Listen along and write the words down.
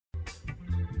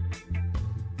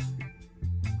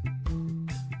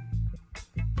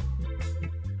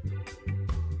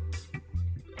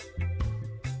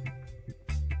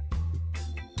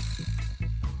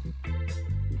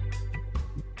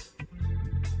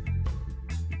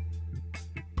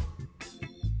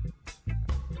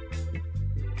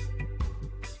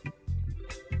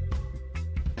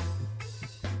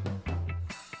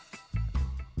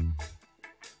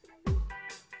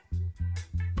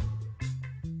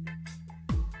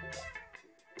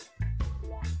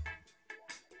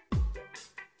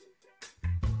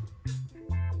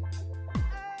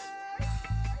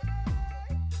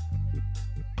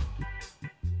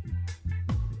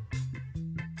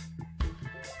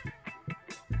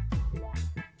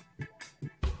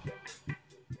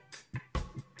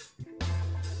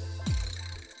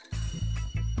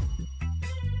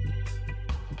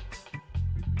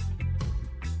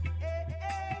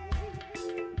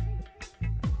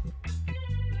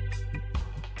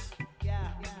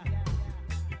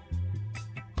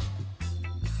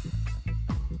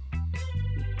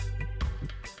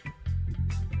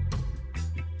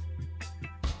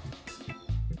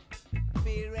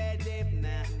be ready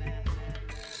now.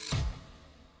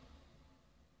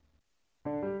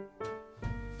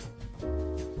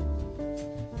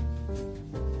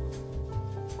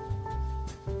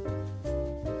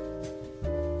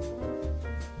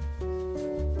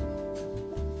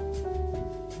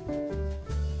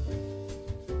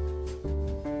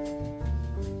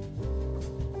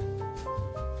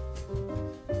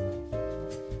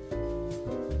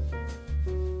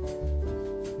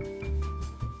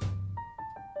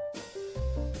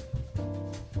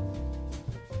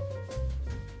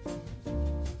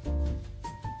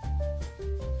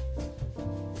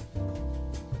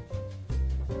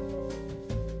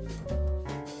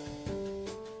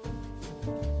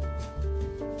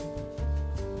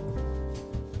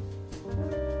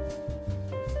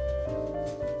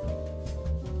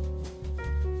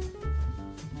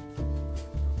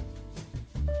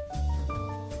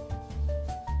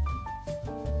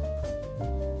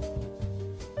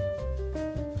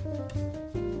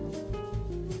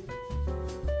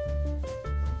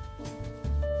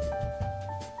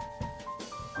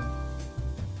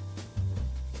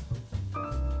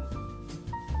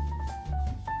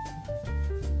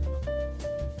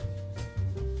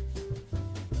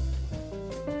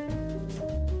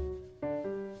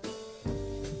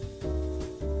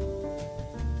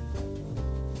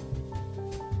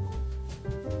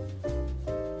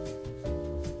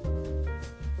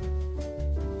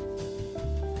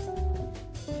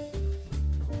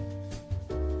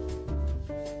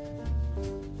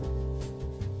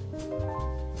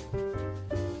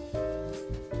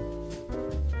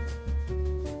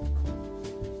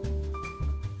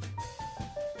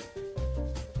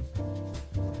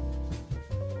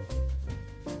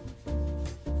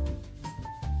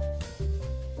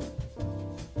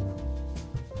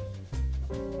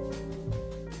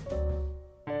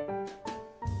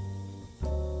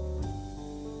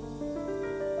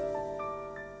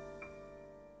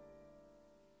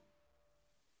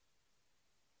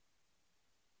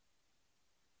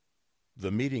 The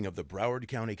meeting of the Broward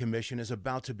County Commission is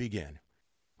about to begin.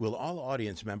 Will all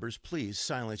audience members please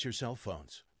silence your cell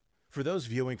phones? For those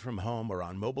viewing from home or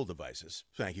on mobile devices,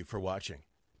 thank you for watching.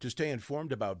 To stay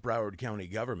informed about Broward County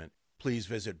government, please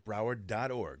visit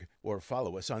broward.org or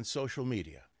follow us on social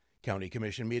media. County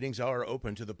Commission meetings are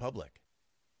open to the public.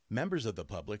 Members of the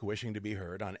public wishing to be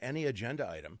heard on any agenda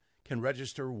item can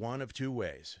register one of two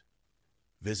ways.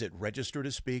 Visit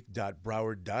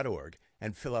registertospeak.broward.org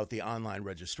and fill out the online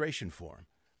registration form.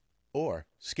 Or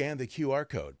scan the QR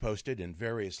code posted in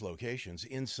various locations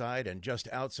inside and just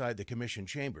outside the Commission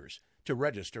chambers to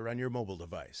register on your mobile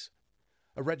device.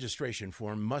 A registration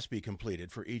form must be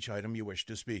completed for each item you wish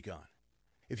to speak on.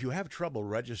 If you have trouble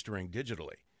registering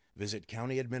digitally, visit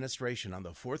County Administration on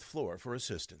the 4th floor for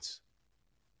assistance.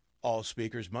 All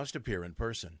speakers must appear in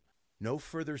person. No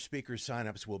further speaker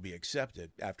sign-ups will be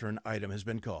accepted after an item has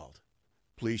been called.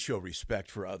 Please show respect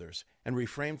for others and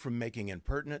refrain from making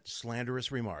impertinent,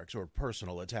 slanderous remarks or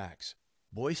personal attacks.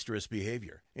 Boisterous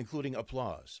behavior, including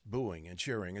applause, booing, and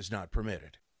cheering, is not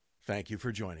permitted. Thank you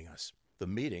for joining us. The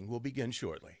meeting will begin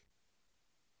shortly.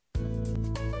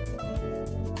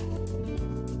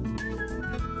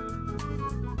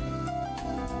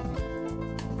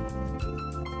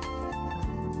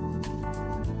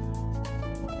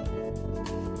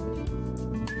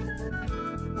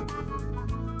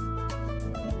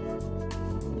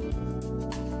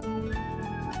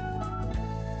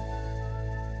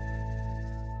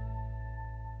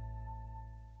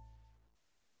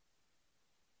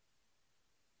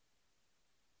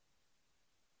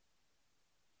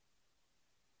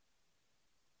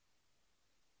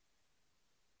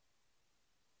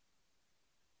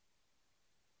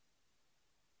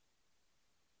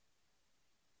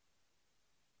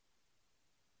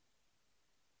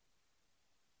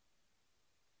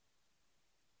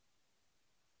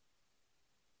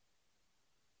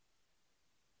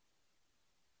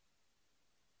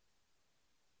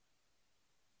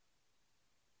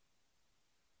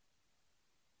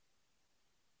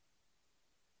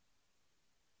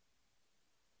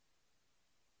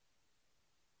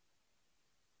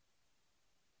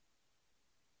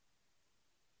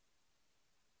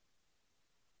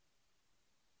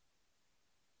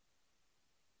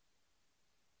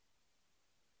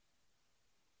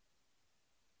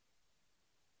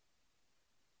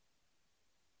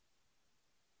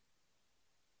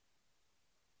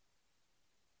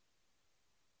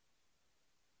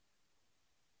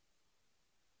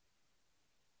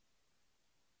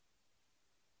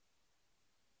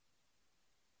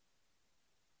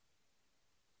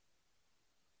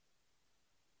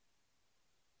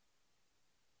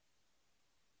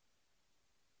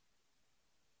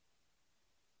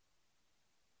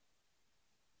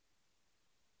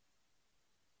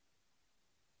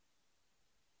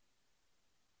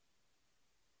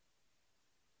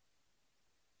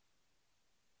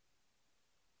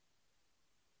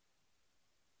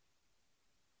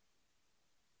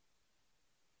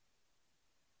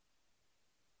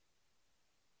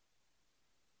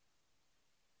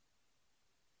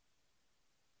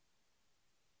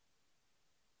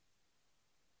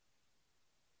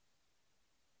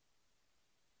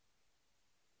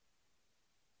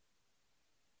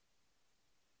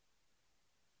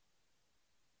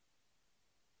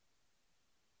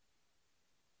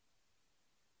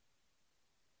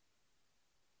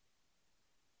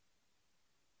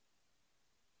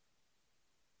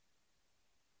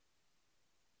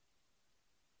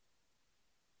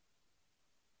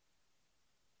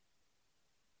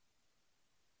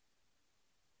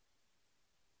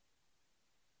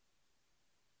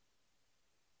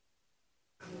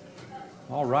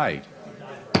 All right.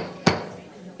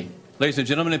 Ladies and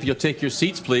gentlemen, if you'll take your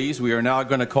seats, please. We are now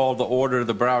going to call the order of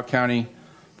the Broward County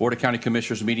Board of County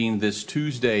Commissioners meeting this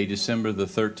Tuesday, December the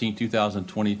 13th,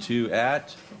 2022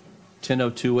 at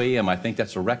 10:02 a.m. I think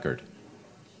that's a record.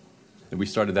 And we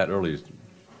started that earlier.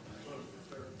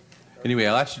 Anyway,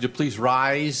 I'll ask you to please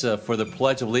rise for the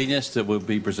Pledge of Allegiance that will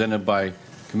be presented by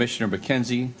Commissioner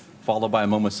McKenzie, followed by a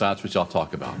moment of silence, which I'll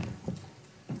talk about.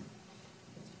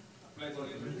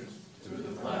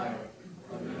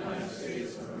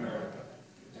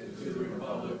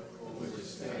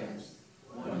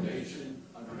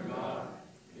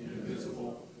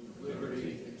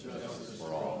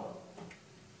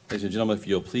 Ladies and gentlemen, if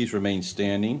you'll please remain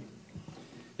standing.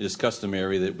 It is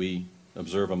customary that we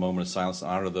observe a moment of silence to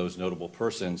honor those notable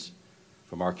persons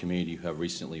from our community who have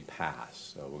recently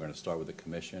passed. So we're going to start with the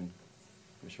commission.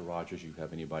 Commissioner Rogers, you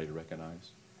have anybody to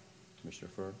recognize? Commissioner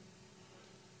Furr?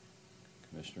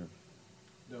 Commissioner?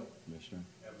 No. Commissioner?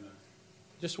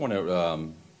 Just want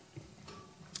to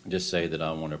just say that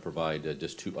I want to provide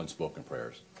just two unspoken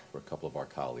prayers for a couple of our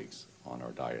colleagues on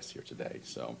our dais here today.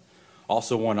 So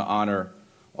also want to honor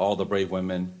all the brave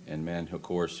women and men, of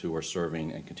course, who are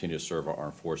serving and continue to serve our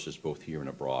armed forces both here and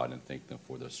abroad, and thank them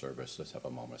for their service. Let's have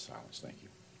a moment of silence. Thank you.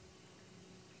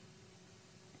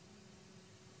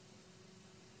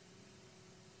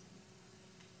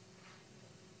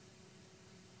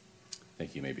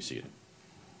 Thank you. You may be seated.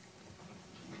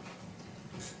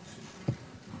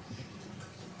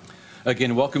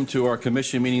 Again, welcome to our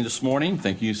commission meeting this morning.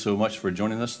 Thank you so much for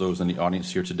joining us, those in the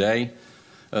audience here today.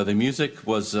 The music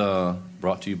was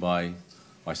brought to you by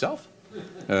myself,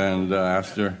 and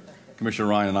after Commissioner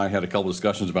Ryan and I had a couple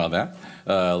discussions about that.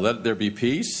 Let There Be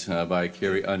Peace by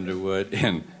Carrie Underwood,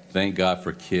 and Thank God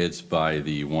for Kids by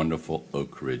the wonderful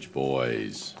Oak Ridge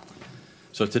Boys.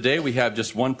 So today we have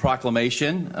just one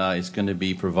proclamation. It's going to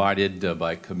be provided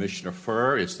by Commissioner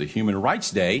Furr. It's the Human Rights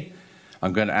Day.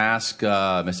 I'm going to ask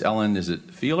Ms. Ellen, is it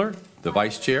Filer? The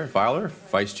Vice Chair of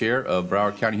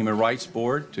Broward County Human Rights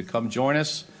Board, to come join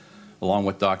us, along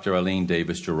with Dr. Eileen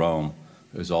Davis-Jerome,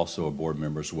 who is also a board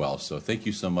member as well. So thank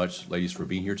you so much, ladies, for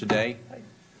being here today.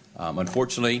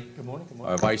 Unfortunately, Good morning.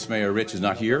 our Vice Mayor Rich is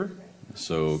not here,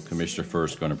 so Commissioner Furr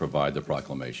is going to provide the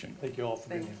proclamation. Thank you all for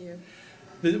being Thank here.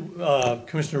 you.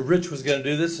 Commissioner Rich was going to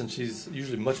do this, and she's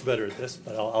usually much better at this,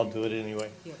 but I'll do it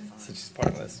anyway, since she's part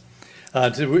of this.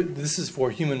 This is for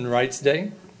Human Rights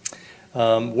Day.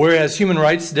 Whereas Human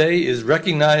Rights Day is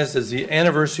recognized as the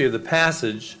anniversary of the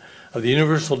passage of the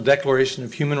Universal Declaration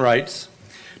of Human Rights,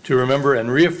 to remember and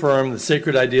reaffirm the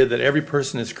sacred idea that every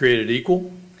person is created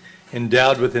equal,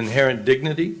 endowed with inherent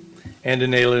dignity and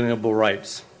inalienable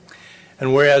rights.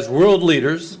 And whereas world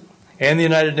leaders and the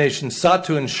United Nations sought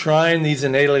to enshrine these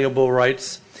inalienable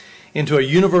rights into a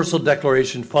universal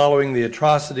declaration following the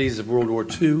atrocities of World War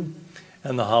II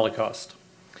and the Holocaust.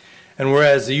 And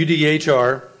whereas the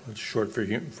UDHR, which is short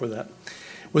for that,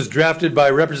 was drafted by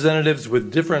representatives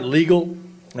with different legal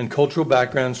and cultural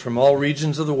backgrounds from all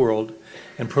regions of the world,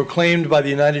 and proclaimed by the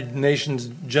United Nations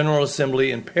General Assembly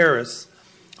in Paris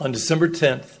on December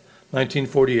 10th,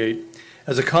 1948,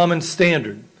 as a common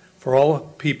standard for all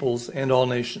peoples and all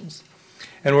nations.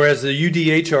 And whereas the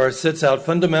UDHR sets out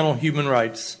fundamental human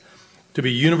rights to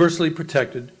be universally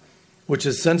protected, which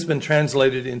has since been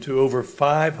translated into over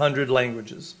 500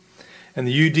 languages. And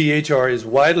the UDHR is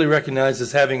widely recognized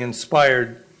as having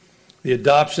inspired the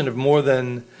adoption of more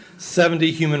than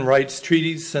 70 human rights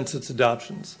treaties since its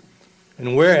adoptions.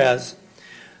 And whereas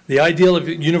the ideal of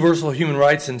universal human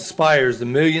rights inspires the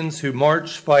millions who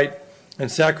march, fight,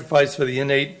 and sacrifice for the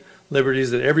innate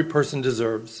liberties that every person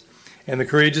deserves, and the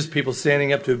courageous people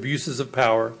standing up to abuses of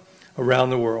power around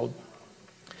the world,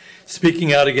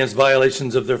 speaking out against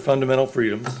violations of their fundamental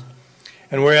freedoms.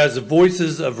 And whereas the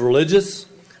voices of religious,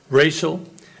 racial,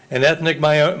 and ethnic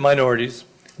minorities,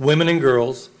 women and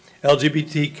girls,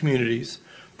 LGBT communities,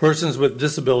 persons with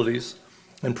disabilities,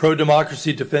 and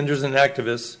pro-democracy defenders and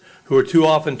activists who are too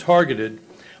often targeted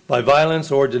by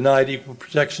violence or denied equal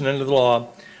protection under the law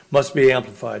must be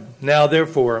amplified. Now,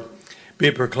 therefore, be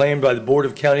it proclaimed by the Board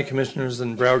of County Commissioners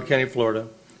in Broward County, Florida,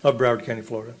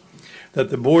 that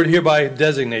the Board hereby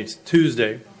designates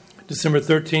Tuesday, December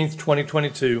 13th,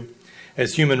 2022,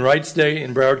 as Human Rights Day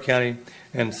in Broward County,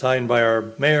 and signed by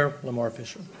our Mayor, Lamar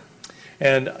Fisher.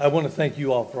 And I want to thank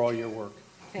you all for all your work.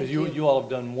 Because you all have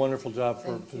done a wonderful job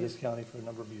for this county for a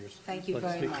number of years. Thank you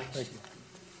very much. Thank you.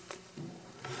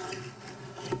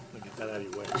 Let me get that out of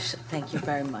your way. Thank you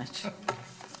very much.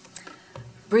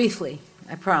 Briefly,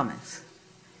 I promise.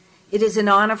 It is an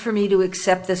honor for me to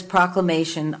accept this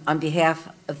proclamation on behalf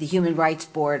of the Human Rights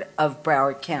Board of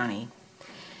Broward County.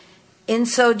 In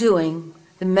so doing,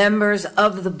 the members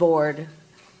of the board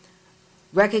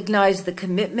recognize the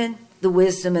commitment, the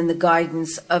wisdom, and the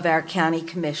guidance of our county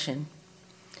commission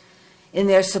in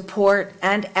their support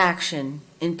and action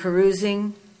in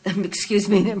pursuing and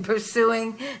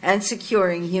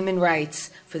securing human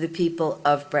rights for the people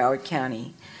of Broward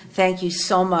County. Thank you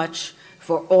so much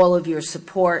for all of your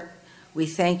support. We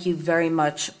thank you very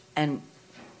much, and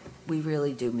we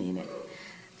really do mean it.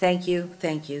 Thank you,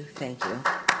 thank you, thank you.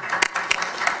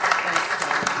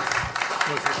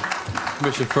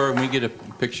 Commissioner Furr, can we get a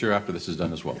picture after this is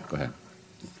done as well? Go ahead.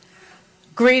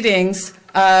 Greetings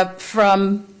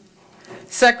from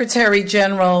Secretary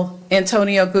General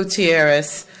Antonio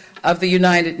Gutierrez of the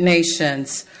United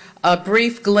Nations. A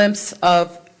brief glimpse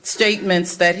of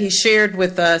statements that he shared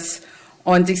with us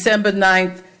on December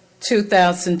 9th,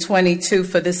 2022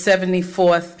 for the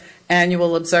 74th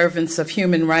annual observance of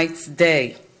Human Rights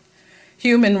Day.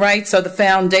 Human rights are the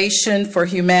foundation for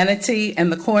humanity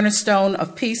and the cornerstone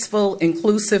of peaceful,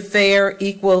 inclusive, fair,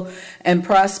 equal, and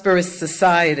prosperous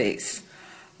societies.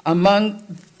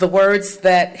 Among the words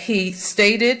that he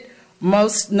stated,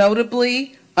 most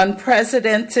notably,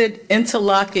 unprecedented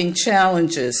interlocking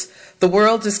challenges. The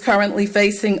world is currently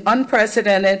facing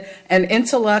unprecedented and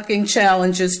interlocking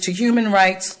challenges to human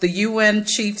rights, the UN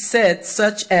chief said,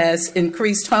 such as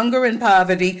increased hunger and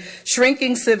poverty,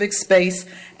 shrinking civic space,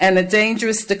 and a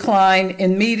dangerous decline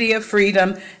in media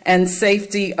freedom and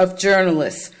safety of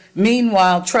journalists.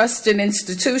 Meanwhile, trust in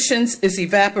institutions is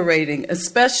evaporating,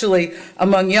 especially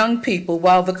among young people,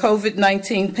 while the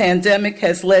COVID-19 pandemic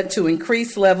has led to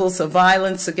increased levels of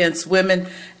violence against women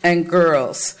and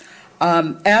girls.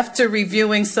 After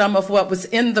reviewing some of what was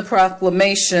in the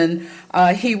proclamation,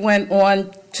 he went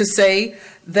on to say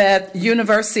that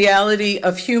universality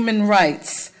of human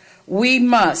rights, we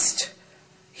must,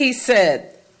 he said,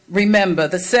 remember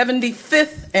the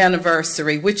 75th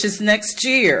anniversary, which is next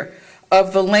year,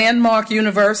 of the landmark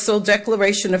Universal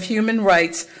Declaration of Human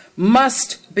Rights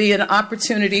must be an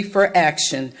opportunity for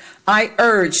action. I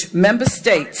urge member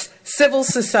states, civil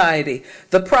society,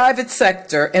 the private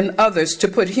sector, and others to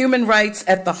put human rights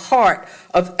at the heart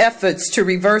of efforts to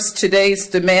reverse today's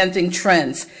demanding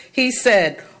trends. He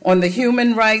said, on the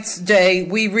Human Rights Day,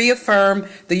 we reaffirm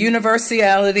the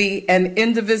universality and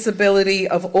indivisibility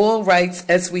of all rights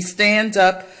as we stand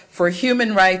up for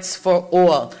human rights for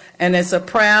all. And as a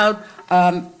proud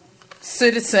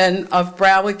citizen of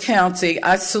Broward County,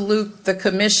 I salute the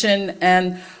Commission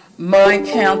and my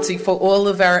county for all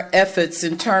of our efforts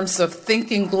in terms of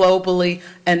thinking globally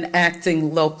and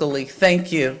acting locally.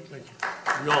 Thank you. Thank you.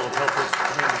 You all have helped us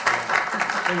tremendously.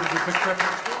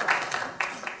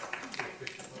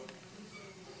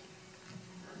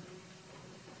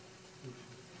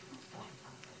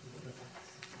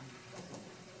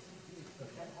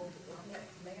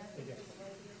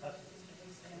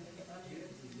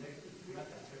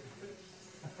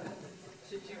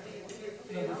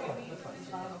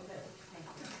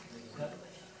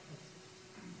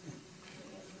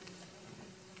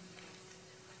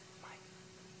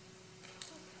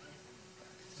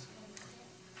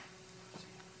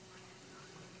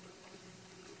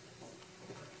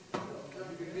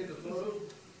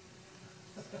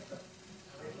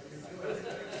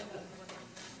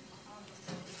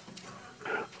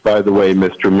 By the way,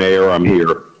 Mr. Mayor, I'm here.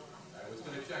 I was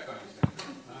going to check on you.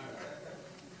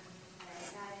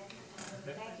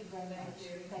 Thank you very much.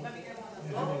 Thank you.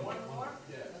 Oh, one more?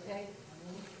 Okay. Thank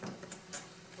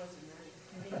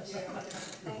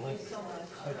you so much.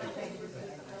 Thank you.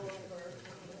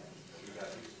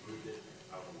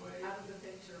 Out of the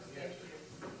picture. Thank you.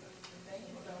 Thank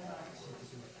you so much.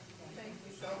 Thank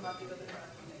you so much for the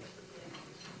proclamation.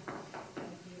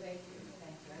 Thank you. Thank you.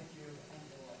 Thank you. Thank you.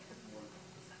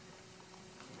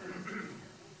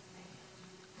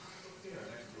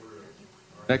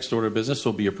 Next order of business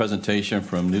will be a presentation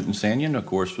from Newton Sanyon, of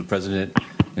course, the President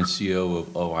and CEO of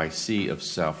OIC of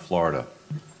South Florida.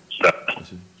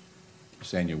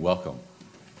 Sanyon, welcome.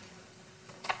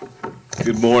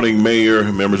 Good morning, Mayor,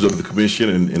 members of the Commission,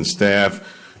 and staff.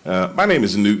 My name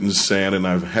is Newton Sanyon, and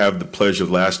I've had the pleasure of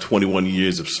the last 21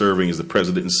 years of serving as the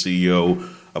President and CEO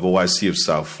of OIC of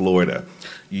South Florida.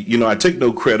 You know, I take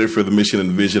no credit for the mission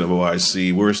and vision of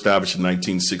OIC. We're established in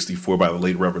 1964 by the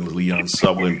late Reverend Leon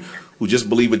Sutherland, who just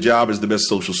believed a job is the best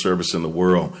social service in the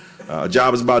world. A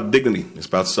job is about dignity. It's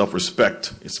about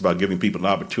self-respect. It's about giving people an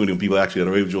opportunity when people ask you an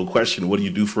individual question, what do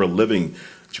you do for a living?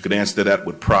 That you can answer that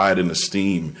with pride and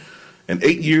esteem. And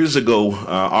 8 years ago,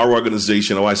 our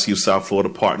organization, OIC of South Florida,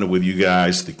 partnered with you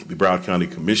guys, the Broward County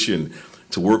Commission,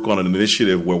 to work on an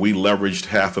initiative where we leveraged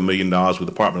 $500,000 with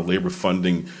Department of Labor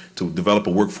funding to develop a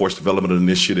workforce development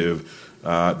initiative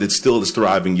that still is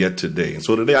thriving yet today. And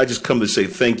so today I just come to say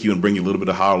thank you and bring you a little bit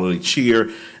of holiday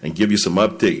cheer and give you some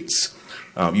updates.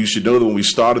 You should know that when we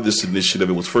started this initiative,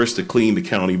 it was first to clean the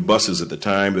county buses. At the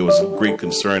time, there was a great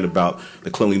concern about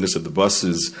the cleanliness of the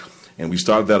buses, and we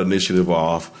started that initiative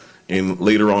off. And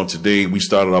later on today, we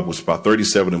started off with about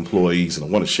 37 employees, and I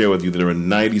want to share with you that there are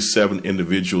 97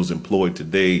 individuals employed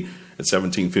today at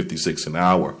 $17.56 an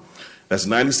hour. That's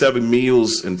 97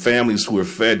 meals and families who are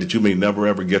fed that you may never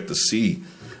ever get to see.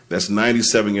 That's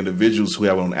 97 individuals who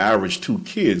have on average 2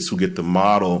 kids who get to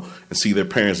model and see their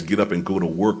parents get up and go to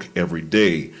work every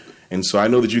day. And so I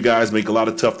know that you guys make a lot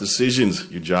of tough decisions.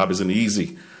 Your job isn't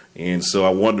easy. And so I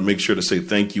wanted to make sure to say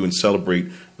thank you and celebrate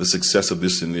the success of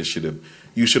this initiative.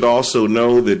 You should also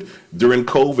know that during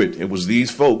COVID, it was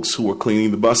these folks who were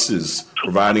cleaning the buses,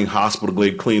 providing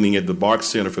hospital-grade cleaning at the BARC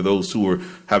Center for those who were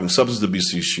having substance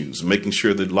abuse issues, making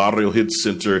sure that Lauderdale Hill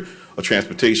Center of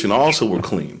Transportation also were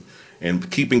clean,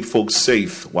 and keeping folks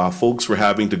safe. While folks were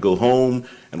having to go home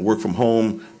and work from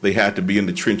home, they had to be in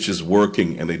the trenches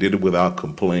working, and they did it without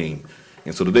complaint.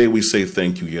 And so today we say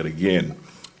thank you yet again.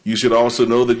 You should also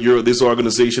know that this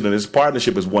organization and this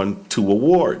partnership has won 2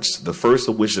 awards, the first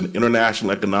of which, an International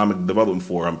Economic Development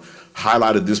Forum,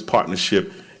 highlighted this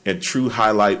partnership and true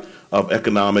highlight of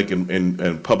economic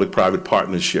and public-private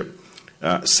partnership.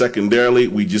 Secondarily,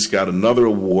 we just got another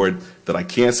award that I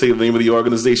can't say the name of the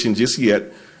organization just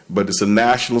yet, but it's a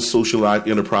national social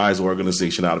enterprise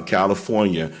organization out of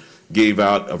California, gave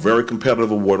out a very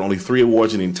competitive award, only 3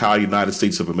 awards in the entire United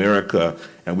States of America,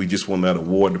 and we just won that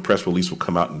award. The press release will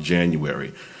come out in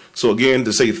January. So again,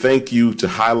 to say thank you, to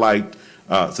highlight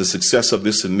the success of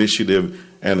this initiative,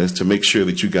 and is to make sure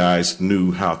that you guys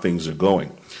knew how things are going.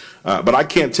 But I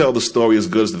can't tell the story as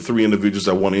good as the 3 individuals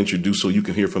I want to introduce, so you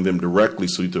can hear from them directly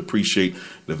so you to appreciate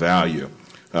the value.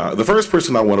 The first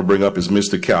person I want to bring up is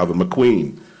Mr. Calvin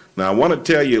McQueen. Now, I want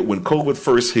to tell you, when COVID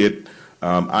first hit,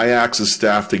 I asked the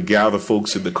staff to gather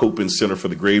folks at the Copeland Center for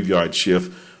the graveyard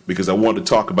shift because I wanted to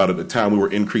talk about at the time we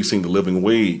were increasing the living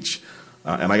wage.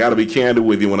 And I got to be candid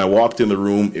with you, when I walked in the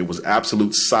room, it was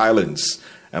absolute silence.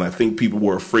 And I think people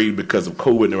were afraid because of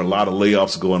COVID, and there were a lot of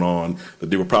layoffs going on, that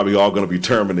they were probably all going to be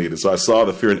terminated. So I saw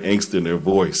the fear and angst in their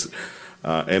voice.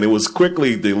 And it was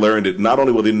quickly they learned that not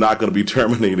only were they not going to be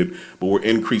terminated, but we're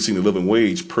increasing the living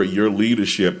wage per your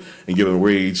leadership and giving a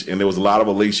wage. And there was a lot of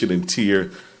elation and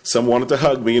tear. Some wanted to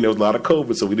hug me, and there was a lot of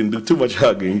COVID, so we didn't do too much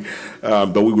hugging,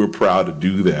 but we were proud to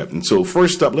do that. And so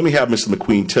first up, let me have Mr.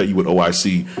 McQueen tell you what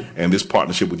OIC and this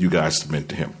partnership with you guys meant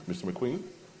to him. Mr. McQueen?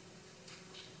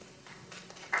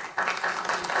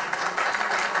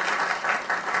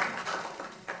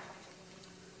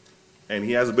 And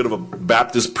he has a bit of a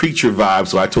Baptist preacher vibe,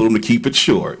 so I told him to keep it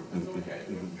short.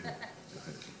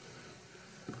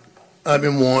 I've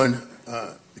been warned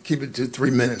to keep it to 3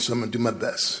 minutes, so I'm going to do my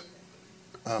best.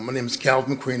 My name is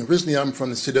Calvin McQueen. Originally, I'm from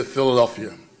the city of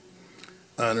Philadelphia.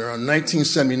 And around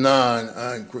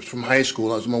 1979, from high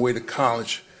school, I was on my way to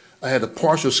college. I had a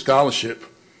partial scholarship,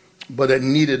 but I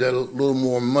needed a little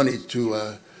more money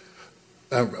for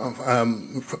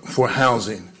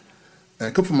housing. And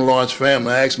I come from a large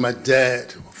family. I asked my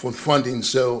dad for funding,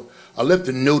 so I left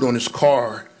a note on his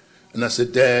car, and I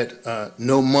said, "Dad,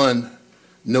 no mun,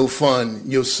 no fun,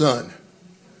 your son."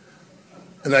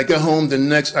 And I got home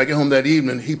that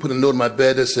evening, he put a note on my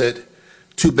bed that said,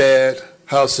 "Too bad,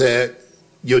 how sad,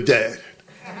 your dad."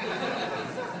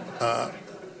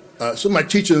 So my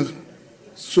teacher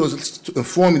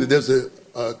informed me that there's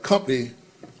a company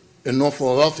in North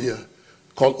Philadelphia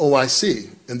called OIC,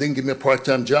 and they can give me a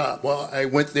part-time job. Well, I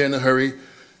went there in a hurry.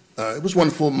 It was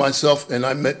wonderful myself, and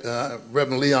I met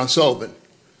Reverend Leon Sullivan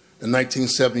in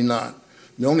 1979.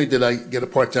 Not only did I get a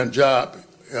part-time job,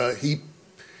 he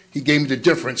gave me the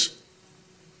difference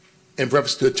in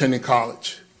reference to attending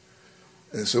college.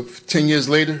 And so 10 years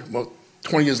later, well,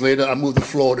 20 years later, I moved to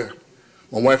Florida.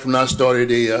 My wife and I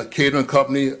started a catering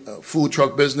company, a food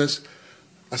truck business.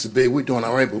 I said, "Babe, we're doing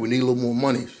all right, but we need a little more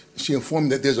money." She informed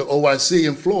me that there's an OIC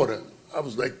in Florida. I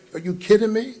was like, "Are you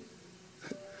kidding me?"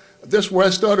 That's where I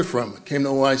started from. I came to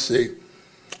OIC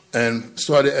and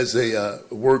started as a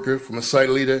worker, from a site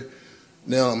leader.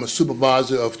 Now I'm a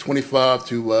supervisor of 25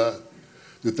 to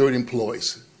 30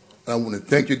 employees. I want to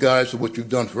thank you guys for what you've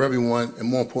done for everyone, and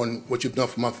more important, what you've done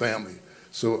for my family.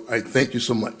 So I thank you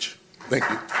so much. Thank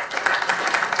you.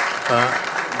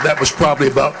 That was probably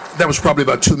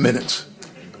about 2 minutes.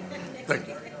 Thank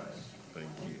you.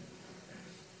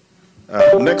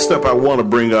 Next up, I want to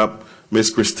bring up Miss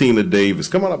Christina Davis.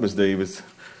 Come on up, Miss Davis.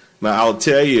 Now, I'll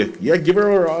tell you, yeah, give her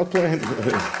a round of applause.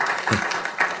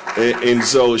 And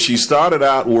so she started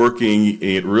out working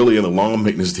really in the lawn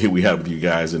maintenance deal we had with you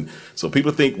guys. And so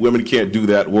people think women can't do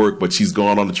that work, but she's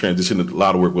gone on to transition to a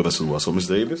lot of work with us as well. So, Ms.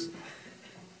 Davis.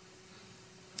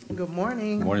 Good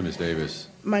morning. Good morning, Ms. Davis.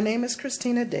 My name is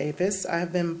Christina Davis. I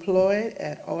have been employed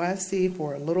at OIC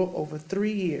for a little over 3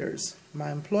 years.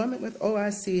 My employment with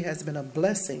OIC has been a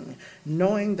blessing,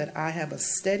 knowing that I have a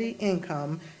steady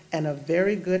income and a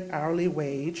very good hourly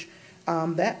wage.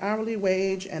 That hourly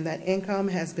wage and that income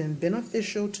has been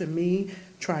beneficial to me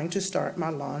trying to start my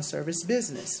lawn service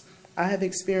business. I have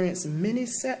experienced many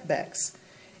setbacks.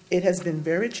 It has been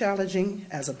very challenging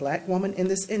as a black woman in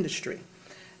this industry.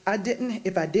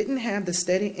 If I didn't have the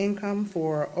steady income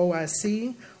for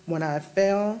OIC, when I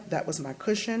fell, that was my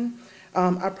cushion,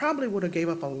 I probably would have gave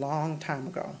up a long time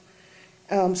ago.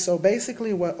 So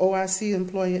basically what OIC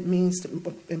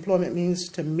employment means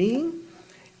to me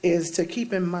is to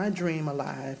keeping my dream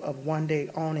alive of one day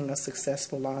owning a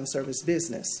successful lawn service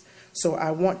business. So I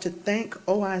want to thank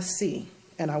OIC,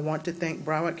 and I want to thank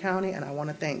Broward County, and I want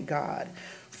to thank God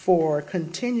for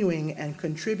continuing and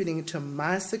contributing to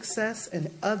my success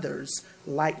and others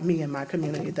like me in my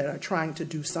community that are trying to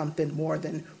do something more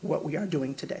than what we are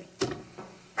doing today.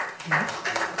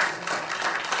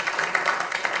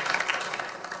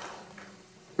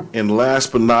 And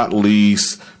last but not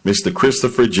least, Mr.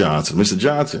 Christopher Johnson. Mr.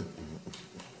 Johnson.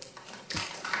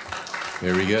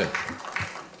 Very good.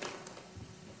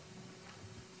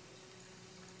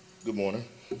 Good morning.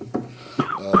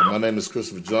 My name is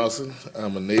Christopher Johnson.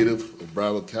 I'm a native of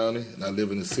Broward County, and I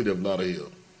live in the city of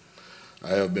Lauderhill. I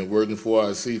have been working for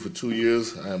OIC for 2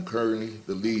 years. I am currently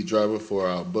the lead driver for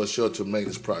our bus shelter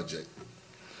maintenance project.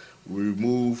 We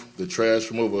remove the trash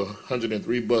from over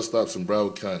 103 bus stops in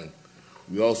Broward County.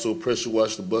 We also pressure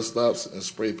wash the bus stops and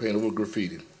spray paint over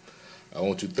graffiti. I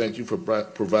want to thank you for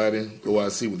providing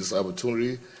OIC with this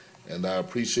opportunity, and I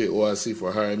appreciate OIC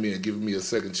for hiring me and giving me a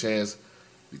second chance.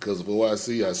 Because of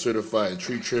OIC, I certify in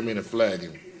tree trimming and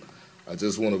flagging. I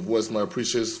just want to voice my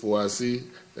appreciation for OIC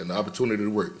and the opportunity to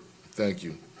work. Thank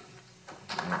you.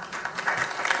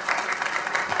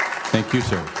 Thank you,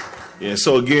 sir. Yeah,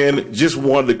 so again, just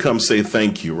wanted to come say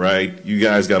thank you, right? You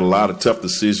guys got a lot of tough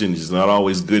decisions. It's not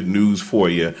always good news for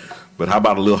you, but how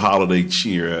about a little holiday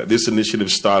cheer? This initiative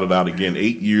started out again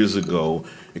 8 years ago.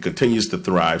 It continues to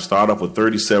thrive. Started off with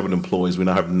 37 employees. We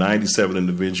now have 97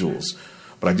 individuals.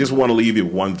 But I just want to leave you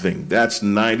one thing. That's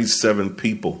 97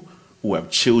 people who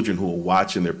have children who are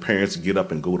watching their parents get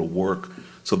up and go to work.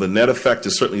 So the net effect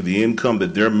is certainly the income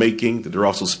that they're making, that they're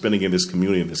also spending in this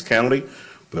community, in this county.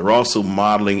 But they're also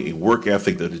modeling a work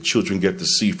ethic that the children get to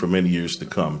see for many years to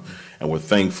come. And we're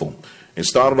thankful. It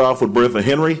started off with Bertha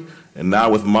Henry, and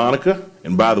now with Monica.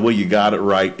 And by the way, you got it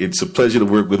right. It's a pleasure to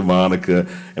work with Monica,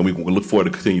 and we look forward to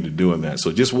continue to doing that.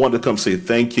 So just wanted to come say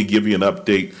thank you, give you an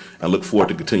update, and look forward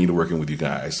to continue to working with you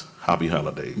guys. Happy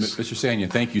holidays. Mr. Sanya,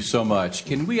 thank you so much.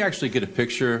 Can we actually get a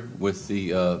picture with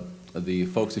the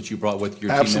folks that you brought with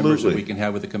your team members that we can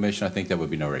have with the commission? I think that would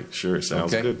be great. Sure,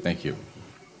 sounds good. Thank you.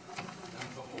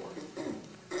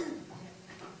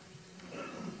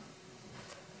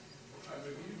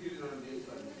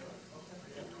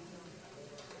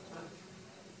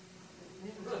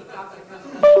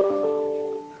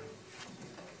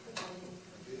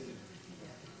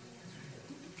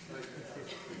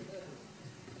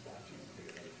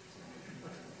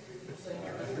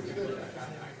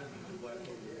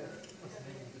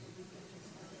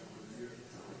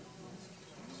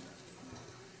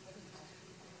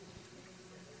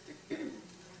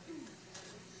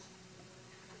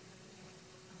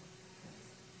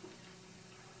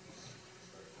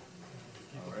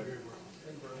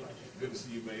 Good to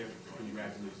see you, Mayor.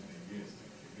 Congratulations. Yes.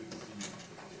 Good to see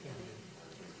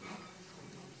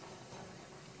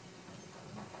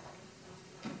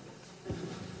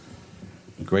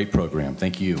you. Great program.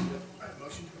 Thank you.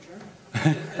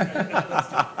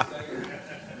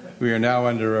 We are now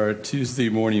under our Tuesday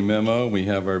morning memo. We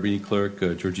have our reading clerk,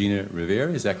 Georgina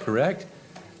Rivera. Is that correct?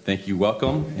 Thank you.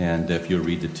 Welcome. And if you'll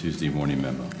read the Tuesday morning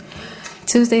memo.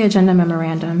 Tuesday Agenda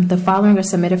Memorandum. The following are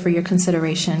submitted for your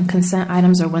consideration. Consent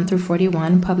items are 1 through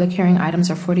 41. Public hearing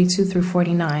items are 42 through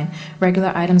 49.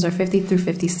 Regular items are 50 through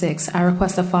 56. I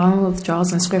request the following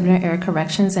withdrawals and Scrivener error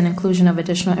corrections and inclusion of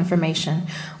additional information.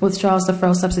 Withdrawals,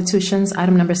 deferral, substitutions.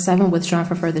 Item number 7, withdrawn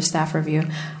for further staff review.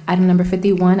 Item number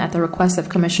 51, at the request of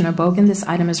Commissioner Bogan, this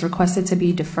item is requested to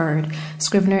be deferred.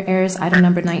 Scrivener errors. Item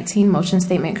number 19, motion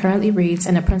statement currently reads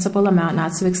in a principal amount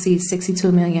not to exceed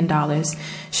 $62 million.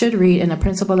 Should read in a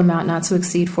principal amount not to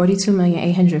exceed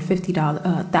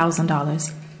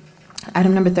 $42,850,000.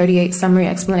 Item number 38, summary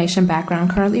explanation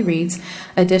background currently reads,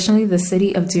 additionally, the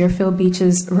City of Deerfield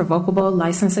Beach's revocable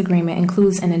license agreement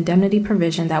includes an indemnity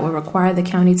provision that will require the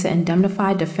county to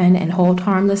indemnify, defend, and hold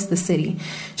harmless the city.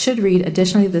 Should read,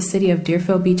 additionally, the City of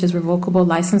Deerfield Beach's revocable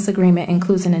license agreement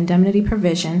includes an indemnity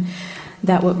provision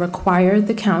that would require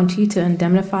the county to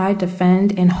indemnify,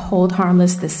 defend, and hold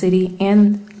harmless the city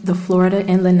and the Florida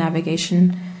Inland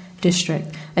Navigation District.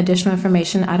 Additional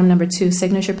information, item number 2,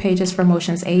 signature pages for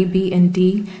motions A, B, and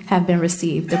D have been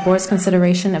received. The board's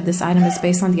consideration of this item is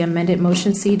based on the amended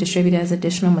motion C distributed as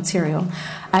additional material.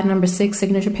 Item number 6,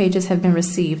 signature pages have been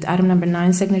received. Item number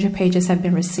 9, signature pages have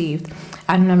been received.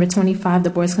 Item number 25, the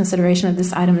board's consideration of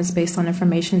this item is based on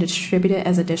information distributed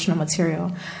as additional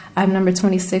material. Item number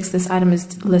 26, this item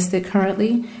is listed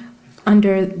currently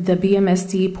under the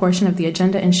BMSD portion of the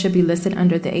agenda and should be listed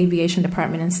under the Aviation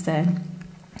Department instead.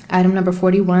 Item number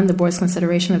 41, the board's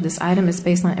consideration of this item is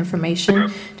based on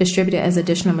information distributed as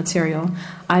additional material.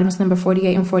 Items number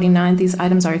 48 and 49, these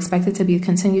items are expected to be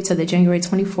continued to the January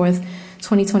 24th,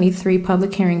 2023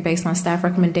 public hearing based on staff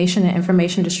recommendation and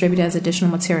information distributed as additional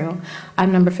material.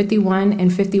 Item number 51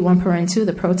 and 51(2),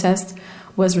 the protest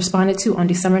was responded to on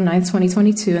December 9th,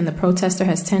 2022, and the protester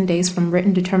has 10 days from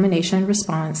written determination and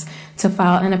response to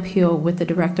file an appeal with the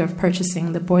Director of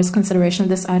Purchasing. The board's consideration of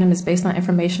this item is based on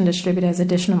information distributed as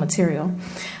additional material.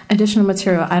 Additional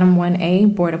material, item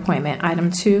 1A, board appointment.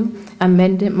 Item 2,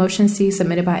 amended motion C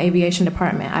submitted by Aviation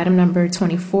Department. Item number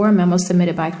 24, memo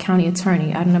submitted by County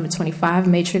Attorney. Item number 25,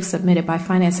 matrix submitted by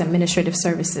Finance Administrative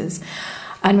Services.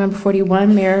 Item number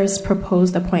 41, Mayor's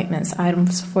proposed appointments.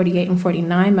 Items 48 and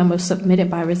 49, memo submitted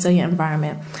by Resilient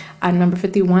Environment. Item number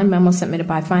 51, memo submitted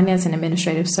by Finance and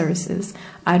Administrative Services.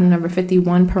 Item number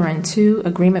 51(2),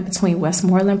 agreement between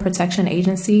Westmoreland Protection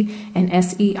Agency and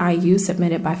SEIU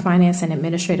submitted by Finance and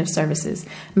Administrative Services.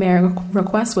 Mayor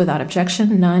requests without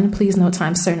objection, none. Please note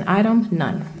time certain item,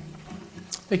 none.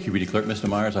 Thank you, Reedy Clerk. Mr.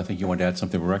 Myers, I think you wanted to add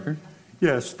something for record.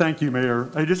 Yes, thank you,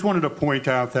 Mayor. I just wanted to point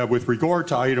out that with regard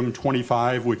to item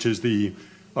 25, which is the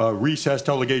recess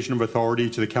delegation of authority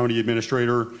to the county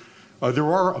administrator, there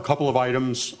are a couple of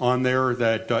items on there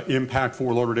that impact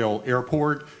Fort Lauderdale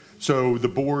Airport. So the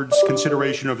board's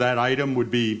consideration of that item would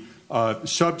be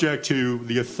subject to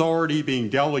the authority being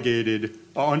delegated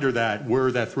under that,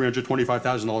 where that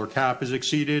 $325,000 cap is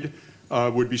exceeded,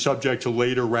 would be subject to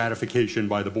later ratification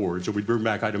by the board. So we'd bring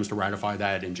back items to ratify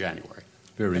that in January.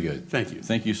 Very good. Thank you.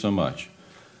 Thank you so much.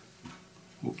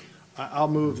 I'll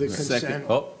move the consent. Second.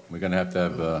 Oh, we're going to have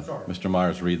Mr.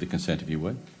 Myers read the consent, if you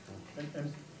would.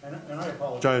 And I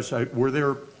apologize. Were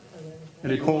there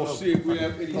any polls? See if we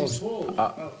have any polls.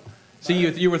 See,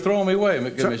 you were throwing me away,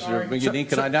 Commissioner McGinty.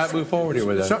 Can I not move forward here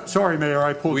with that? Sorry, Mayor.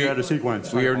 I pulled you out of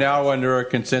sequence. We are now under a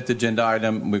consent agenda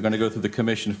item. We're going to go through the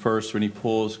commission first. For any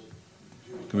polls,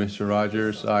 Commissioner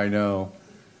Rogers, I know.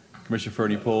 Commissioner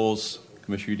Fernie polls.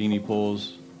 Commissioner Udini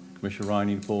polls. Commissioner Ryan,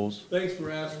 any polls? Thanks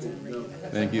for asking.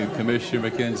 Thank you. Commissioner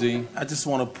McKenzie. I just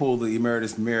want to pull the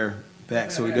emeritus mayor back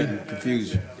so he doesn't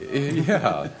confuse you.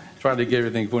 Yeah. Trying to get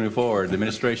everything moving forward. The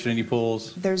administration, any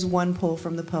polls? There's one poll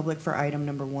from the public for item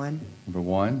number 1. Number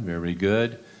 1, very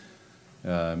good.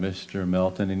 Mr.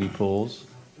 Melton, any polls?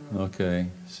 Okay.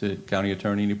 County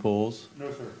Attorney, any polls? No,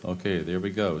 sir. Okay, there we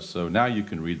go. So now you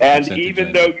can read the And consent even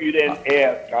agenda. though you didn't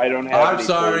ask, I don't have I'm any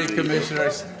sorry, polls Commissioner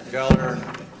Geller.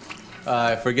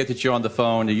 I forget that you're on the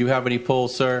phone. Do you have any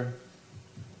polls, sir?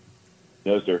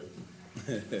 No, sir.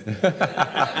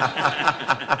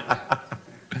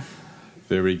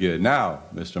 Very good. Now,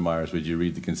 Mr. Myers, would you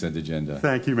read the consent agenda?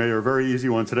 Thank you, Mayor. Very easy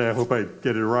one today. I hope I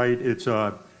get it right. It's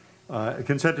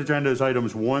consent agenda is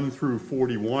items 1 through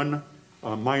 41,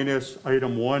 minus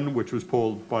item 1, which was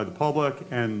pulled by the public,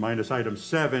 and minus item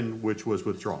 7, which was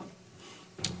withdrawn.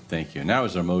 Thank you. Now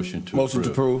is there a motion to Motion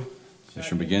approve? to approve.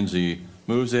 Commissioner McGinty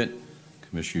moves it.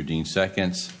 Commissioner Udine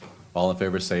seconds. All in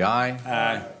favor say aye.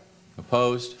 Aye.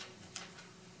 Opposed?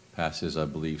 Passes, I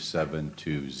believe,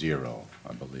 7-0,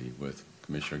 I believe, with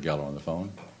Commissioner Geller on the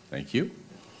phone. Thank you.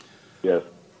 Yes.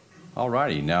 All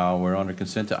righty. Now we're on to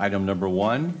consent to item number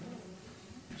 1.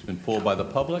 It's been pulled by the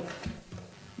public.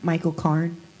 Michael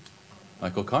Karn.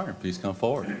 Michael Karn, please come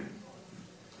forward.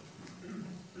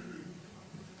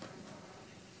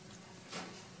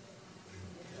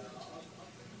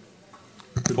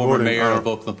 Good Former morning, Mayor of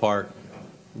Oakland Park.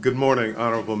 Good morning,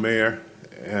 Honorable Mayor.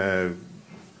 In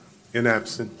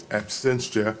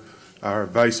absentia, our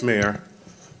Vice Mayor,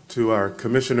 to our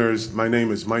commissioners, my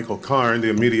name is Michael Karn, the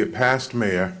immediate past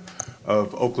mayor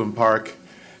of Oakland Park,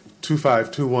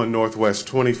 2521 Northwest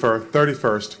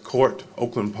 31st Court,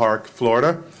 Oakland Park,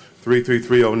 Florida,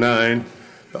 33309.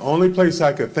 The only place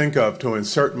I could think of to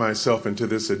insert myself into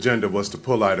this agenda was to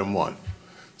pull item 1.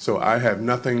 So I have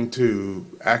nothing to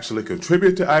actually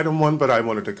contribute to item 1, but I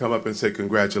wanted to come up and say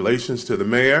congratulations to the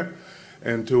mayor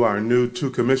and to our new 2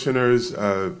 commissioners,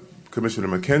 Commissioner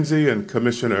McKenzie and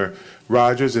Commissioner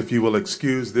Rogers. If you will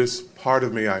excuse this part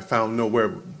of me, I found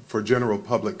nowhere for general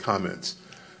public comments.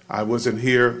 I wasn't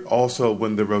here also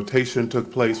when the rotation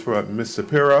took place for Ms.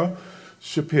 Shapiro,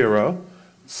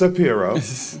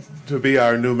 to be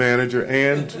our new manager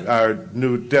and our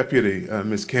new deputy,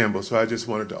 Ms. Campbell. So I just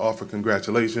wanted to offer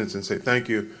congratulations and say thank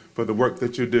you for the work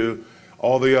that you do.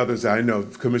 All the others, I know,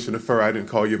 Commissioner Furr, I didn't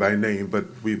call you by name, but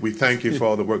we thank you for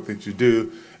all the work that you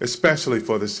do, especially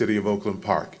for the city of Oakland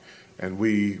Park. And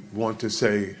we want to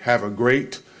say have a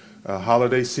great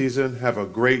holiday season, have a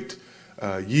great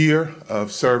year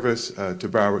of service to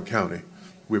Broward County.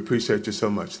 We appreciate you so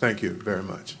much. Thank you very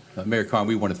much. Mayor Carn,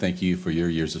 we want to thank you for your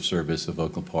years of service of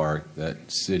Oakland Park.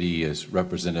 That city is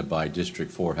represented by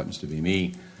District 4, happens to be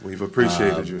me. We've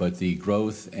appreciated you. But the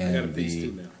growth and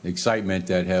the excitement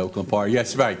that Oakland Park,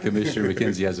 yes, right, Commissioner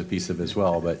McKenzie has a piece of it as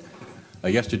well. But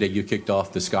yesterday you kicked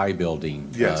off the Sky Building,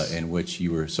 yes, in which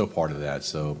you were so part of that.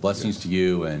 So blessings to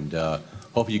you, and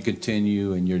hope you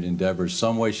continue in your endeavors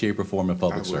some way, shape, or form in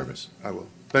public service. I will.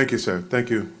 Thank you, sir. Thank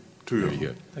you to you. Very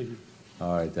good. Thank you.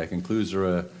 All right, that concludes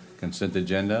our consent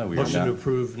agenda. We Motion are to now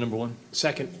approve number 1.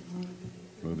 Second.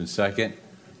 moving second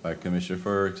by Commissioner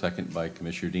Furr, second by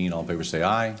Commissioner Dean. All in favor say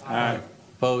aye. Aye.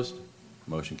 Opposed?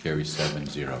 Motion carries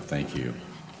 7-0. Thank you.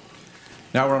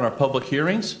 Now we're on our public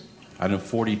hearings. Item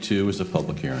 42 is a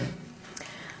public hearing.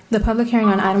 The public hearing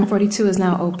on item 42 is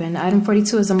now open. Item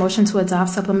 42 is a motion to adopt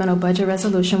supplemental budget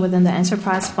resolution within the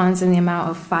enterprise funds in the amount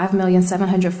of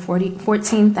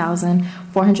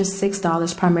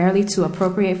 $5,714,406, primarily to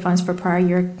appropriate funds for prior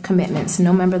year commitments.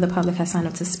 No member of the public has signed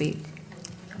up to speak.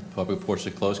 Public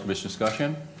portion closed. Commission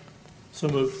discussion? So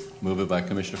moved. Move it by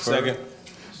Commissioner Furr. Second.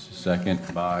 Second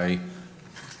by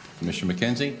Commissioner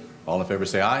McKenzie. All in favor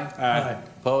say aye. Aye.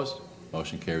 Opposed?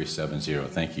 Motion carries 7-0.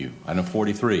 Thank you. Item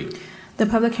 43. The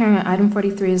public hearing on item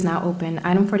 43 is now open.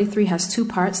 Item 43 has 2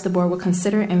 parts. The board will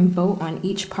consider and vote on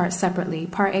each part separately.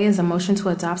 Part A is a motion to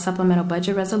adopt supplemental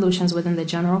budget resolutions within the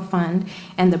general fund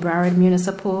and the Broward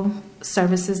Municipal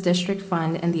Services District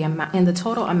Fund in the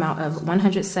total amount of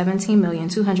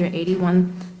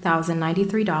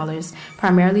 $117,281,093,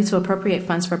 primarily to appropriate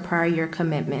funds for prior year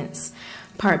commitments.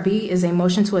 Part B is a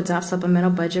motion to adopt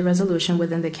supplemental budget resolution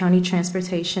within the County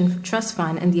Transportation Trust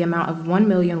Fund in the amount of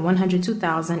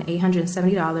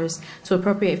 $1,102,870 to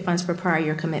appropriate funds for prior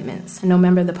year commitments. No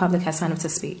member of the public has signed up to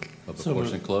speak. Public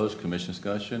portion closed. Commission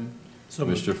discussion. So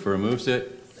Commissioner Furr moves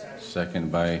it.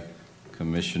 Second by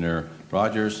Commissioner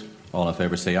Rogers. All in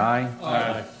favor say aye.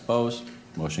 Aye. Opposed?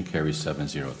 Motion carries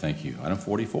 7-0. Thank you. Item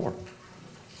 44.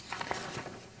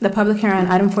 The public hearing on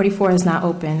item 44 is now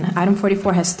open. Item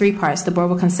 44 has 3 parts. The board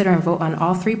will consider and vote on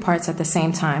all 3 parts at the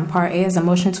same time. Part A is a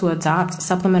motion to adopt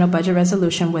supplemental budget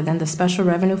resolution within the special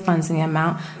revenue funds in the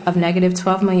amount of negative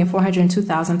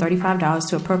 $12,402,035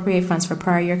 to appropriate funds for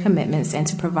prior year commitments and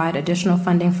to provide additional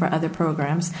funding for other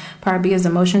programs. Part B is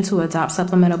a motion to adopt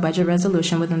supplemental budget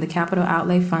resolution within the capital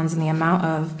outlay funds in the amount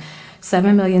of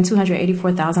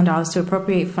 $7,284,000 to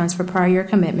appropriate funds for prior year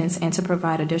commitments and to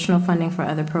provide additional funding for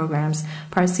other programs.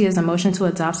 Part C is a motion to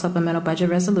adopt supplemental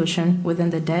budget resolution within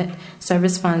the debt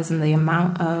service funds in the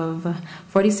amount of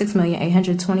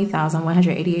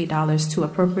 $46,820,188 to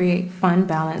appropriate fund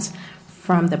balance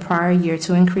from the prior year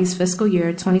to increase fiscal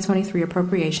year 2023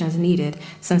 appropriations needed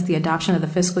since the adoption of the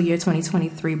fiscal year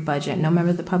 2023 budget. No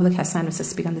member of the public has signed up to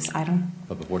speak on this item.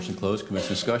 Public portion closed. Commission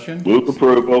discussion. Move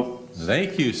approval.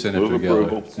 Thank you, Senator Move Geller.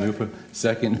 approval.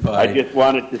 Second by. I just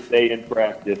wanted to stay in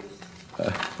practice.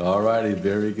 All righty,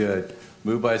 very good.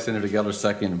 Moved by Senator Geller,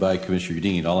 second by Commissioner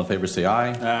Dean. All in favor say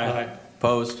aye. Aye.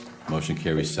 Opposed? Motion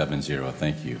carries 7-0.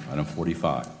 Thank you. Item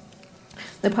 45.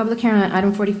 The public hearing on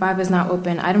item 45 is now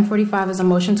open. Item 45 is a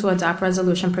motion to adopt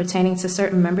resolution pertaining to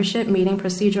certain membership, meeting,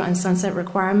 procedural, and sunset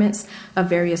requirements of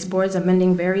various boards,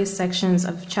 amending various sections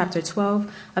of Chapter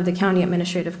 12 of the County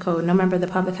Administrative Code. No member of the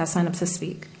public has signed up to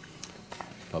speak.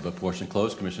 Public portion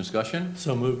closed. Commission discussion.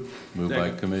 So moved. Moved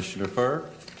by Commissioner Furr.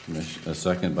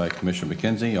 Second by Commissioner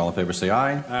McKenzie. All in favor say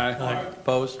aye. Aye.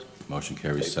 Opposed? Motion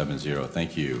carries 7-0.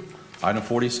 Thank you. Item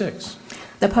 46.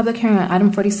 The public hearing on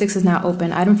item 46 is now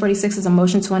open. Item 46 is a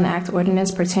motion to enact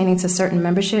ordinance pertaining to certain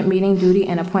membership, meeting, duty,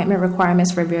 and appointment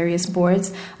requirements for various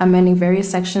boards, amending various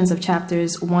sections of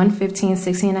chapters 1, 15,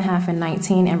 16.5, and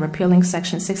 19, and repealing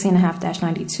section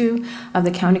 16.5-92 of the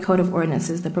County Code of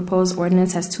Ordinances. The proposed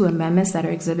ordinance has two amendments that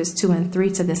are Exhibits 2 and 3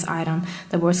 to this item.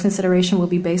 The board's consideration will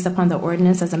be based upon the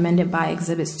ordinance as amended by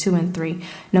Exhibits 2 and 3.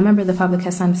 No member of the public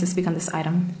has signed up to speak on this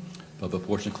item. Public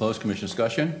portion closed. Commission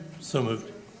discussion? So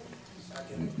moved.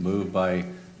 Moved by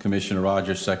Commissioner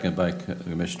Rogers, second by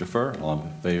Commissioner Furr. All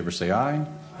in favor say aye.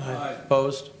 Aye.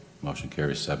 Opposed? Motion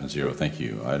carries 7-0. Thank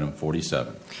you. Item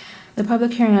 47. The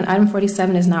public hearing on item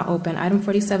 47 is now open. Item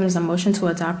 47 is a motion to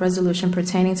adopt resolution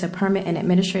pertaining to permit and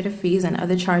administrative fees and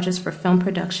other charges for film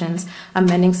productions,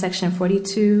 amending section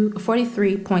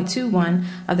 43.21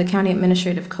 of the County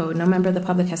Administrative Code. No member of the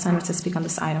public has signed up to speak on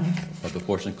this item. Public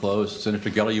portion closed. Senator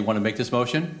Geller, you want to make this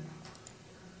motion?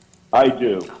 I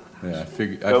do. Yeah,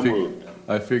 So moved.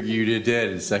 I figure you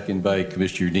did. And second by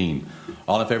Commissioner Dean.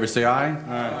 All in favor say aye.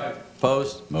 Aye.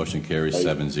 Opposed? Motion carries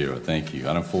 7-0. Thank you.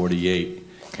 Item 48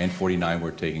 and 49 we're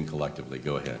taking collectively.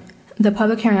 Go ahead. The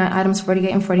public hearing on items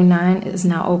 48 and 49 is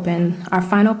now open. Our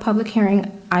final public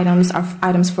hearing items are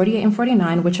items 48 and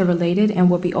 49, which are related and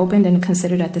will be opened and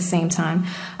considered at the same time.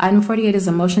 Item 48 is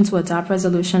a motion to adopt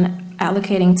resolution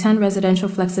allocating 10 residential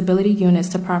flexibility units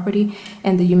to property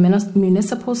in the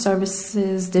Municipal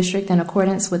Services District in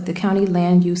accordance with the County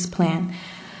Land Use Plan.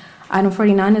 Item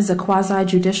 49 is a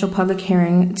quasi-judicial public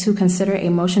hearing to consider a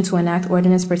motion to enact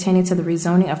ordinance pertaining to the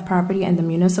rezoning of property in the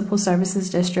Municipal Services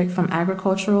District from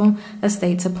agricultural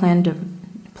estate to planned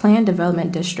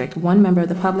development district. One member of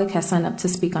the public has signed up to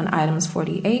speak on items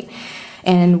 48,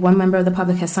 and one member of the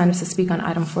public has signed up to speak on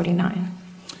item 49.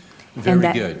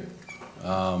 Very good.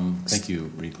 Thank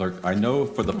you, Reed Clerk. I know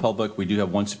for the public, we do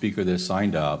have one speaker that has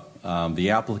signed up.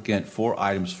 The applicant for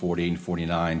items 48 and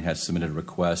 49 has submitted a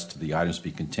request to the items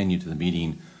be continued to the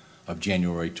meeting of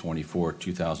January 24,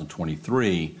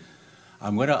 2023.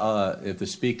 I'm going to, if the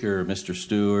speaker, Mr.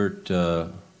 Stewart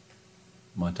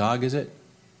Montag, is it?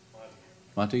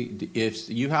 Monty, if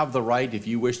you have the right, if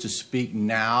you wish to speak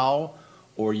now,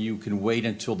 or you can wait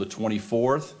until the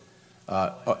 24th.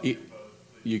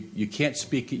 You can't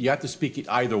speak, you have to speak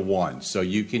either one. So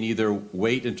you can either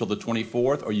wait until the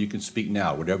 24th or you can speak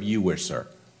now, whatever you wish, sir.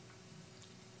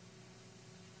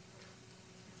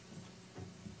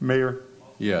 Mayor?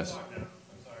 Yes.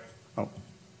 Oh.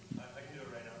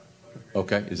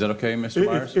 Okay, is that okay, Mr.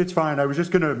 Myers? It's fine. I was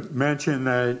just going to mention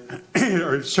that,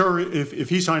 sir, if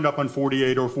he signed up on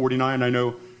 48 or 49, I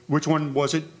know, which one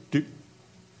was it?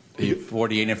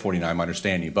 48 and 49, I'm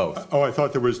understanding both. Oh, I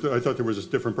thought there was a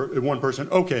different one person.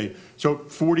 Okay, so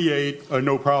 48,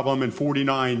 no problem, and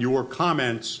 49, your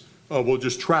comments will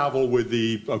just travel with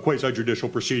the quasi-judicial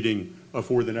proceeding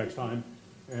for the next time.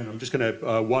 And I'm just going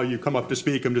to, while you come up to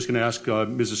speak, I'm just going to ask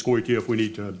Mrs. Scoitia if we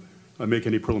need to make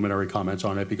any preliminary comments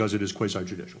on it because it is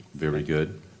quasi-judicial. Very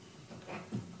good.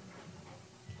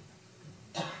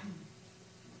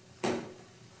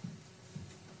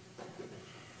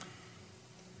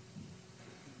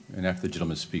 And after the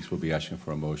gentleman speaks, we'll be asking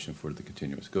for a motion for the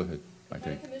continuance. Go ahead.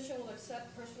 The Commission will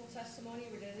accept personal testimony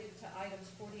related to items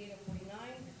 48 and 49,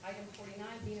 item 49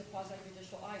 being a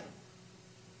quasi-judicial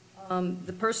item.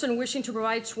 The person wishing to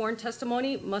provide sworn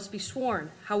testimony must be sworn.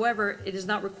 However, it is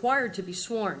not required to be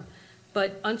sworn,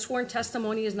 but unsworn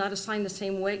testimony is not assigned the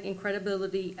same weight and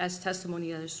credibility as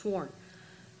testimony that is sworn.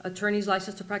 Attorneys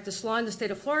licensed to practice law in the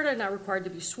state of Florida are not required to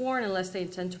be sworn unless they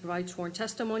intend to provide sworn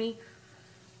testimony.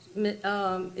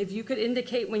 If you could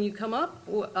indicate when you come up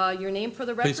your name for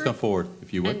the record. Please come forward,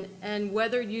 if you would. And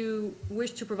whether you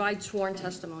wish to provide sworn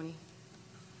testimony.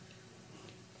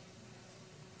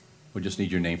 We just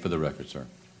need your name for the record, sir.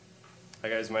 Hi,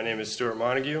 guys. My name is Stuart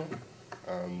Montague,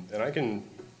 and I can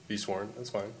be sworn. That's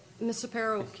fine. Ms.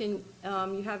 Sapero, can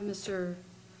you have Mr.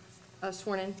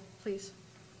 Sworn in, please?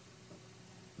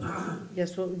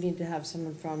 Yes, we'll need to have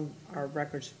someone from our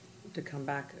records to come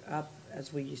back up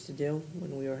as we used to do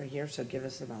when we were here, so give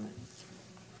us a moment.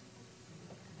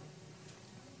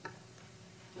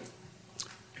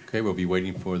 Okay, we'll be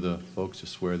waiting for the folks to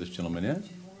swear this gentleman in.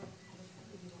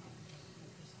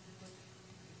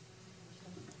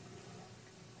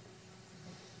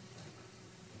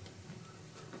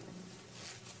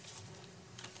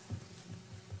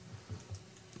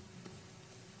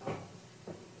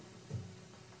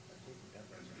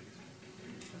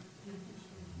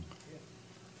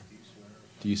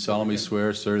 Do you solemnly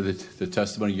swear, sir, that the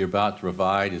testimony you're about to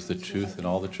provide is the truth and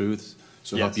all the truth?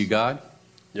 So help you God?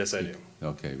 Yes, I do.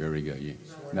 Okay, very good. You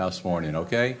now sworn in,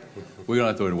 okay? We don't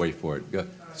have to wait for it.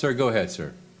 Sir, go ahead,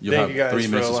 sir. Thank you guys 3 for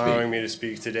minutes to speak. allowing me to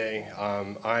speak today.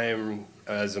 I am,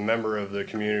 as a member of the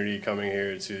community, coming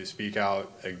here to speak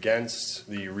out against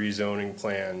the rezoning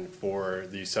plan for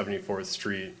the 74th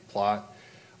Street plot.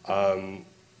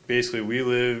 Basically, we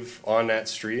live on that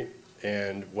street,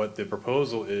 and what the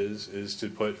proposal is to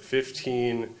put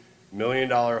 $15 million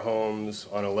homes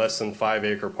on a less than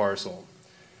 5-acre parcel.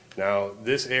 Now,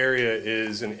 this area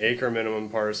is an acre minimum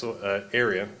parcel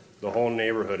area, the whole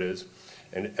neighborhood is,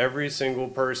 and every single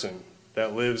person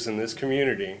that lives in this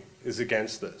community is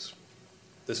against this.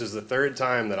 This is the 3rd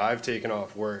time that I've taken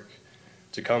off work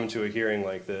to come to a hearing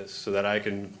like this so that I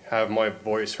can have my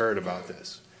voice heard about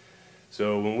this.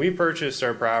 So when we purchased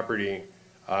our property,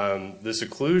 the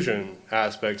seclusion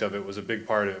aspect of it was a big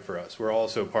part of it for us. We're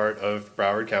also part of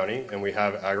Broward County, and we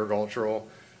have agricultural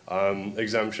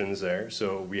exemptions there.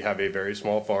 So we have a very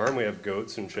small farm. We have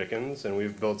goats and chickens, and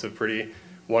we've built a pretty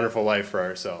wonderful life for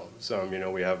ourselves.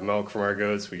 We have milk from our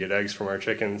goats. We get eggs from our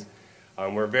chickens.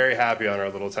 We're very happy on our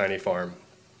little tiny farm.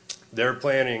 They're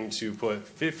planning to put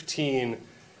 15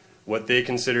 what they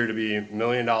consider to be $1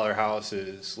 million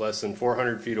houses less than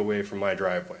 400 feet away from my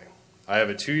driveway. I have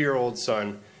a 2-year-old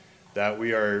son that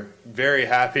we are very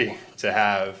happy to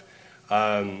have.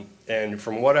 And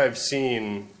from what I've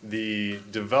seen, the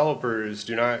developers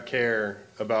do not care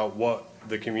about what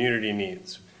the community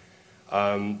needs.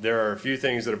 There are a few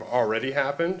things that have already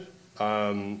happened,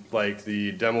 like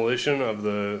the demolition of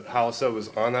the house that was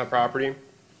on that property.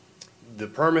 The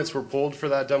permits were pulled for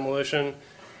that demolition,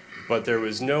 but there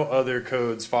was no other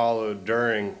codes followed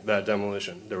during that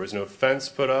demolition. There was no fence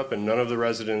put up, and none of the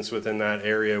residents within that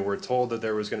area were told that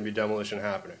there was going to be demolition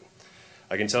happening.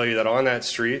 I can tell you that on that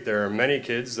street, there are many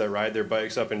kids that ride their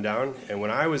bikes up and down, and when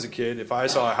I was a kid, if I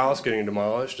saw a house getting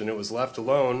demolished and it was left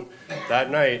alone that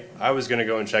night, I was going to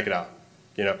go and check it out.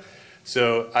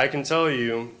 So I can tell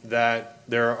you that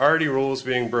there are already rules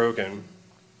being broken,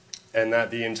 and that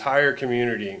the entire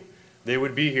community, they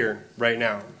would be here right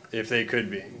now if they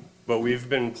could be. But we've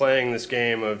been playing this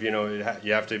game of, you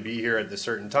have to be here at a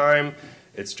certain time.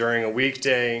 It's during a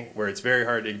weekday where it's very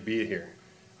hard to be here.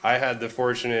 I was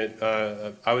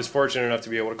fortunate enough to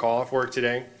be able to call off work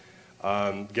today,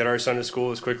 get our son to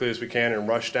school as quickly as we can, and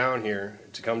rush down here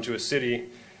to come to a city,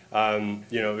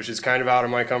 which is kind of out of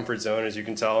my comfort zone. As you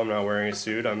can tell, I'm not wearing a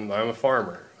suit. I'm a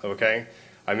farmer, okay?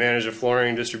 I manage a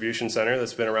flooring distribution center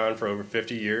that's been around for over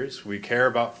 50 years. We care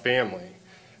about family.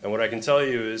 And what I can tell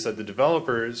you is that the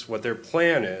developers, what their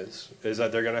plan is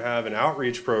that they're going to have an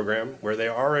outreach program where they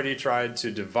already tried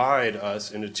to divide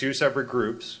us into 2 separate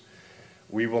groups.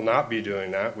 We will not be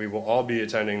doing that. We will all be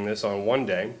attending this on one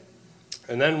day.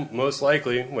 And then most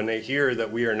likely, when they hear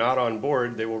that we are not on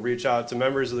board, they will reach out to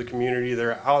members of the community that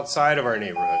are outside of our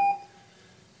neighborhood.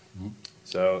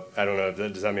 So I don't know,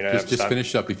 does that mean I have to Just stop?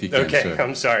 finish up if you can, Okay, sir.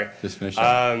 I'm sorry. Just finish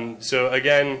up. So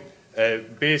again,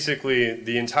 basically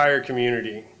the entire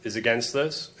community is against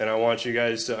this, and I want you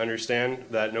guys to understand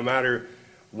that no matter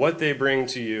what they bring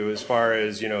to you as far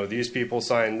as, these people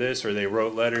signed this or they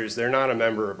wrote letters, they're not a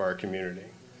member of our community,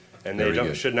 and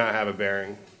they should not have a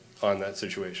bearing on that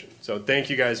situation. So thank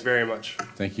you guys very much.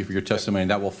 Thank you for your testimony.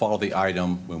 That will follow the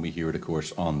item when we hear it, of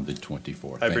course, on the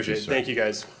 24th. I appreciate it. Sir. Thank you,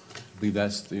 guys. I believe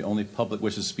that's the only public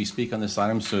wishes to speak on this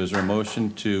item. So is there a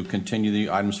motion to continue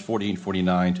the items 48 and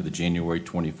 49 to the January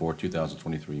 24,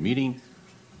 2023 meeting?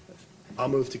 I'll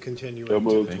move to continue So it to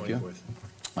moved. the Thank you.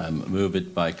 24th. Move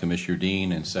it by Commissioner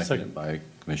Dean and seconded by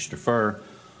Commissioner Furr.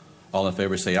 All in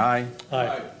favor say aye.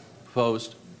 Aye.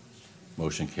 Opposed?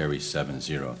 Motion carries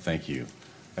 7-0. Thank you.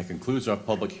 That concludes our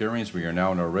public hearings. We are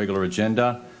now on our regular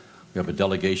agenda. We have a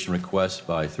delegation request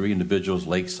by 3 individuals,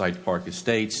 Lakeside Park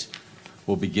Estates.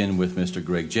 We'll begin with Mr.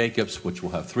 Greg Jacobs, which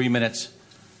will have 3 minutes.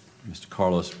 Mr.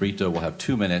 Carlos Brito will have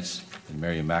 2 minutes, and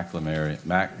Mary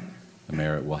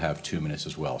McNamara will have 2 minutes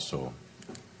as well. So,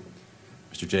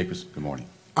 Mr. Jacobs, good morning.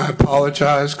 I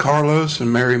apologize. Carlos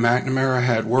and Mary McNamara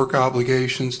had work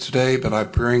obligations today, but I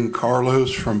bring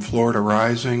Carlos from Florida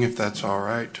Rising, if that's all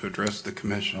right, to address the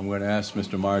commission. I'm going to ask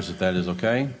Mr. Myers if that is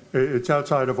okay. It's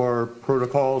outside of our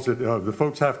protocols. The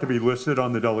folks have to be listed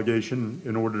on the delegation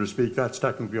in order to speak. That's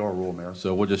technically our rule, Mayor.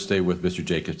 So we'll just stay with Mr.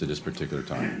 Jacobs at this particular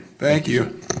time. Thank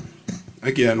you.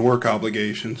 Again, work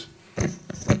obligations.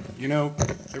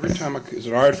 Every time is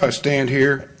it all right if I stand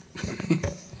here?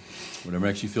 Whatever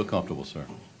makes you feel comfortable, sir.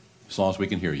 As long as we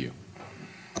can hear you.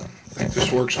 I think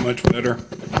this works much better.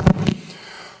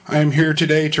 I am here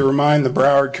today to remind the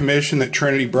Broward Commission that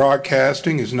Trinity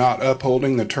Broadcasting is not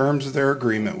upholding the terms of their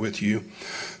agreement with you.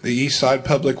 The East Side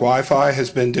Public Wi-Fi has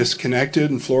been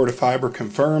disconnected and Florida Fiber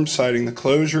confirmed, citing the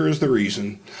closure as the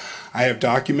reason. I have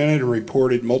documented and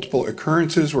reported multiple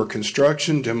occurrences where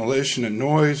construction, demolition, and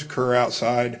noise occur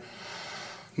outside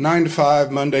 9 to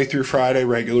 5, Monday through Friday,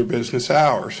 regular business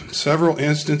hours. Several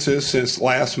instances since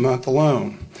last month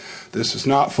alone. This is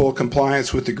not full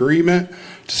compliance with agreement,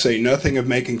 to say nothing of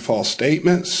making false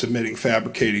statements, submitting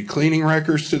fabricated cleaning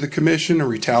records to the commission, and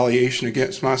retaliation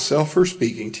against myself for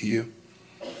speaking to you.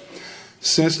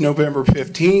 Since November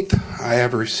 15th, I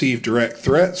have received direct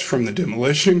threats from the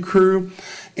demolition crew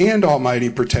and Almighty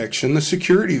Protection, the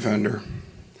security vendor.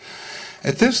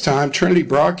 At this time, Trinity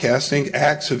Broadcasting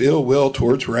acts of ill will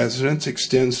towards residents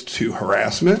extends to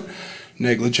harassment,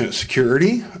 negligent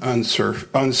security,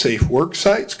 unsafe work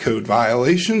sites, code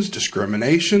violations,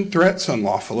 discrimination, threats,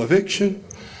 unlawful eviction,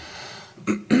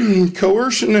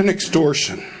 coercion, and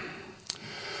extortion.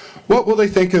 What will they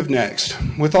think of next?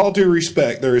 With all due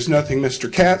respect, there is nothing Mr.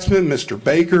 Katzman, Mr.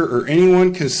 Baker, or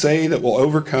anyone can say that will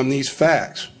overcome these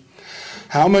facts.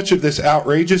 How much of this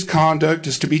outrageous conduct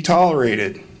is to be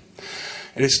tolerated?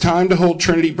 It is time to hold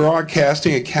Trinity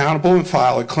Broadcasting accountable and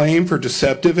file a claim for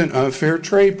deceptive and unfair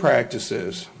trade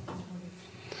practices.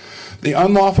 The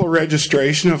unlawful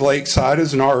registration of Lakeside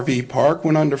as an RV park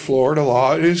when under Florida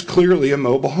law it is clearly a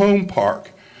mobile home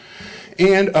park,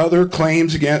 and other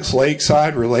claims against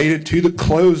Lakeside related to the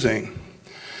closing.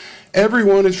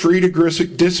 Everyone is free to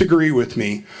disagree with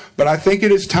me, but I think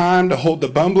it is time to hold the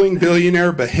bumbling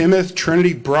billionaire behemoth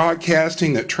Trinity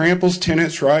Broadcasting that tramples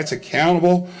tenants' rights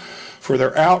accountable for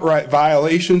their outright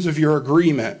violations of your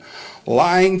agreement,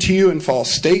 lying to you in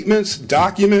false statements,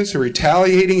 documents, and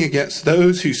retaliating against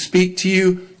those who speak to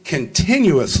you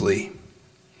continuously.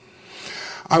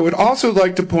 I would also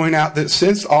like to point out that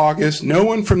since August, no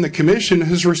one from the Commission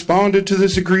has responded to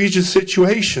this egregious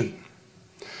situation.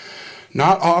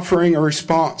 Not offering a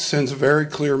response sends a very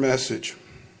clear message.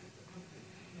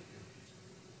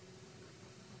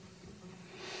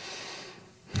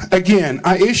 Again,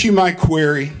 I issue my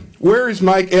query. Where is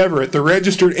Mike Everett, the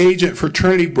registered agent for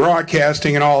Trinity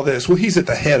Broadcasting and all this? Well, he's at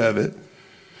the head of it.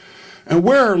 And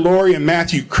where are Lori and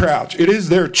Matthew Crouch? It is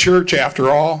their church after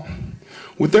all.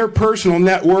 With their personal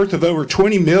net worth of over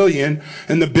 $20 million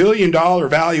and the billion-dollar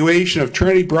valuation of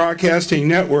Trinity Broadcasting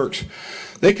Networks,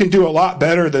 they can do a lot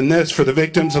better than this for the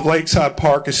victims of Lakeside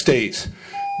Park Estates.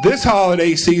 This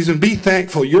holiday season, be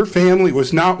thankful your family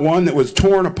was not one that was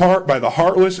torn apart by the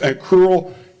heartless and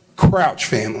cruel Crouch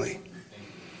family.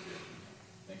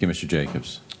 Thank you, Mr.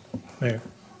 Jacobs. Mayor.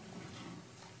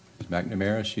 Ms.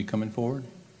 McNamara, is she coming forward?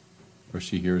 Or is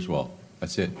she here as well?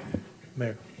 That's it?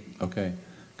 Mayor. Okay.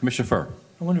 Commissioner Furr.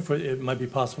 I wonder if it might be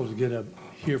possible to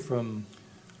hear from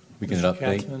Mr.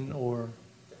 Katzman or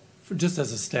just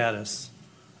as a status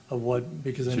of what,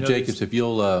 because I know Mr. Jacobs, if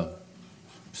you'll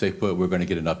stay put, we're going to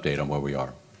get an update on where we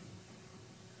are.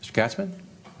 Mr. Katzman?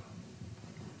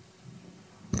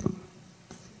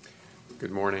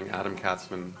 Good morning, Adam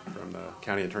Katzman from the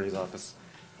County Attorney's Office.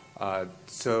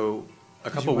 So a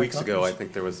couple weeks ago, I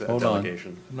think there was a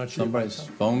delegation. I'm not sure. Somebody's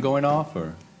phone going off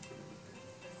or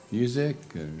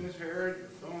music? Ms. Herod, your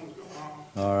phone's going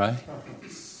off. All right.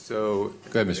 So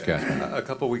go ahead, Mr. Katzman. A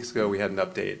couple weeks ago, we had an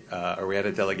update, or we had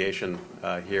a delegation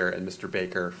here, and Mr.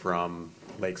 Baker from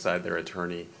Lakeside, their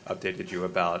attorney, updated you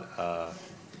about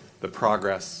the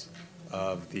progress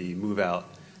of the move out.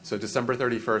 So December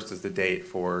 31st is the date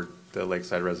for the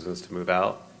Lakeside residents to move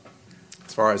out.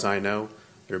 As far as I know,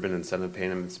 there have been incentive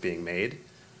payments being made.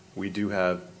 We do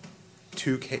have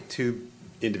two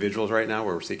individuals right now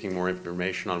where we're seeking more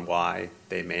information on why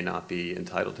they may not be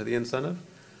entitled to the incentive.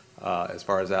 As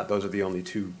far as that, those are the only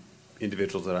two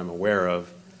individuals that I'm aware of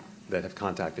that have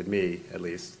contacted me, at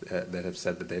least, that have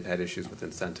said that they've had issues with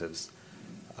incentives.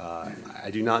 I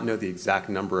do not know the exact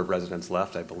number of residents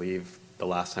left. I believe the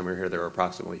last time we were here, there were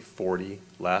approximately 40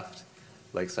 left.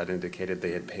 Lakeside indicated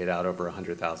they had paid out over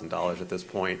 $100,000 at this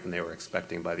point, and they were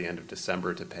expecting by the end of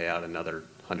December to pay out another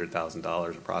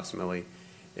 $100,000 approximately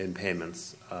in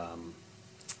payments.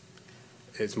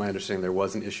 It's my understanding there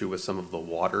was an issue with some of the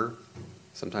water.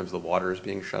 Sometimes the water is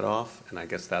being shut off, and I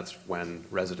guess that's when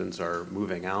residents are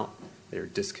moving out. They're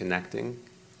disconnecting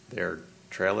their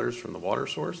trailers from the water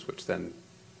source, which then,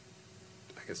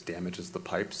 I guess, damages the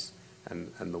pipes,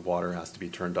 and the water has to be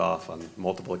turned off on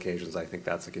multiple occasions. I think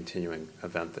that's a continuing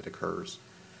event that occurs.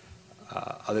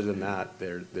 Other than that,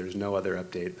 there's no other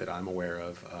update that I'm aware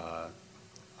of.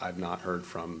 I've not heard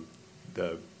from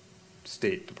the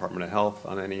State Department of Health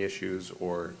on any issues,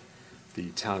 or the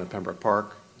town of Pembroke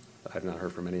Park. I've not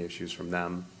heard from any issues from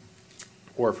them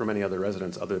or from any other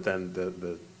residents other than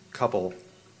the couple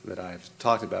that I've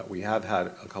talked about. We have had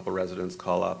a couple residents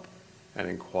call up and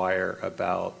inquire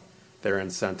about their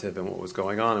incentive and what was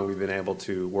going on, and we've been able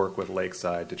to work with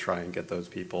Lakeside to try and get those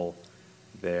people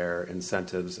their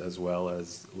incentives, as well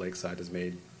as Lakeside has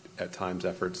made at times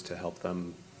efforts to help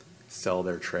them sell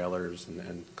their trailers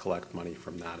and collect money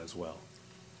from that as well.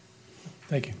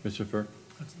 Thank you. Mr. Furr?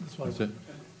 That's it.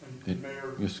 And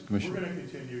Mayor, Yes, we're Commissioner. going to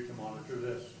continue to monitor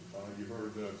this. You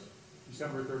heard the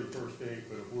December 31st date,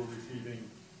 but if we're receiving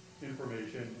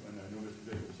information, and I know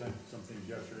Mr. Jacobs sent some things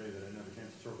yesterday that I didn't have a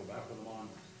chance to circle back with him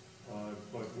on,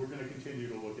 but we're going to continue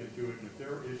to look into it, and if there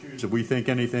are issues, if we think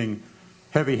anything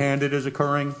heavy-handed is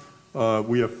occurring,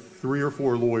 we have 3 or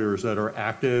 4 lawyers that are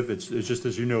active. It's just,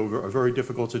 as you know, a very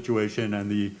difficult situation,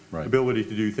 and the ability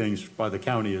to do things by the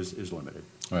county is limited.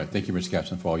 All right. Thank you, Mr.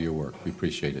 Capson, for all your work. We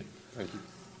appreciate it. Thank you.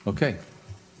 Okay.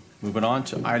 Moving on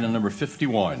to item number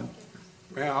 51.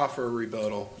 May I offer a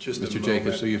rebuttal? Just a Mr. moment.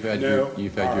 Jacobs, so you've had No?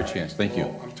 your All right. chance. Thank you.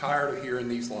 Well, I'm tired of hearing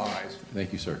these lies.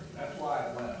 Thank you, sir. That's why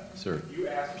I left. Sir. You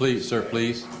asked me Please, to sir,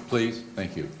 stay. please.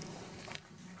 Thank you.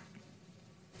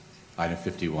 Item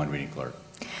 51, reading clerk.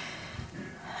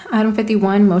 Item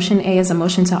 51, Motion A is a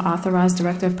motion to authorize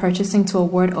Director of Purchasing to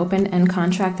award open-end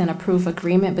contract and approve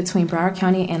agreement between Broward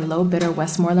County and low bidder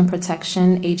Westmoreland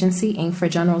Protection Agency, Inc. for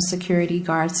General Security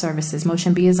Guard Services.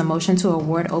 Motion B is a motion to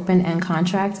award open-end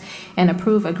contract and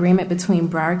approve agreement between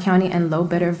Broward County and low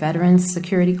bidder Veterans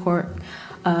Security Corps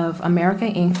of America,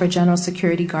 Inc. for General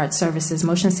Security Guard Services.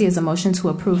 Motion C is a motion to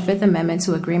approve Fifth Amendment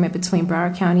to agreement between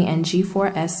Broward County and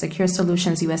G4S Secure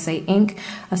Solutions USA, Inc.,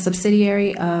 a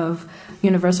subsidiary of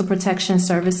Universal Protection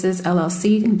Services,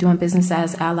 LLC, doing business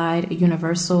as Allied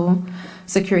Universal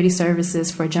Security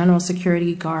Services for General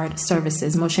Security Guard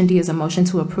Services. Motion D is a motion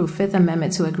to approve Fifth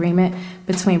Amendment to agreement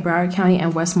between Broward County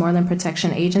and Westmoreland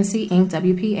Protection Agency, Inc.,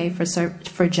 WPA,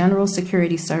 for General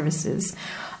Security Services.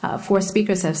 4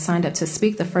 speakers have signed up to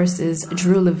speak. The first is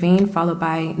Drew Levine, followed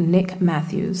by Nick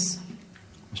Matthews.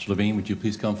 Mr. Levine, would you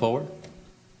please come forward?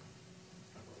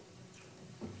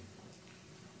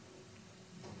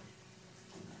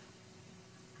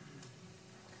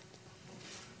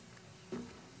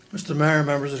 Mr. Mayor,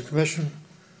 members of the commission,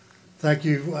 thank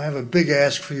you. I have a big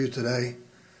ask for you today.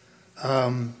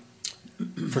 For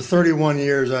 31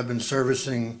 years, I've been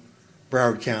servicing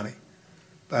Broward County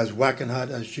as Wackenhut,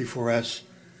 as G4S,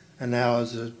 and now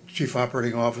as the Chief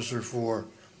Operating Officer for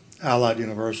Allied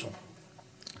Universal.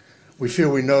 We feel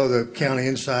we know the county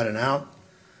inside and out.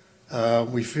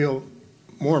 We feel,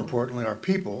 more importantly, our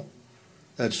people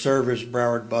that service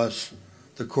Broward Bus,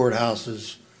 the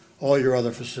courthouses, all your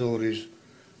other facilities,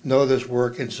 know this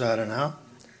work inside and out,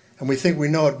 and we think we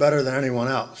know it better than anyone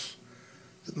else.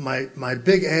 My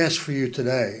big ask for you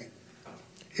today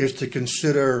is to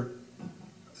consider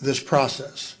this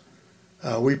process.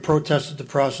 We protested the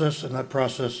process, and that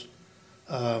process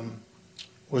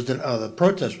the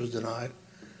protest was denied.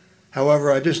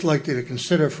 However, I'd just like you to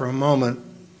consider for a moment,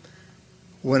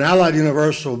 when Allied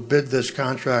Universal bid this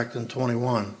contract in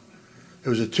 21, it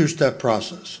was a 2-step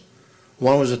process.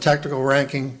 One was a technical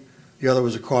ranking, the other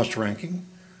was a cost ranking.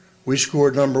 We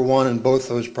scored number 1 in both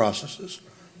those processes,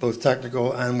 both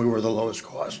technical, and we were the lowest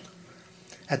cost.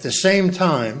 At the same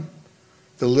time,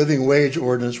 the living wage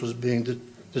ordinance was being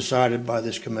decided by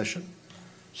this commission.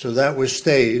 So that was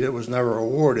stayed, it was never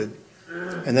awarded,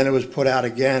 and then it was put out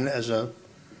again as a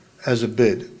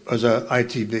bid, as a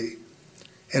ITB.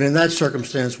 And in that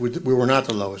circumstance, we were not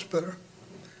the lowest bidder.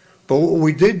 But what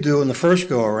we did do in the first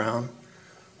go-around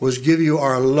was give you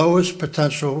our lowest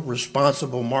potential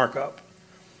responsible markup,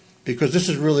 because this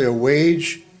is really a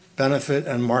wage, benefit,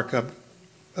 and markup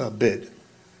bid.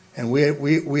 And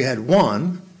we had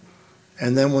won,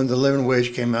 and then when the living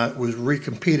wage came out, it was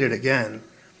recompeted again.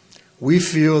 We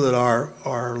feel that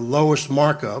our lowest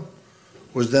markup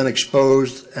was then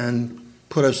exposed and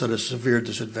put us at a severe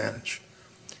disadvantage.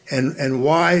 And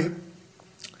why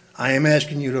I am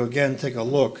asking you to again take a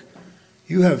look,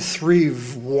 you have 3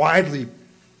 widely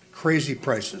crazy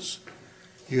prices.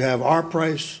 You have our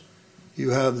price,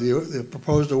 you have the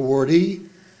proposed awardee,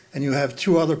 and you have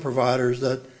 2 other providers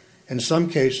that in some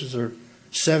cases are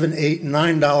 $7, $8,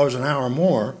 $9 an hour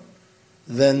more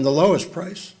than the lowest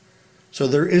price. So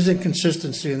there is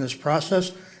inconsistency in this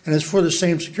process, and it's for the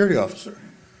same security officer,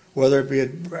 whether it be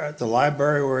at the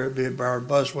library, whether it be at Broward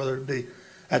Bus, whether it be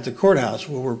at the courthouse,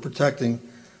 where we're protecting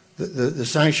the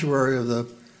sanctuary of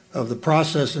the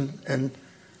process, and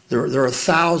there are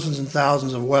thousands and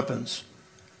thousands of weapons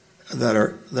that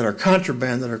are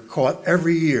contraband that are caught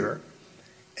every year.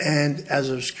 And as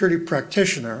a security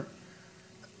practitioner,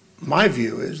 my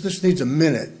view is this needs a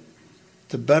minute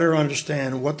to better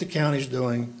understand what the county's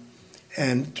doing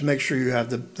and to make sure you have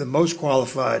the most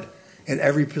qualified in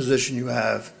every position you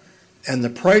have, and the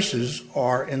prices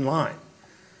are in line.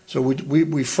 So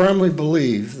we firmly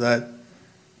believe that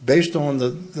based on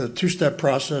the two-step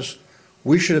process,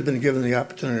 we should have been given the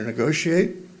opportunity to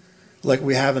negotiate, like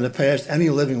we have in the past, any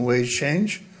living wage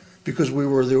change, because we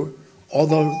were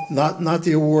although not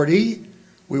the awardee,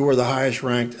 we were the highest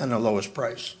ranked and the lowest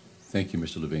price. Thank you,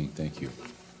 Mr. Levine. Thank you.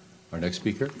 Our next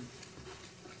speaker.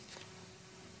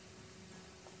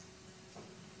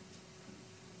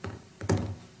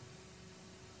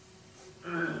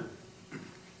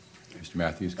 Mr.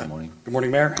 Matthews, good morning. Good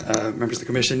morning, Mayor, members of the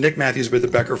Commission. Nick Matthews with the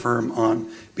Becker Firm on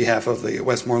behalf of the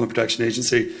Westmoreland Protection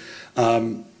Agency.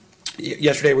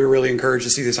 Yesterday, we were really encouraged to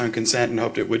see this on consent and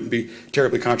hoped it wouldn't be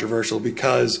terribly controversial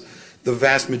because the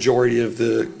vast majority of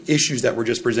the issues that were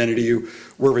just presented to you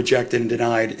were rejected and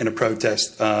denied in a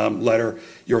protest letter.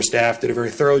 Your staff did a very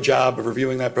thorough job of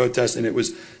reviewing that protest, and it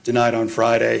was denied on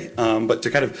Friday. But to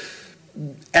kind of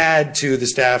add to the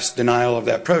staff's denial of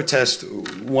that protest,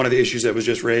 one of the issues that was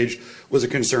just raised was a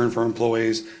concern for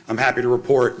employees. I'm happy to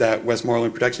report that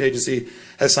Westmoreland Protection Agency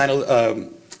has signed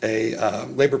a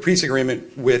labor peace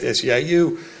agreement with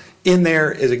SEIU. In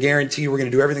there is a guarantee we're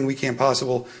going to do everything we can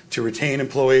possible to retain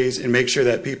employees and make sure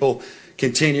that people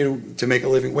continue to make a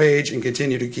living wage and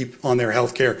continue to keep on their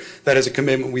health care. That is a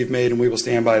commitment we've made, and we will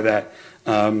stand by that.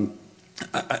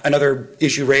 Another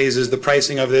issue raised is the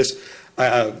pricing of this.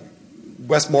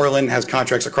 Westmoreland has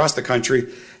contracts across the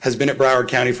country, has been at Broward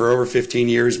County for over 15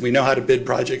 years. We know how to bid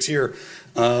projects here.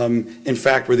 In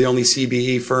fact, we're the only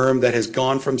CBE firm that has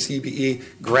gone from CBE,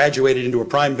 graduated into a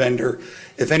prime vendor.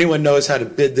 If anyone knows how to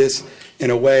bid this in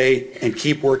a way and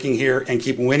keep working here and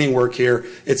keep winning work here,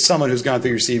 it's someone who's gone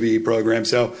through your CBE program.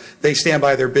 So they stand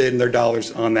by their bid and their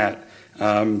dollars on that.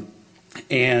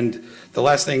 And the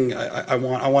last thing I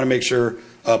want to make sure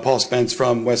Paul Spence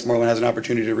from Westmoreland has an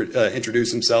opportunity to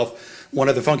introduce himself. One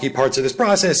of the funky parts of this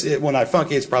process, well, not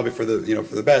funky, it's probably for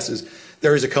the best, is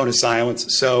there is a cone of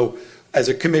silence. So as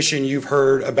a commission, you've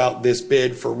heard about this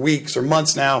bid for weeks or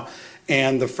months now,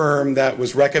 and the firm that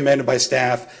was recommended by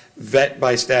staff, vet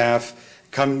by staff,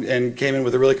 came in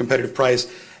with a really competitive price,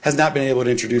 has not been able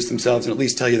to introduce themselves and at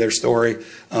least tell you their story.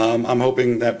 I'm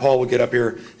hoping that Paul will get up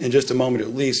here in just a moment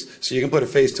at least so you can put a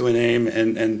face to a name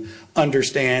and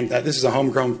understand that this is a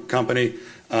homegrown company.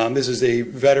 This is a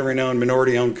veteran-owned,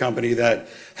 minority-owned company that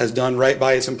has done right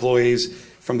by its employees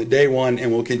from the day one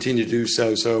and will continue to do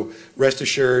so. So rest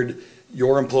assured,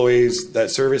 your employees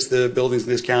that service the buildings of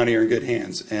this county are in good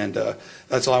hands. And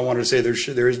that's all I wanted to say.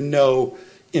 There is no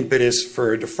impetus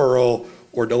for deferral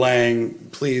or delaying.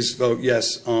 Please vote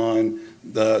yes on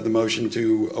the motion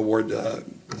to award, I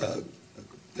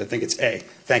think it's A.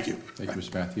 Thank you. Thank you,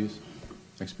 Mr. Matthews.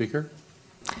 Next speaker.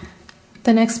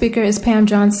 The next speaker is Pam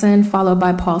Johnson, followed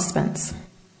by Paul Spence.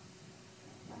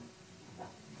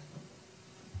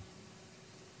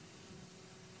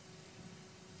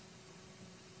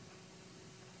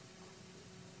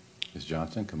 Ms.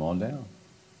 Johnson, come on down.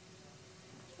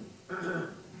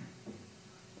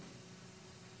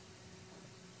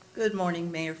 Good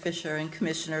morning, Mayor Fisher and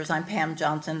Commissioners. I'm Pam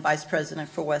Johnson, Vice President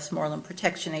for Westmoreland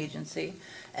Protection Agency.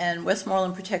 And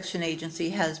Westmoreland Protection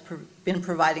Agency has been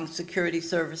providing security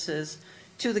services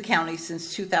to the county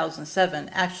since 2007.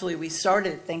 Actually, we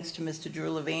started, thanks to Mr.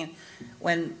 Drew Levine,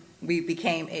 when we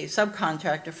became a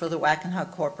subcontractor for the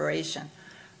Wackenhut Corporation.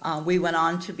 We went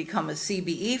on to become a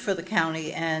CBE for the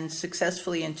county and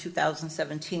successfully in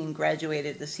 2017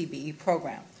 graduated the CBE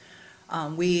program.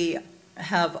 We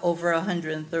have over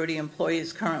 130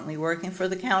 employees currently working for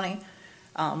the county.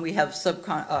 We have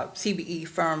CBE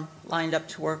firm lined up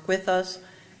to work with us,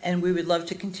 and we would love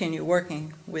to continue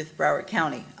working with Broward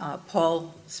County.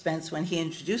 Paul Spence, when he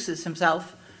introduces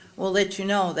himself, will let you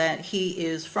know that he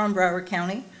is from Broward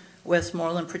County.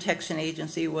 Westmoreland Protection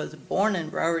Agency was born in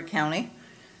Broward County.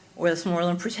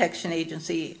 Westmoreland Protection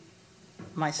Agency,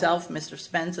 myself, Mr.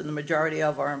 Spence, and the majority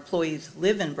of our employees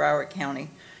live in Broward County,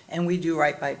 and we do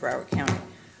right by Broward County.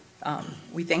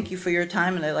 We thank you for your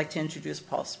time, and I'd like to introduce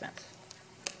Paul Spence.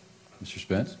 Mr.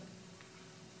 Spence.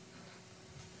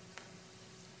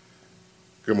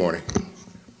 Good morning.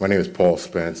 My name is Paul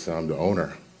Spence. I'm the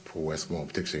owner for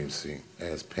Westmoreland Protection Agency.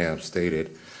 As Pam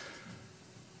stated,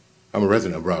 I'm a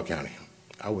resident of Broward County.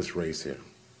 I was raised here.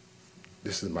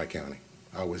 This is my county.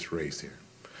 I was raised here.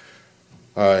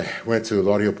 I went to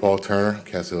Laudio Paul Turner,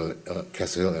 Castle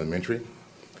Hill Elementary,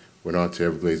 went on to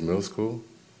Everglades Middle School,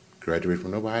 graduated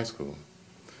from Nova High School.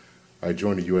 I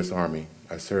joined the U.S. Army.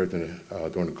 I served during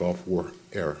the Gulf War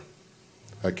era.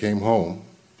 I came home,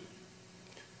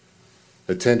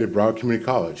 attended Broward Community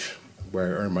College, where I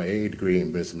earned my AA degree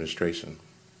in business administration.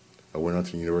 I went on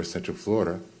to the University of Central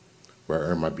Florida, where I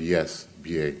earned my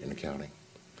BA in accounting.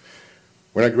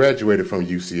 When I graduated from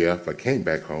UCF, I came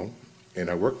back home and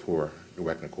I work for the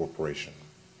Wackner Corporation.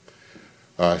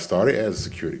 I started as a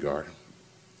security guard,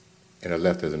 and I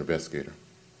left as an investigator.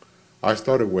 I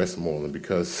started Westmoreland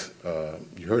because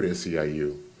you heard at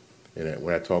CIU, and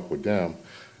when I talked with them,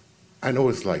 I know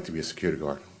what it's like to be a security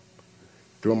guard.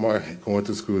 Going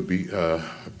to school at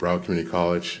Broward Community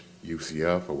College,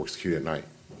 UCF, I worked security at night.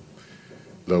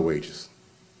 Low wages,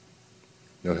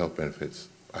 no health benefits,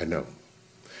 I know.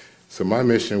 So my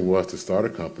mission was to start a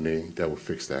company that would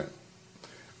fix that.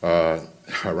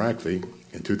 Ironically,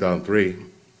 in 2003,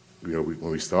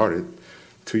 when we started,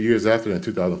 2 years after, in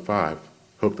 2005,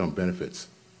 hooked on benefits,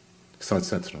 Sun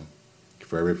Sentinel,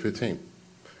 February 15th.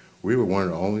 We were one of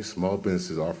the only small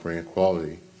businesses offering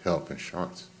quality health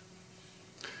insurance.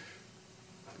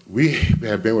 We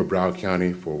have been with Broward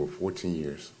County for over 14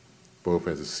 years, both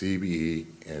as a CBE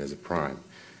and as a prime,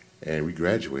 and we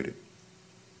graduated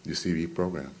the CBE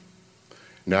program.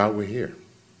 Now we're here.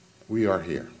 We are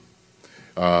here.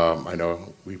 I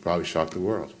know we probably shocked the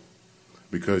world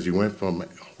because you went from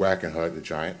Wackenhut, the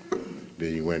giant,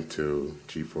 then you went to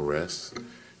G4S,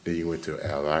 then you went to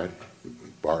Allied,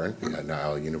 Barton, and now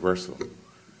Allied Universal.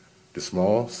 The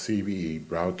small CBE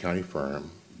Broward County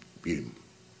firm beat them.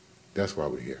 That's why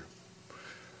we're here.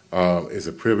 It's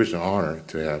a privilege and honor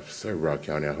to have served Broward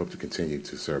County. I hope to continue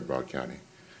to serve Broward County.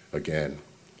 Again,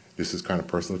 this is kind of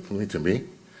personal for me. To me,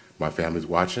 my family's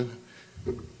watching.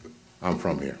 I'm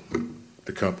from here.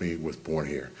 The company was born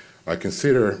here. I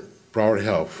consider Broward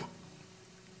Health,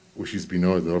 which used to be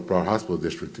known as the North Broward Hospital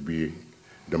District, to be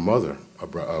the mother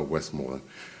of Westmoreland,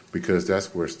 because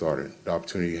that's where it started. The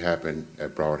opportunity happened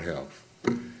at Broward Health.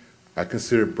 I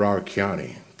consider Broward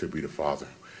County to be the father,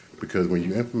 because when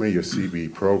you implement your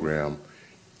CBE program,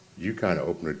 you kind of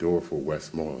open the door for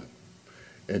Westmoreland.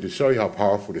 And to show you how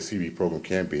powerful the CBE program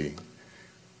can be,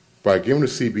 by giving the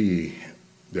CBE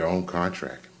their own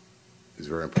contract is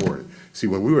very important. See,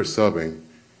 when we were subbing,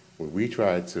 when we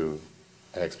tried to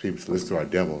ask people to listen to our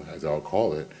demo, as I'll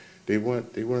call it, they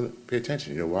wouldn't pay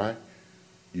attention. You know why?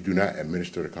 You do not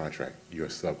administer the contract. You're a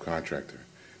subcontractor.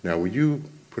 Now, when you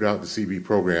put out the CBE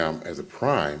program as a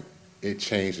prime, it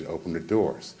changed and opened the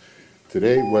doors.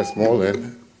 Today,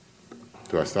 Westmoreland,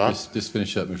 do I stop? Just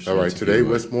finish up, Mr. All right, Spence, today,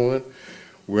 Westmoreland,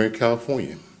 we're in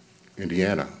California,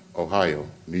 Indiana, Ohio,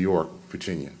 New York,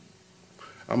 Virginia.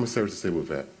 I'm a service disabled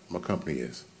vet. My company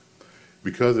is.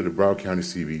 Because of the Broward County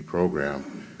CBE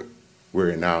program,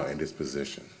 we're now in this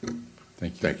position.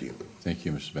 Thank you. Thank you. Thank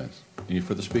you, Mr. Spence. Any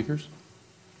further speakers?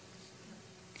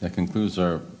 That concludes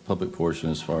our public portion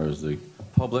as far as the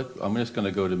public. I'm just going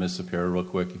to go to Ms. Sapiro real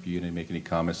quick if you need to make any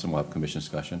comments, and we'll have commission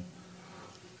discussion.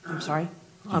 I'm sorry?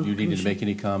 Do you need to make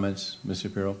any comments, Ms.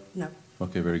 Sapiro? No.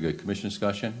 Okay, very good. Commission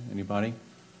discussion, anybody?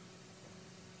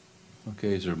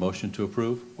 Okay, is there a motion to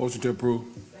approve? Motion to approve.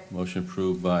 Motion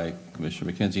approved by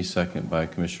Commissioner McKenzie, second by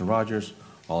Commissioner Rogers.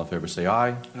 All in favor say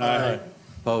aye. Aye.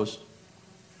 Opposed?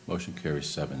 Motion carries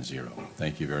 7-0.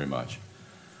 Thank you very much.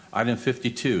 Item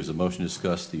 52 is a motion to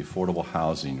discuss the affordable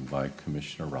housing by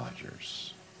Commissioner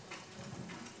Rogers.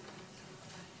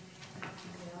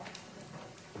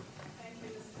 Thank you,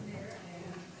 Mr. Mayor,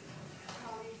 and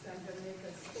colleagues. I'm going to make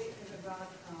a statement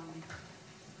about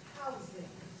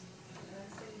housing. And I'm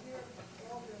saying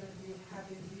we're all going to be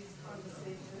having these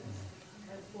conversations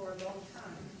and for a long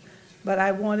time. But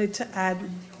I wanted to add,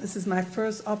 this is my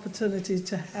first opportunity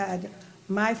to add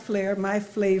my flair, my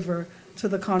flavor to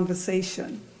the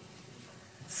conversation.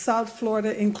 South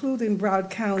Florida, including Broward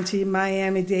County,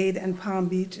 Miami-Dade, and Palm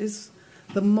Beach, is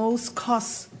the most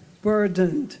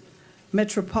cost-burdened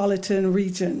metropolitan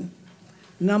region.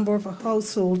 Number of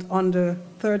households under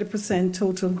 30%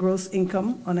 total gross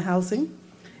income on housing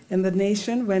in the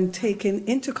nation when taking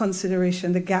into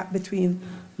consideration the gap between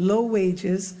low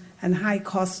wages and high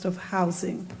cost of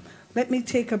housing. Let me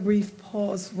take a brief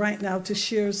pause right now to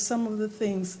share some of the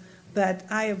things that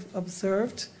I have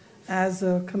observed as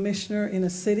a commissioner in a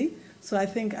city. So I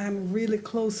think I'm really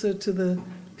closer to the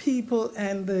people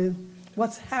and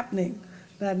what's happening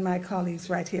than my colleagues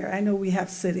right here. I know we have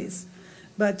cities.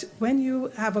 But when you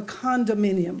have a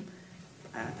condominium,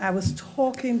 I was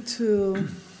talking to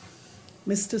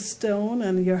Mr. Stone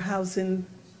and your Housing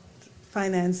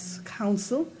Finance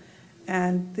Council,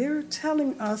 and they're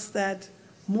telling us that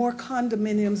more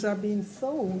condominiums are being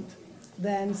sold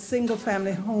than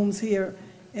single-family homes here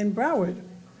in Broward.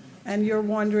 And you're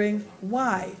wondering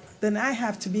why. Then I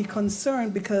have to be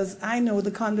concerned because I know the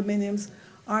condominiums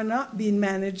are not being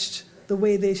managed the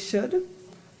way they should.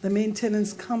 The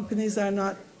maintenance companies are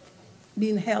not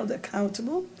being held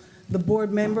accountable. The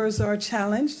board members are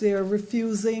challenged. They are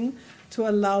refusing to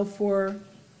allow for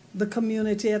the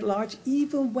community at large,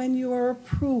 even when you are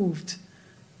approved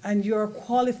and you're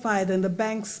qualified and the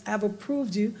banks have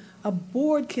approved you, a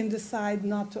board can decide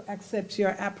not to accept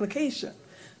your application.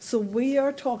 So we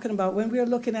are talking about, when we are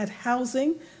looking at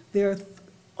housing, there are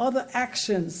other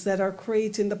actions that are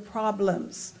creating the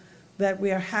problems that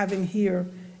we are having here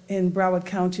in Broward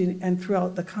County and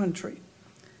throughout the country.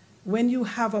 When you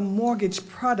have a mortgage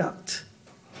product,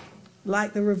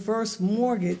 like the reverse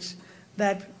mortgage,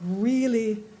 that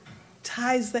really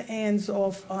ties the ends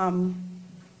of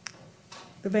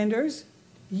the vendors,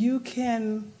 you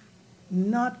can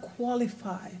not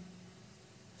qualify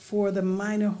for the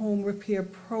minor home repair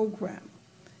program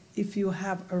if you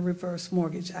have a reverse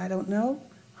mortgage. I don't know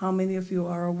how many of you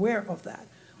are aware of that.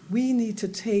 We need to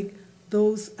take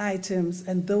those items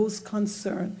and those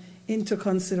concerns into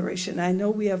consideration. I know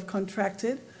we have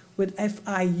contracted with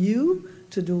FIU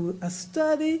to do a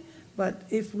study, but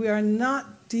if we are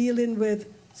not dealing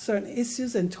with certain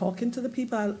issues and talking to the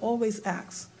people, I'll always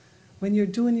ask, when you're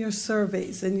doing your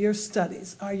surveys and your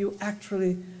studies, are you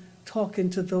actually talking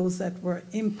to those that were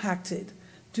impacted?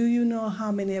 Do you know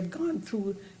how many have gone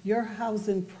through your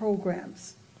housing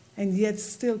programs and yet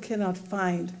still cannot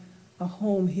find a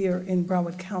home here in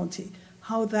Broward County?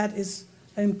 How that is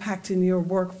impacting your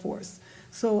workforce.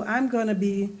 So I'm going to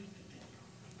be,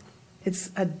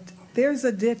 there's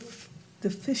a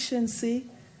deficiency,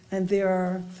 and there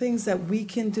are things that we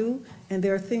can do, and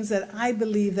there are things that I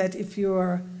believe that if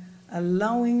you're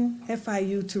allowing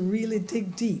FIU to really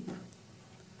dig deep,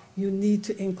 you need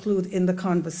to include in the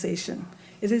conversation.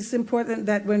 It is important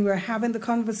that when we're having the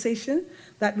conversation,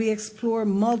 that we explore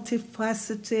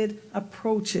multifaceted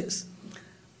approaches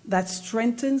that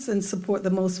strengthens and support the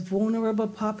most vulnerable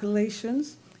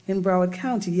populations in Broward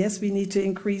County. Yes, we need to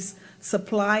increase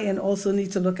supply and also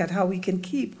need to look at how we can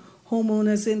keep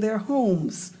homeowners in their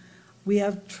homes. We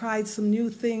have tried some new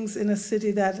things in a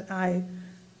city that I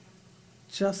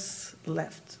just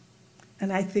left.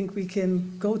 And I think we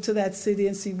can go to that city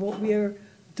and see what we are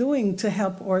doing to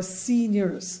help our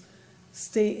seniors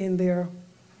stay in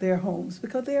their homes,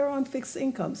 because they are on fixed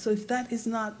income. So if that is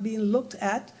not being looked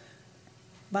at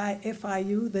by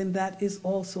FIU, then that is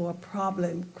also a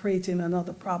problem, creating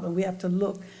another problem. We have to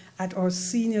look at our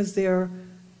seniors. They're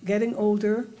getting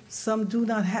older. Some do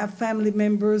not have family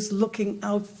members looking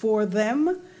out for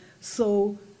them,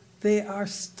 so they are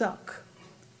stuck.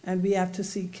 And we have to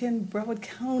see, can Broward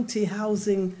County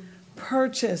Housing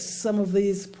purchase some of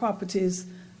these properties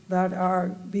that are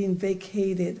being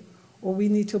vacated? Or we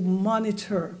need to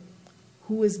monitor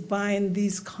who is buying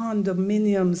these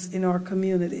condominiums in our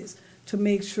communities to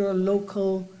make sure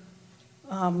local,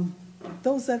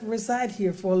 those that reside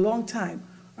here for a long time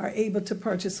are able to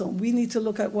purchase home. We need to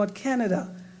look at what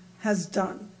Canada has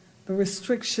done, the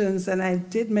restrictions, and I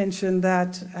did mention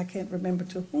that, I can't remember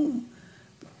to whom,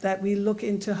 that we look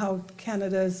into how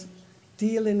Canada's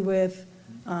dealing with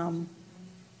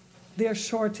their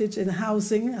shortage in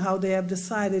housing, how they have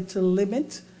decided to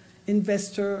limit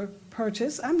investor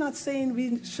purchase. I'm not saying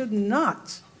we should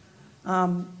not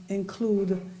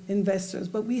include investors,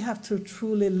 but we have to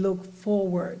truly look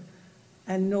forward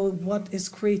and know what is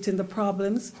creating the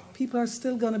problems. People are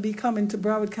still going to be coming to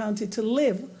Broward County to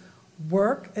live,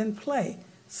 work, and play.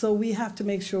 So we have to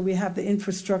make sure we have the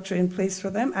infrastructure in place for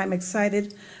them. I'm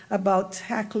excited about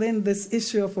tackling this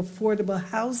issue of affordable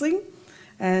housing,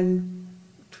 and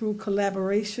through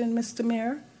collaboration, Mr.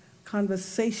 Mayor,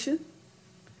 conversation,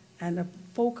 and a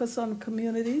focus on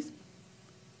communities,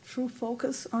 true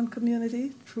focus on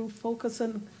community, true focus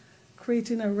on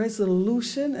creating a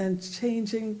resolution and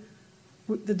changing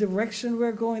the direction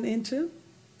we're going into,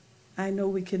 I know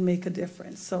we can make a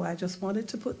difference. So I just wanted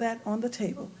to put that on the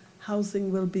table.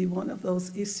 Housing will be one of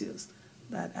those issues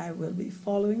that I will be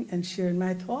following and sharing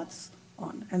my thoughts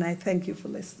on. And I thank you for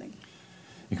listening.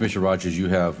 And Commissioner Rogers, you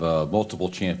have multiple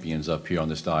champions up here on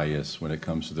this dais when it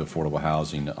comes to the affordable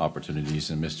housing opportunities,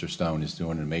 and Mr. Stone is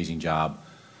doing an amazing job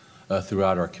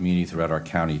throughout our community, throughout our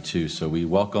county too. So we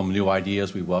welcome new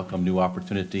ideas, we welcome new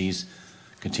opportunities.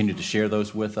 Continue to share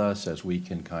those with us as we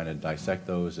can kind of dissect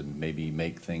those and maybe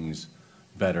make things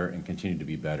better and continue to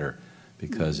be better,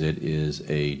 because it is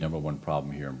a #1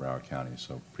 problem here in Broward County.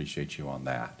 So appreciate you on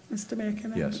that. Mr. Mayor,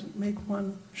 can Yes. I make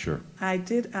one? Sure. I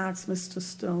did ask Mr.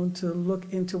 Stone to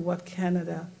look into what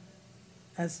Canada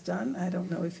has done. I don't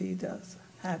know if he does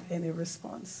have any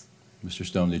response. Mr.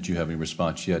 Stone, did you have any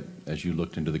response yet as you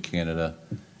looked into the Canada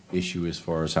issue as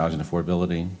far as housing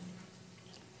affordability?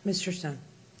 Mr. Stone,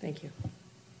 thank you.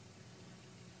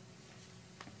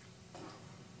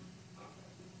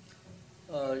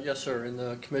 Yes, sir. And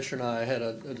the commissioner and I had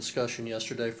a discussion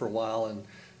yesterday for a while, and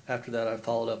after that I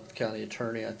followed up with the county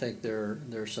attorney. I think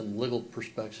there's some legal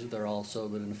perspectives there also,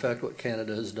 but in effect what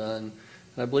Canada has done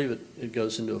and I believe it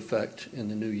goes into effect in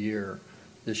the new year.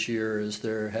 This year is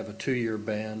have a 2-year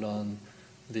ban on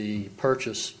the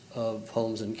purchase of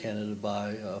homes in Canada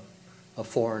by a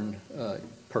foreign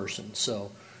person.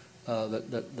 So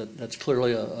that's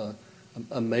clearly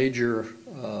a major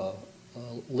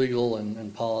legal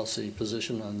and policy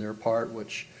position on their part,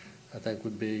 which I think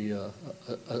would be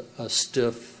a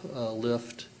stiff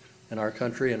lift in our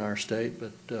country and our state,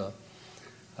 but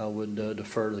I would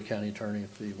defer to the county attorney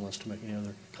if he wants to make any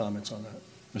other comments on that.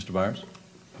 Mr. Byers?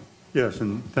 Yes,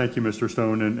 and thank you, Mr.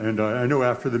 Stone. And I know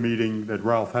after the meeting that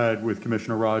Ralph had with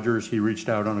Commissioner Rogers, he reached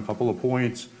out on a couple of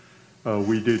points.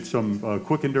 We did some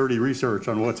quick and dirty research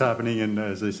on what's happening in,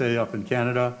 as they say, up in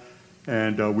Canada,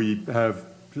 and we have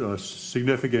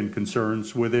significant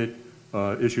concerns with it,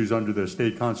 issues under the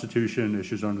state constitution,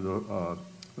 issues under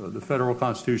the federal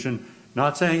constitution.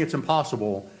 Not saying it's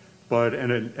impossible, but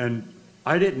and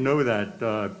I didn't know that,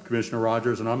 Commissioner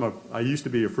Rogers, and I used to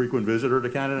be a frequent visitor to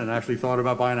Canada and actually thought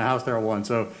about buying a house there once.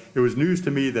 So it was news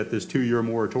to me that this 2-year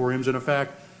moratorium's in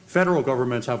effect. Federal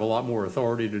governments have a lot more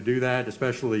authority to do that,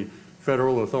 especially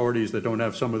federal authorities that don't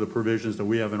have some of the provisions that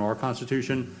we have in our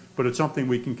Constitution. But it's something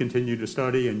we can continue to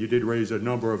study, and you did raise a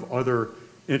number of other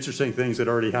interesting things that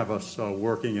already have us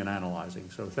working and analyzing.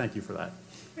 So thank you for that.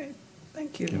 Great.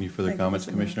 Thank you. Any further comments,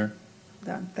 Commissioner?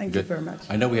 Done. Thank you very much.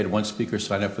 I know we had one speaker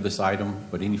sign up for this item,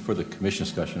 but any further commission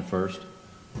discussion first?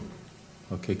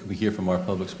 Okay, can we hear from our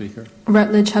public speaker?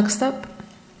 Rutledge Huckstup.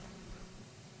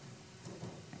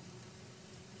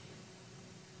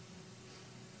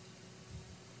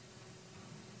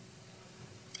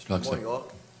 Mr. Morning,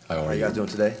 all. How are you guys doing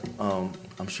today?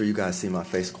 I'm sure you guys see my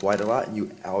face quite a lot. You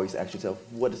always ask yourself,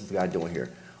 what is this guy doing here?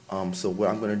 So what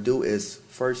I'm going to do is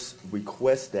first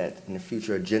request that in the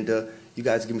future agenda, you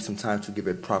guys give me some time to give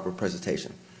a proper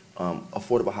presentation.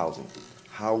 Affordable housing,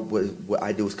 what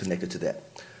I do is connected to that.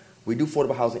 We do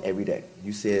affordable housing every day.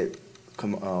 You said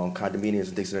condominiums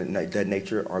and things of that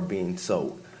nature are being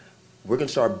sold. We're going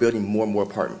to start building more and more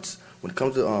apartments. When it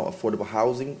comes to affordable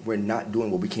housing, we're not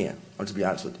doing what we can. I'll just be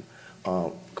honest with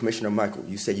you. Commissioner Michael,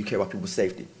 you said you care about people's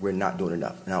safety. We're not doing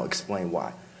enough, and I'll explain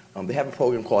why. They have a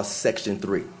program called Section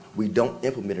 3. We don't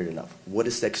implement it enough. What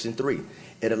is Section 3?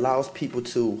 It allows people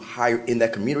to hire in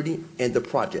that community and the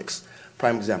projects.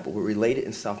 Prime example, we're related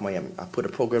in South Miami. I put a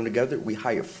program together. We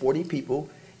hired 40 people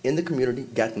in the community,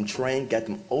 got them trained, got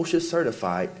them OSHA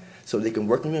certified so they can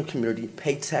work in the community,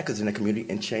 pay taxes in the community,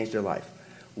 and change their life.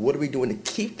 What are we doing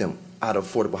to keep them out of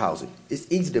affordable housing? It's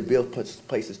easy to build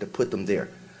places to put them there.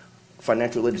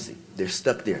 Financial literacy, they're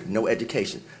stuck there. No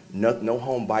education, no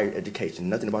home buyer education,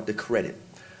 nothing about their credit.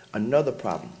 Another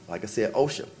problem, like I said,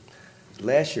 OSHA.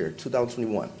 Last year,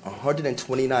 2021,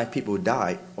 129 people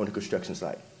died on the construction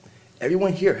site.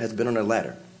 Everyone here has been on a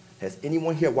ladder. Has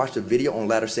anyone here watched a video on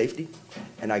ladder safety?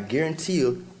 And I guarantee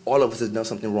you, all of us has done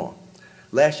something wrong.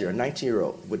 Last year, a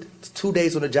 19-year-old with 2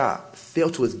 days on the job fell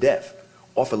to his death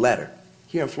off a ladder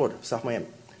here in Florida, South Miami.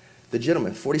 The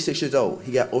gentleman, 46 years old,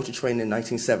 he got OSHA trained in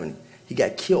 1970. He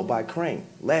got killed by a crane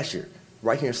last year,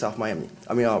 right here in South Miami.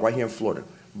 Right here in Florida.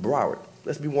 Broward.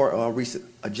 Let's be more recent.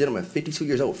 A gentleman, 52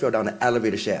 years old, fell down an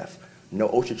elevator shaft. No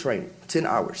OSHA training. 10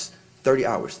 hours, 30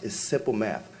 hours. It's simple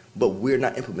math, but we're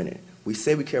not implementing it. We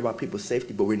say we care about people's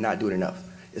safety, but we're not doing enough.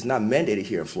 It's not mandated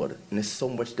here in Florida, and there's so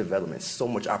much development, so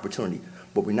much opportunity,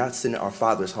 but we're not sending our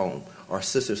fathers home, our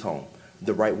sisters home,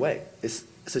 the right way. It's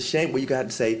a shame where you got to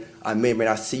say, I may or may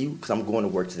not see you because I'm going to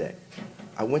work today.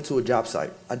 I went to a job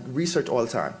site. I research all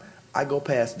the time. I go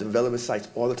past development sites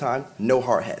all the time, no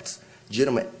hard hats.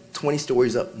 Gentlemen, 20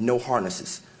 stories up, no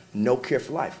harnesses, no care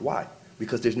for life. Why?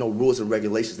 Because there's no rules and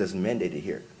regulations that's mandated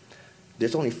here.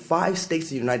 There's only 5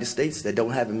 states in the United States that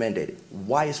don't have it mandated.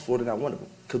 Why is Florida not one of them?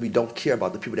 Because we don't care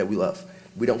about the people that we love.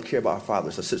 We don't care about our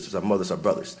fathers, our sisters, our mothers, our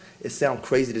brothers. It sounds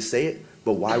crazy to say it,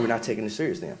 but why we're not taking it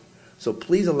serious then? So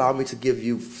please allow me to give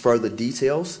you further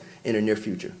details in the near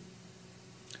future.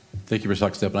 Thank you, Mr.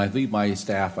 Huckstep. And I believe my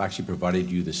staff actually provided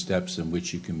you the steps in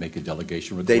which you can make a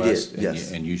delegation request. They did,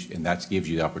 yes. And that gives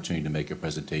you the opportunity to make a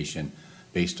presentation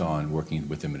based on working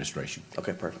with administration.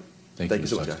 Okay, perfect. Thank you,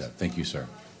 so Mr. much, Huckstep. guys. Thank you, sir.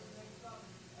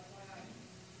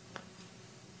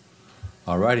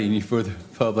 All righty, any further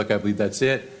public? I believe that's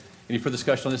it. Any further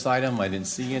discussion on this item? I didn't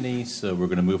see any, so we're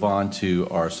going to move on to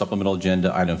our supplemental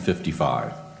agenda, item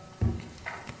 55.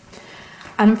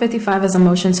 Item 55 is a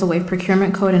motion to waive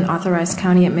procurement code and authorize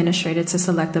county administrator to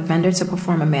select a vendor to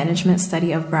perform a management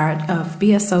study of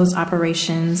BSO's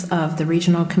operations of the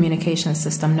regional communications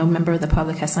system. No member of the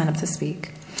public has signed up to speak.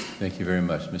 Thank you very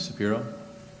much. Ms. Shapiro, do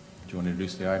you want to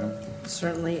introduce the item?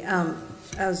 Certainly.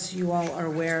 As you all are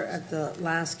aware, at the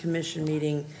last commission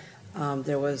meeting,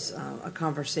 there was a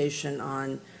conversation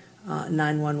on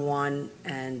 911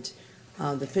 and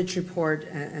the Fitch report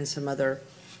and some other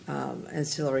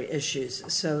ancillary issues.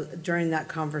 So during that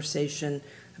conversation,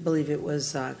 I believe it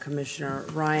was Commissioner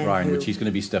Ryan. Ryan, which he's going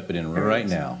to be stepping in right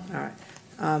now. All right.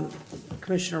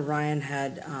 Commissioner Ryan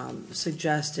had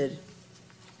suggested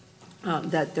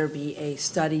that there be a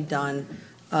study done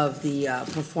of the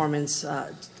performance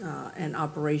and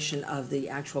operation of the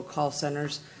actual call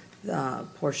centers,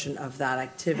 portion of that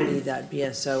activity that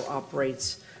BSO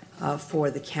operates for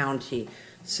the county.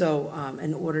 So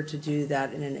in order to do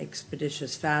that in an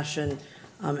expeditious fashion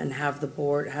and have the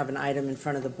board, have an item in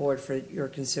front of the board for your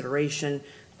consideration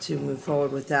to move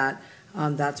forward with that,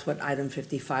 that's what item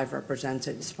 55 represents.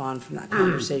 It spawned from that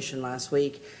conversation last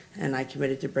week, and I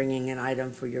committed to bringing an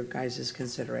item for your guys'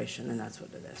 consideration, and that's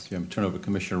what it is. Okay, I'm going to turn over to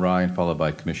Commissioner Ryan, followed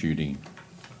by Commissioner Udine.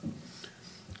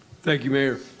 Thank you,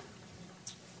 Mayor.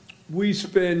 We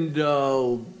spend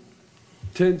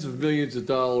tens of millions of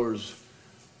dollars,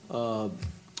 on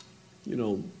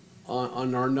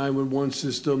our 911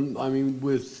 system. I mean,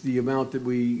 with the amount that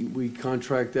we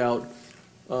contract out,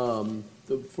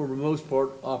 for the most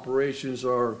part, operations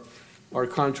are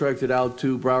contracted out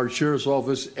to Broward Sheriff's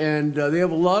Office, and they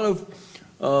have a lot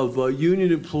of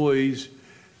union employees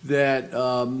that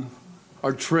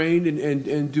are trained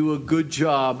and do a good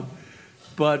job,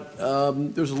 but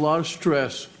there's a lot of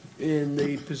stress in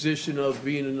the position of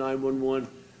being a 911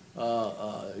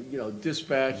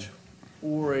 dispatch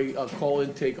or a call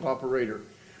intake operator.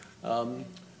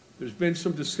 There's been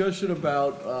some discussion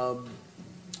about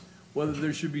whether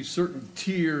there should be certain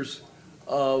tiers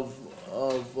of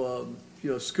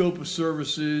scope of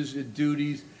services and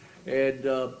duties, and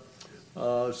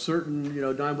certain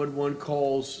 911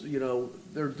 calls,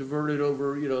 they're diverted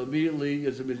over immediately.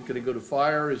 Is it going to go to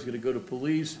fire? Is it going to go to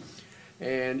police?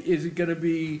 And is it going to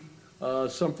be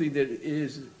something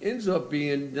that ends up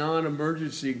being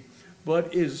non-emergency,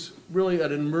 but is really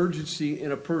an emergency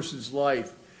in a person's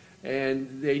life,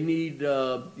 and they need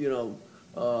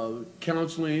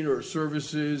counseling or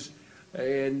services,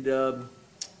 and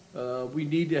we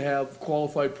need to have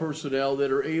qualified personnel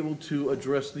that are able to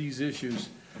address these issues.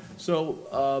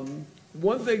 So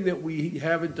one thing that we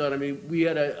haven't done, I mean, we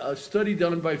had a study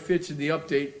done by Fitch in the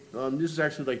update. This is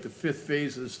actually like the 5th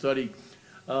phase of the study.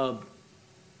 And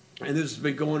this has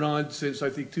been going on since, I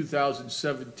think,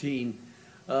 2017.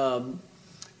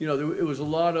 It was a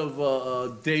lot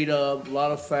of data, a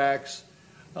lot of facts,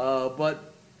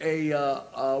 but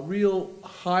a real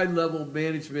high-level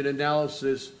management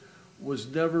analysis was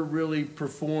never really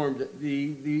performed.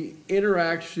 The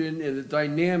interaction and the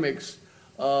dynamics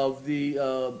of the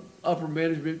upper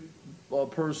management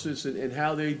persons and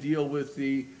how they deal with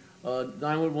the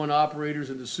 911 operators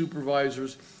and the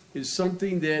supervisors is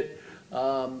something that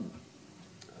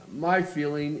my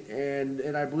feeling,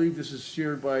 and I believe this is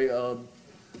shared by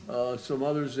some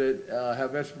others that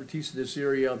have expertise in this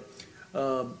area,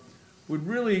 would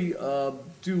really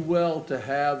do well to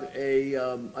have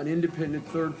an independent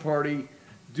third party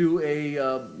do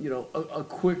a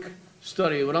quick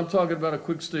study. When I'm talking about a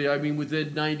quick study, I mean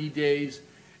within 90 days,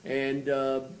 and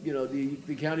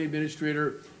the county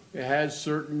administrator has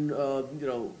certain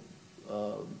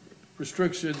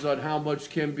restrictions on how much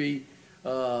can be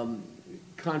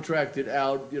contracted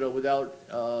out, without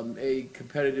a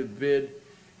competitive bid,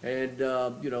 and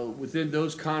within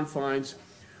those confines,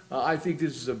 I think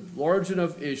this is a large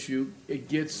enough issue. It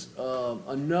gets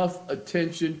enough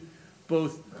attention,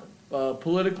 both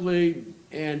politically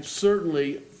and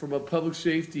certainly from a public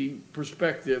safety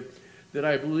perspective, that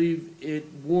I believe it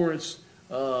warrants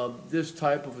this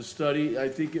type of a study. I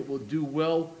think it will do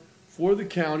well for the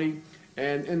county,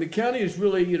 and the county has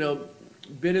really,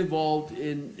 been involved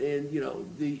in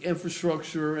the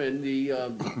infrastructure and the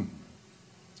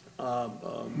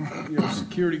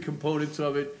security components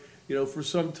of it, for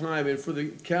some time, and for the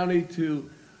county to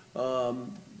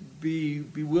be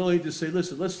willing to say,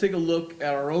 listen, let's take a look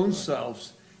at our own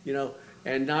selves,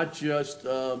 and not just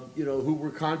who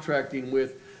we're contracting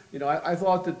with. I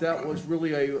thought that was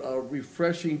really a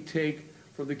refreshing take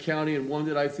from the county, and one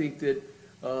that I think that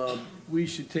we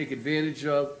should take advantage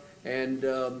of, and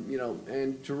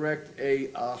and direct a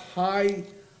high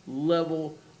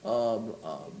level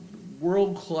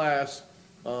world-class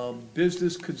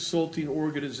business consulting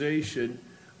organization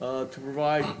to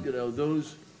provide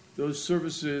those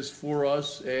services for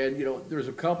us. And there's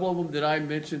a couple of them that I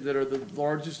mentioned that are the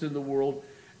largest in the world,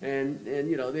 and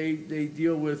they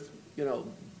deal with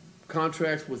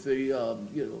contracts with the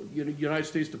United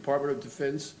States Department of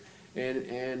Defense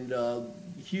and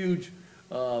huge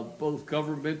both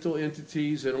governmental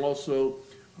entities, and also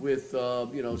with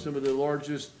some of the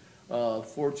largest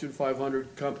Fortune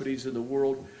 500 companies in the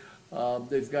world.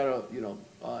 They've got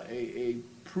a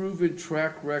proven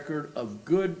track record of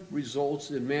good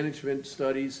results in management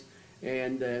studies,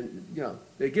 and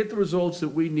they get the results that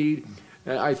we need.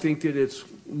 And I think that it's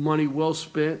money well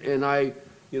spent, and I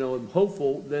am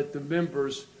hopeful that the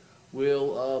members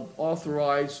will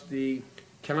authorize the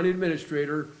county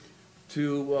administrator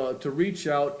to reach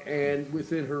out and,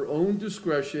 within her own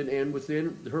discretion and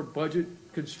within her budget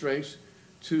constraints,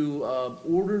 to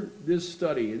order this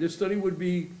study. And this study would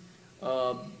be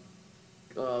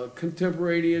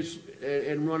contemporaneous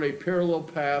and run a parallel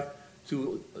path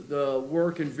to the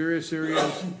work in various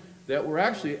areas that were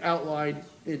actually outlined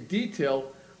in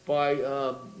detail by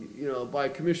by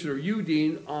Commissioner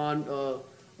Udine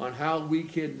on how we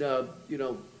can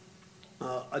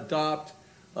adopt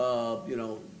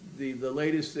the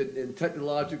latest in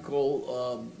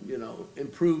technological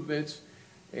improvements,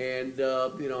 and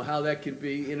how that can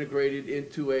be integrated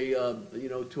into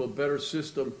a better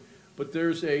system. But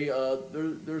there's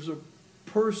a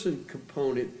person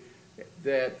component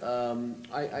that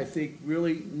I think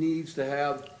really needs to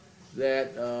have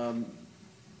that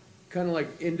kind of like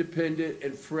independent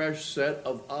and fresh set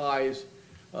of eyes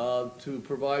to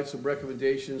provide some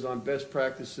recommendations on best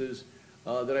practices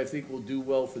that I think will do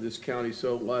well for this county.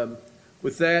 So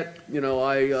with that,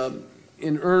 I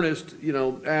in earnest,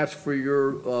 ask for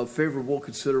your favorable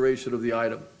consideration of the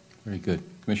item. Very good.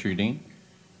 Commissioner Udine?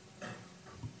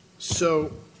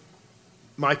 So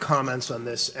my comments on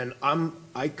this, and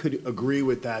I could agree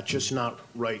with that, just not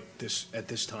right at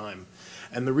this time.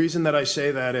 And the reason that I say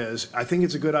that is I think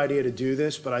it's a good idea to do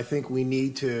this, but I think we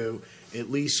need to at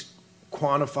least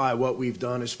quantify what we've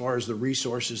done as far as the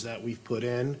resources that we've put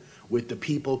in with the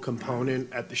people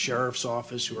component at the sheriff's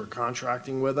office who are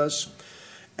contracting with us,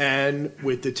 and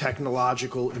with the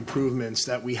technological improvements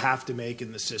that we have to make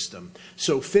in the system.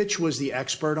 So Fitch was the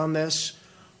expert on this.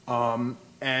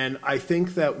 And I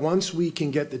think that once we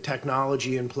can get the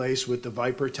technology in place with the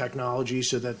Viper technology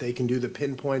so that they can do the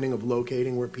pinpointing of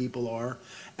locating where people are,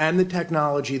 and the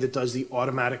technology that does the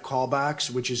automatic callbacks,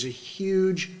 which is a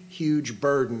huge, huge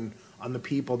burden on the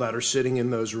people that are sitting in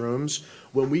those rooms,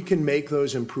 when we can make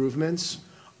those improvements,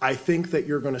 I think that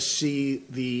you're going to see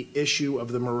the issue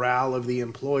of the morale of the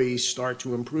employees start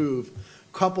to improve.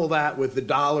 Couple that with the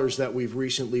dollars that we've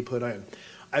recently put in.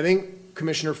 I think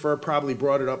Commissioner Furr probably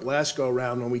brought it up last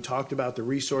go-around when we talked about the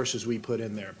resources we put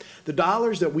in there. The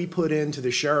dollars that we put into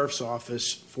the sheriff's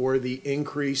office for the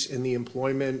increase in the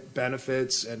employment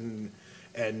benefits and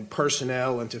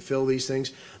personnel and to fill these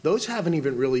things, those haven't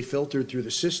even really filtered through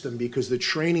the system because the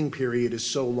training period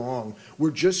is so long.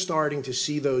 We're just starting to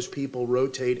see those people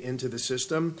rotate into the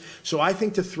system. So I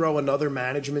think to throw another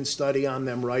management study on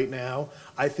them right now,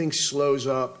 I think slows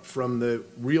up from the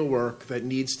real work that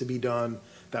needs to be done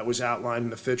that was outlined in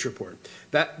the Fitch report.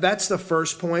 That's the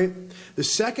first point. The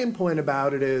second point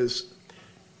about it is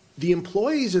the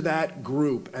employees of that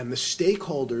group and the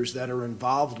stakeholders that are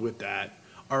involved with that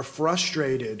are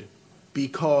frustrated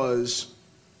because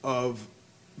of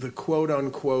the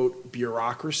quote-unquote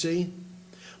bureaucracy.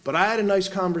 But I had a nice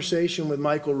conversation with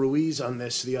Michael Ruiz on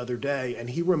this the other day, and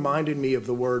he reminded me of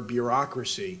the word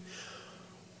bureaucracy.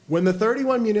 When the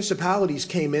 31 municipalities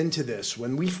came into this,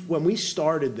 when we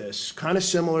started this, kind of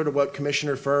similar to what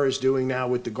Commissioner Furr is doing now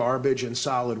with the garbage and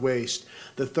solid waste,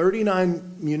 the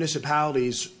 31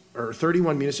 municipalities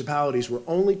were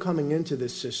only coming into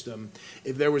this system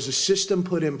if there was a system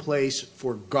put in place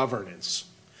for governance.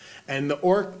 And the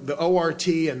ORT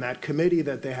and that committee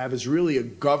that they have is really a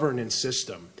governance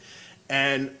system.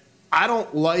 And I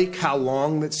don't like how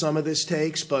long that some of this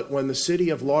takes, but when the city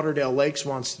of Lauderdale Lakes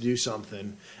wants to do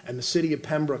something and the city of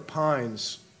Pembroke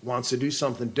Pines wants to do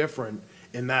something different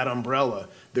in that umbrella,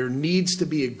 there needs to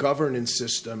be a governance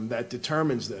system that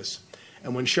determines this.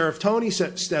 And when Sheriff Tony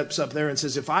steps up there and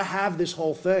says, if I have this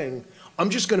whole thing, I'm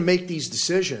just going to make these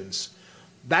decisions,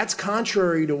 that's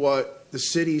contrary to what the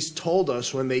cities told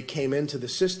us when they came into the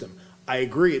system. I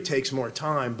agree it takes more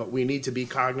time, but we need to be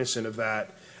cognizant of that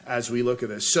as we look at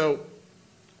this. So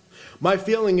my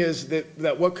feeling is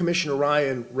that what Commissioner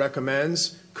Ryan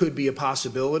recommends could be a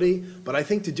possibility, but I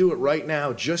think to do it right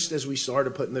now, just as we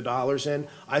started putting the dollars in,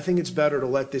 I think it's better to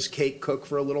let this cake cook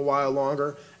for a little while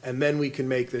longer, and then we can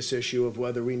make this issue of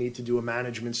whether we need to do a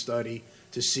management study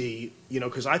to see,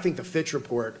 because I think the Fitch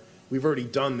report, we've already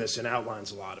done this and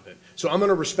outlines a lot of it. So I'm going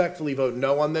to respectfully vote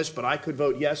no on this, but I could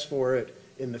vote yes for it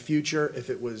in the future if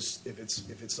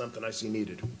it's something I see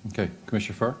needed. Okay,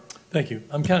 Commissioner Furr? Thank you.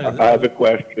 I'm kind of. I have a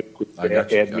question.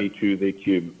 Add me to the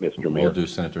queue, Mr. Mayor. Will do,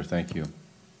 Senator. Thank you.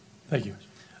 Thank you.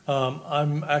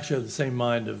 I'm actually of the same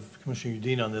mind of Commissioner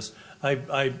Udine on this.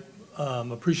 I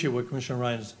appreciate what Commissioner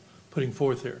Ryan is putting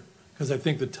forth here, because I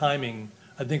think the timing,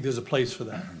 I think there's a place for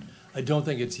that. I don't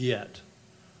think it's yet.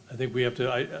 I think we have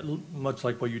to, much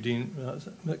like what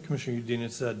Commissioner Udine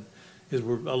had said, is a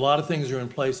lot of things are in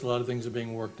place, a lot of things are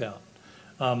being worked out.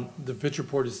 The Fitch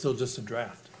report is still just a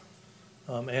draft,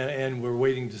 and we're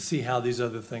waiting to see how these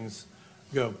other things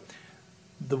go.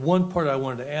 The one part I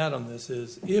wanted to add on this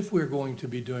is, if we're going to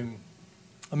be doing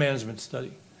a management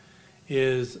study,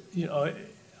 is, I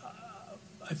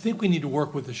think we need to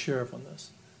work with the sheriff on this,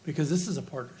 because this is a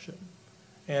partnership.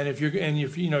 And if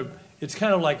it's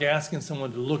kind of like asking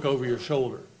someone to look over your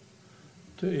shoulder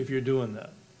if you're doing that.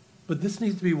 But this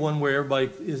needs to be one where everybody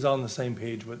is on the same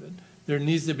page with it. There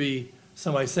needs to be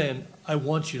somebody saying, I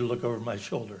want you to look over my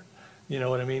shoulder. You know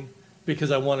what I mean?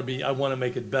 Because I want to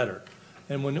make it better.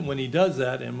 And when he does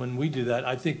that, and when we do that,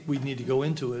 I think we need to go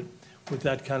into it with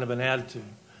that kind of an attitude.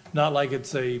 Not like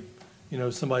it's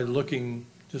somebody looking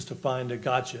just to find a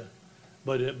gotcha,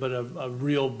 but a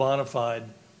real bona fide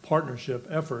partnership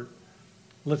effort.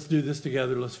 Let's do this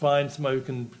together. Let's find somebody who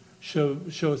can show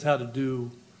us how to do,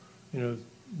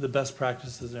 the best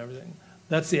practices and everything.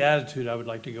 That's the attitude I would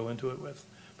like to go into it with,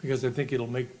 because I think it'll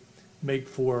make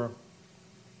for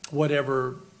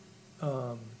whatever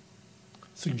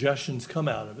suggestions come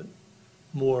out of it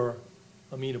more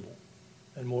amenable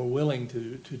and more willing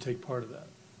to take part of that.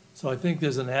 So I think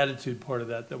there's an attitude part of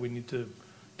that we need to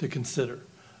consider.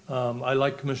 I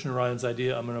like Commissioner Ryan's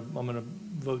idea. I'm gonna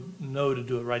vote no to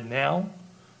do it right now,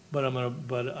 but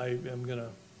I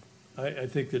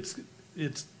think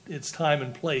its time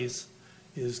and place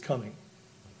is coming.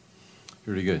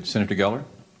 Very good. Senator Geller?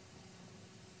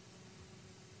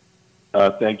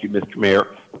 Thank you, Mr.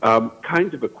 Mayor.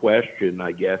 Kind of a question,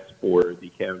 I guess, for the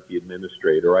county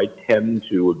administrator. I tend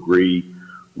to agree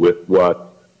with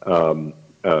what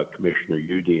Commissioner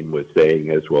Udine was saying,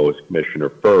 as well as Commissioner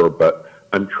Furr, but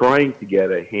I'm trying to get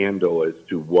a handle as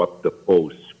to what the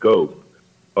full scope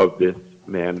of this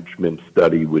management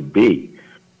study would be.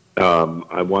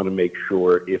 I want to make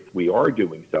sure if we are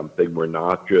doing something, we're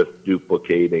not just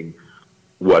duplicating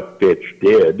what Fitch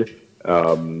did.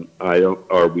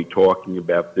 Are we talking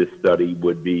about this study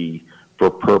would be for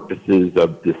purposes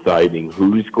of deciding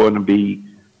who's going to be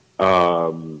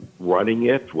running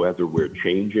it, whether we're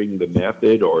changing the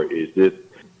method, or is this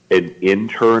an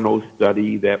internal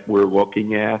study that we're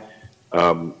looking at?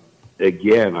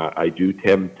 Again, I do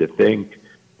tend to think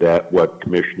that what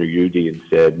Commissioner Udine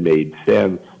said made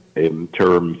sense in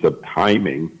terms of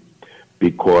timing,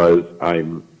 because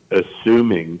I'm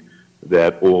assuming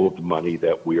that all of the money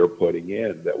that we are putting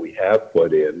in, that we have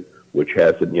put in, which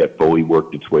hasn't yet fully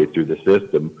worked its way through the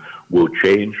system, will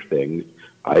change things.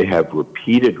 I have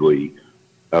repeatedly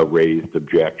raised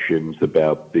objections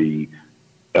about the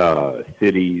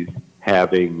cities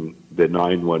having the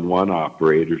 911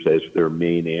 operators as their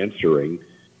main answering,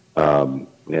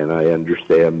 and I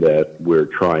understand that we're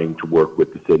trying to work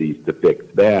with the cities to fix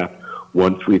that.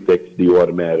 Once we fix the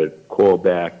automatic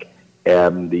callback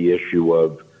and the issue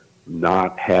of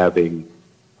not having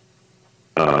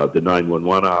the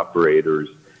 911 operators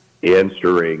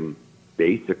answering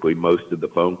basically most of the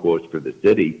phone calls for the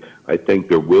city, I think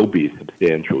there will be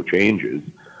substantial changes.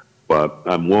 But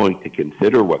I'm willing to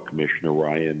consider what Commissioner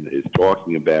Ryan is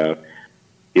talking about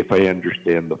if I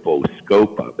understand the full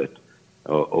scope of it.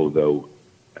 Although,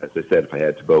 as I said, if I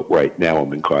had to vote right now,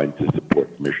 I'm inclined to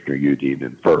support Commissioner Udine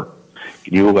and Furr.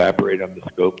 Can you elaborate on the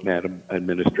scope, Madam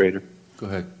Administrator? Go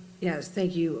ahead. Yes,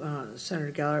 thank you,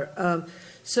 Senator Geller.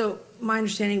 So my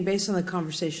understanding, based on the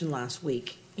conversation last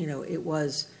week, it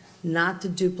was not to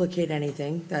duplicate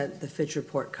anything that the Fitch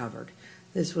report covered.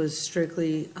 This was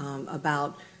strictly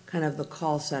about kind of the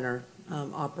call center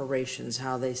operations,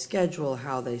 how they schedule,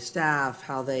 how they staff,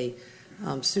 how they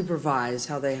supervise,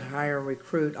 how they hire,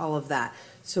 recruit, all of that.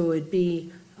 So it would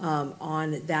be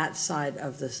on that side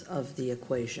of the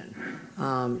equation.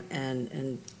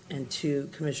 And to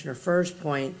Commissioner Furr's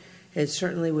point, it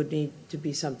certainly would need to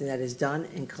be something that is done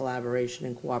in collaboration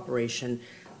and cooperation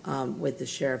with the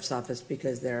sheriff's office,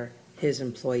 because they're his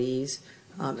employees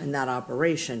in that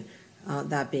operation.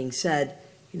 That being said,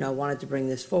 I wanted to bring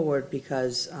this forward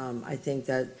because I think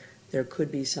that there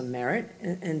could be some merit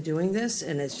in doing this,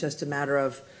 and it's just a matter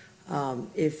of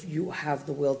if you have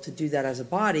the will to do that as a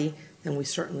body, then we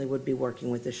certainly would be working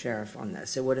with the sheriff on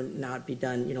this. It would not be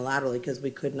done unilaterally, because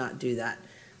we could not do that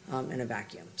in a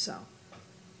vacuum. So,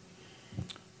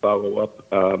 follow up,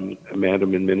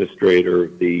 Madam Administrator,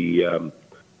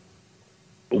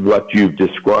 what you've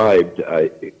described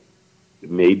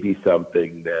may be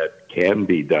something that can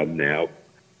be done now.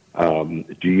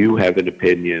 Do you have an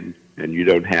opinion, and you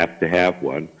don't have to have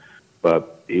one,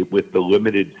 but with the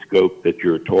limited scope that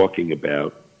you're talking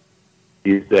about,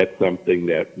 Is that something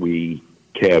that we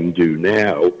can do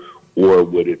now, or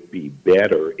would it be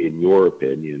better, in your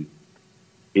opinion,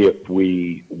 if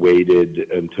we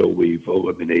waited until we've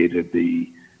eliminated the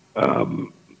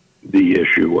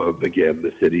issue of, again,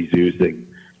 the cities using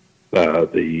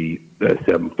the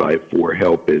 754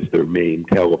 help as their main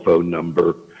telephone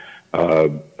number?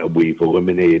 We've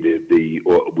eliminated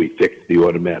we fixed the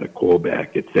automatic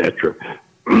callback, etc.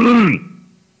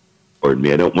 Pardon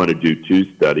me, I don't want to do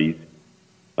two studies.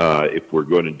 If we're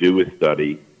going to do a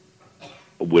study,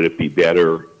 would it be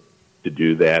better to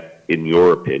do that, in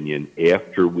your opinion,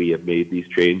 after we have made these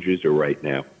changes or right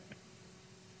now?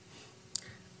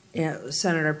 Yeah,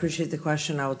 Senator, I appreciate the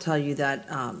question. I will tell you that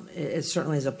it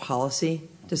certainly is a policy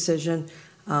decision.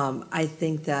 I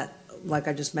think that, like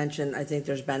I just mentioned, I think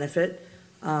there's benefit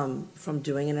from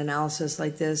doing an analysis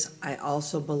like this. I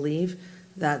also believe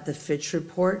that the Fitch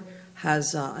report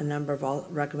has a number of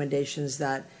recommendations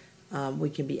that we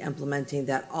can be implementing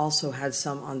that also had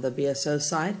some on the BSO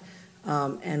side.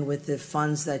 And with the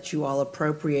funds that you all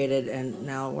appropriated, and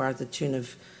now we're at the tune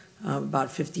of about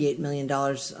 $58 million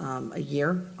a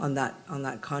year on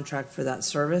that contract for that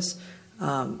service.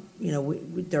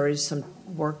 There is some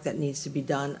work that needs to be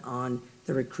done on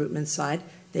the recruitment side.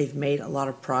 They've made a lot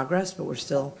of progress, but we're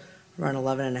still around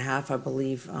 11.5%, I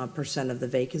believe, percent of the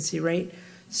vacancy rate.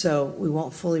 So we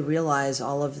won't fully realize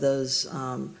all of those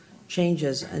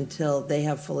changes until they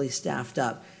have fully staffed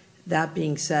up. That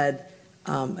being said,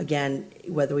 again,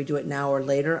 whether we do it now or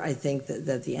later, I think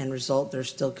that the end result, there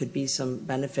still could be some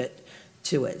benefit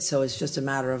to it. So it's just a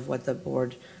matter of what the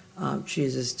board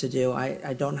chooses to do.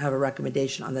 I don't have a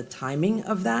recommendation on the timing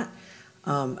of that.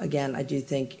 Again, I do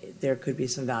think there could be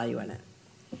some value in it.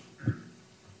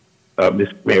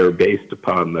 Mr. Mayor, based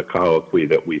upon the colloquy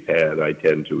that we've had, I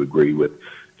tend to agree with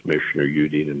Commissioner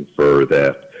Udine and infer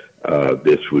that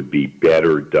this would be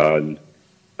better done,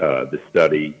 the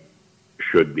study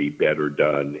should be better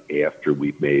done after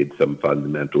we've made some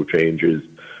fundamental changes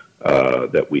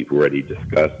that we've already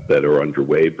discussed that are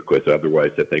underway, because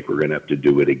otherwise I think we're going to have to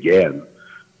do it again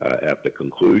at the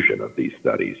conclusion of these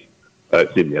studies,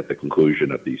 at the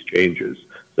conclusion of these changes,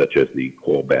 such as the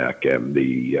callback and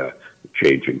the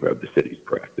changing of the city's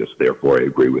practice. Therefore, I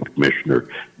agree with Commissioner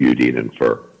Udine and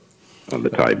Fur on the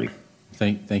timing.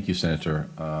 Thank you, Senator.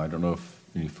 I don't know if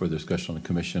any further discussion on the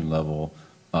commission level.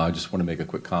 I just want to make a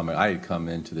quick comment. I had come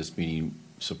into this meeting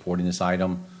supporting this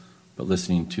item, but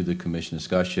listening to the commission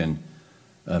discussion,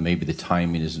 maybe the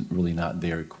timing is really not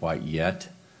there quite yet.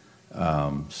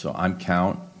 So I'm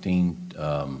counting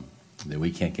that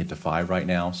we can't get to 5 right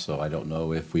now, so I don't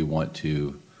know if we want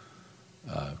to.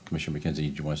 Commissioner McKenzie, do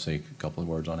you want to say a couple of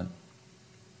words on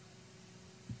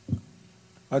it?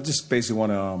 I just basically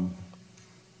want to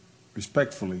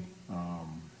respectfully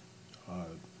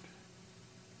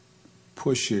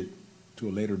push it to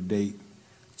a later date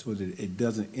so that it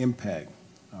doesn't impact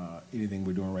anything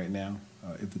we're doing right now.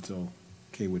 If it's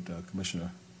okay with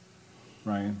Commissioner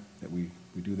Ryan, that we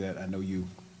do that. I know you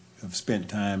have spent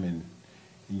time in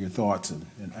your thoughts, and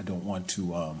I don't want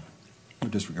to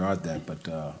disregard that, but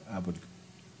I would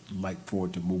like for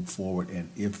it to move forward, and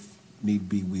if need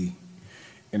be, we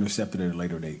intercept it at a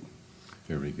later date.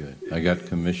 Very good. I got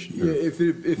Commissioner. Yeah, if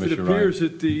it appears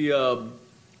that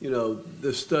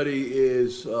the study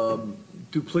is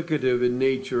duplicative in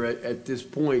nature at this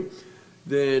point,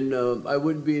 then I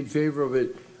wouldn't be in favor of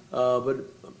it. But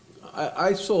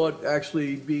I saw it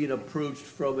actually being approached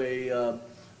from a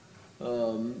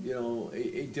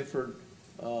different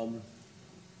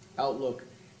outlook,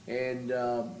 and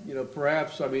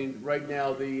perhaps, I mean, right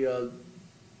now the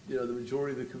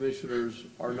majority of the commissioners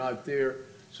are not there.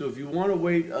 So if you want to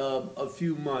wait a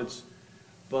few months,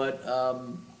 but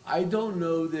I don't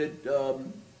know that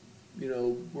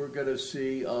we're going to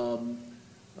see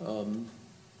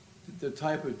the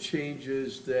type of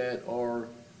changes that are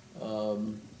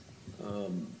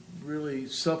really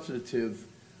substantive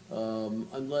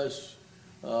unless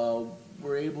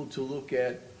we're able to look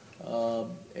at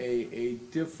a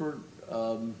different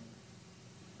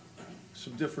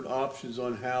some different options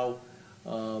on how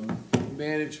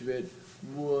management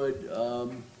would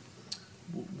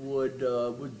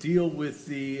deal with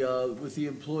the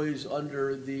employees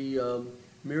under the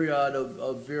myriad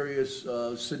of various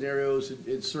scenarios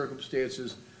and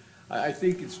circumstances. I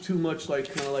think it's too much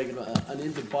like kind of like an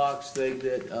in-the-box thing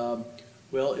that,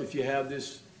 well, if you have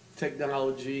this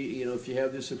technology, if you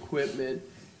have this equipment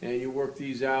and you work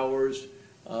these hours,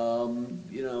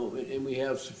 and we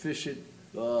have sufficient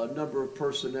number of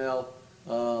personnel,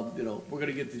 we're going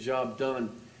to get the job done.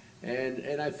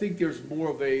 And I think there's more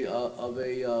of a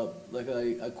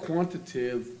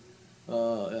quantitative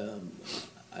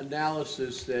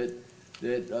analysis that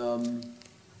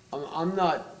I'm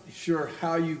not sure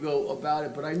how you go about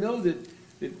it, but I know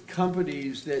that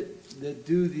companies that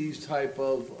do these type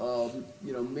of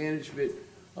management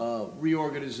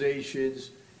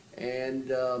reorganizations and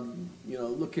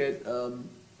look at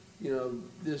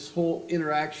this whole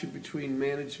interaction between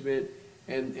management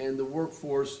and the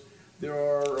workforce. There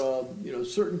are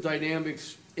certain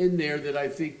dynamics in there that I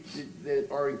think that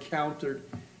are encountered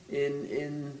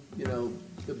in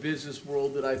the business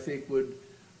world that I think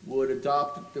would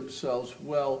adopt themselves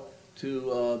well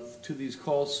to these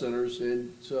call centers.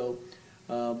 And so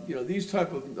these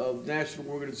type of national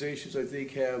organizations I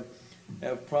think have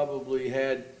probably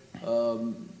had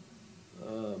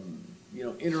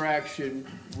interaction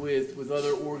with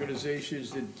other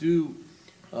organizations that do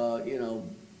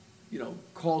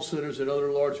call centers in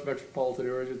other large metropolitan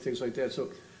areas and things like that. So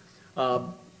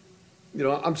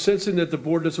I'm sensing that the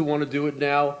board doesn't want to do it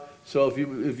now. So if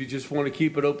you just want to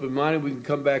keep it open-minded, we can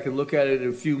come back and look at it in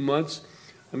a few months.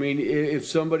 I mean, if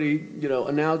somebody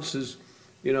announces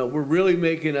we're really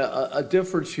making a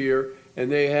difference here,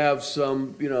 and they have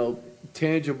some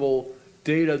tangible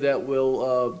data that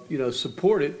will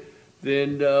support it,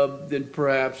 then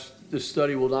perhaps the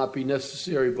study will not be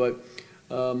necessary. But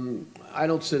I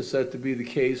don't sense that to be the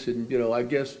case, and I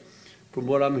guess from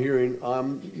what I'm hearing,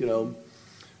 I'm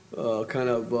kind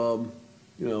of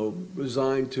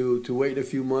resigned to wait a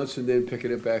few months and then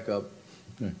picking it back up.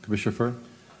 Okay. Commissioner Furr?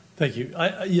 Thank you.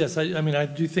 Yes, I mean, I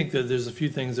do think that there's a few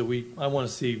things that I want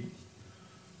to see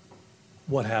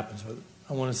what happens with it.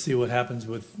 I want to see what happens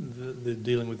with the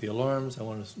dealing with the alarms. I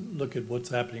want to look at what's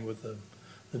happening with the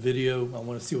video. I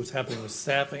want to see what's happening with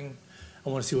staffing. I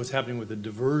want to see what's happening with the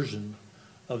diversion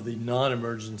of the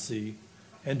non-emergency,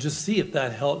 and just see if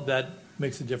that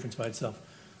makes a difference by itself.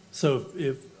 So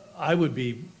if I would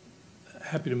be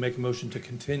happy to make a motion to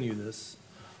continue this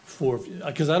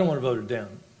because I don't want to vote it down.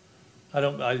 I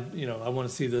want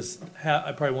to see this.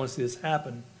 I probably want to see this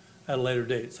happen at a later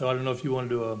date. So I don't know if you want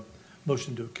to do a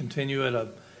motion to continue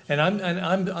it. And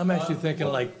I'm actually thinking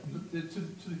to like. the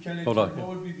county Hold on. attorney,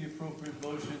 what would be the appropriate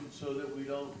motion so that we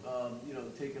don't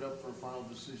take it up for a final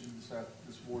decision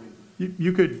this morning?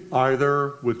 You could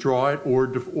either withdraw it or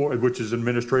which is an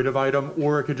administrative item,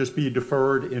 or it could just be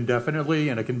deferred indefinitely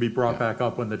and it can be brought back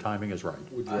up when the timing is right.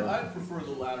 I prefer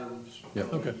the latter.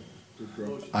 Yep. Okay.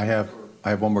 I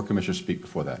have one more commissioner speak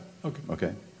before that. Okay.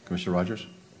 Okay. Commissioner Rogers?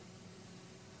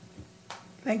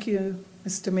 Thank you,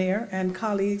 Mr. Mayor and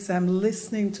colleagues. I'm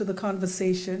listening to the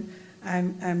conversation.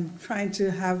 I'm trying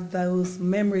to have those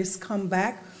memories come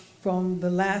back from the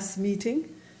last meeting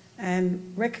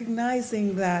and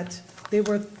recognizing that there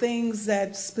were things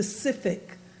that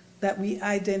specific that we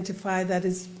identify that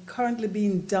is currently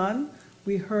being done.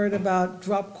 We heard about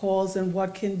drop calls and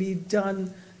what can be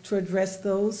done to address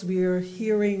those. We are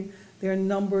hearing there are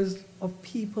numbers of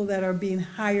people that are being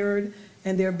hired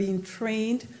and they're being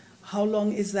trained. How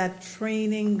long is that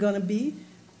training going to be?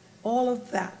 All of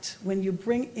that, when you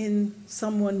bring in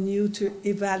someone new to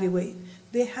evaluate,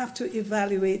 they have to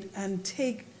evaluate and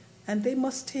they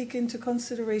must take into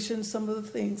consideration some of the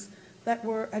things that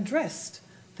were addressed,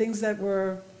 things that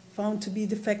were found to be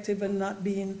defective and not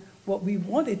being what we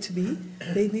wanted to be.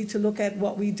 They need to look at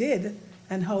what we did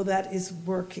and how that is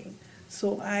working.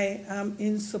 So I am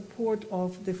in support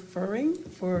of deferring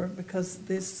because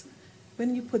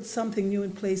when you put something new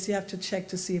in place, you have to check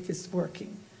to see if it's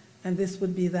working. And this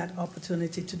would be that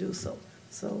opportunity to do so.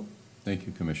 So Thank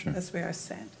you, Commissioner. that's where I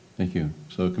stand. Thank you.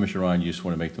 So, Commissioner Ryan, you just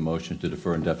want to make the motion to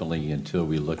defer indefinitely until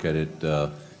we look at it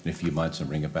in a few months and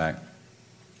bring it back?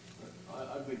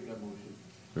 I'd make that motion.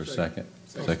 For a second?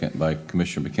 Second by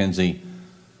Commissioner McKenzie.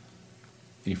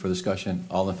 Any further discussion?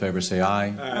 All in favor say aye.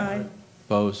 Aye.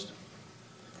 Opposed?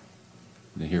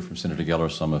 Didn't hear from Senator Geller,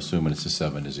 so I'm assuming it's a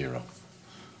 7-0.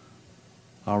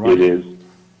 All right. It is.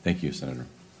 Thank you, Senator.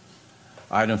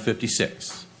 Item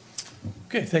 56.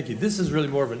 Okay, thank you. This is really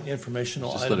more of an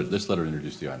informational item. Let's let her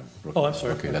introduce the item. Oh, I'm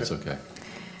sorry. Okay, that's okay.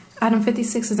 Item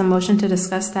 56 is a motion to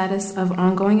discuss status of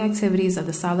ongoing activities of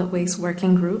the Solid Waste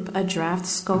Working Group, a draft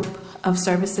scope of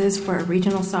services for a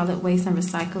regional solid waste and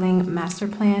recycling master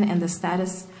plan, and the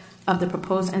status of the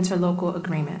proposed interlocal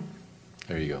agreement.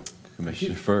 There you go.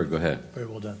 Commissioner Furr, go ahead. Very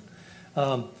well done.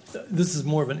 This is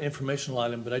more of an informational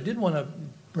item, but I did want to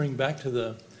bring back to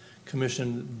the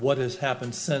Commission what has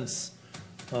happened since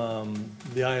the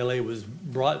ILA was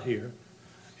brought here,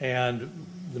 and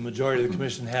the majority of the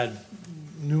Commission had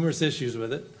numerous issues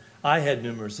with it. I had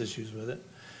numerous issues with it.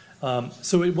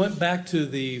 So it went back to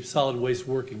the Solid Waste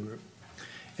Working Group.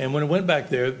 And when it went back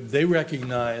there, they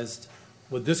recognized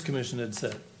what this Commission had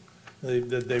said.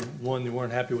 They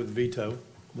weren't happy with the veto,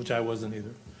 which I wasn't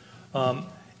either.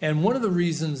 And one of the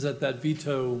reasons that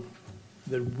veto,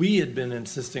 that we had been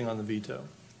insisting on the veto,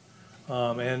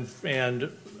 and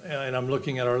I'm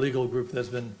looking at our legal group that's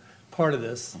been part of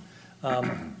this,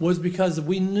 was because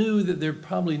we knew that there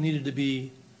probably needed to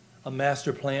be a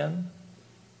master plan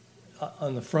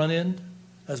on the front end,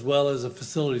 as well as a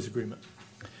facilities agreement.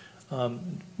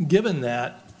 Given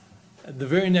that, at the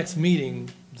very next meeting,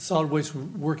 the Solid Waste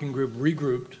Working Group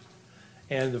regrouped,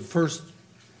 and the first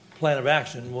plan of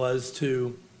action was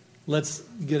to let's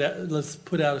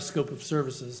put out a scope of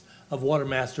services of what a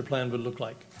master plan would look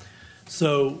like.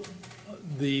 So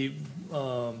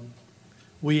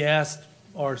we asked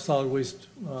our solid waste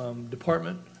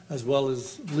department as well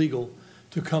as legal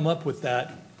to come up with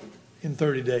that in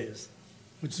 30 days,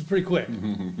 which is pretty quick.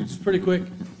 It's pretty quick.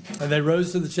 And they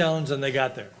rose to the challenge and they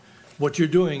got there. What you're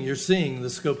doing, you're seeing the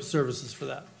scope of services for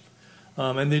that.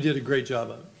 And they did a great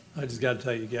job of it. I just got to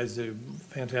tell you, you guys did a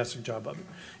fantastic job of it.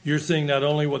 You're seeing not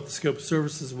only what the scope of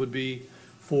services would be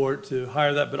to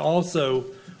hire that, but also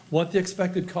what the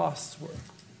expected costs were.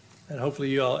 And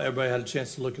hopefully everybody had a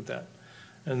chance to look at that.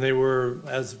 And they were,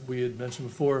 as we had mentioned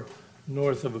before,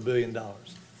 north of $1 billion. A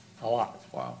lot.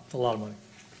 Wow. It's a lot of money.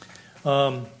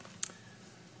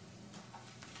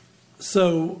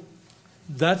 So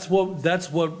that's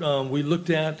what we looked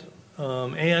at.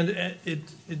 And it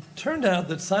turned out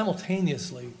that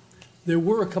simultaneously, there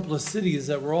were a couple of cities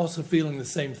that were also feeling the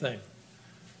same thing.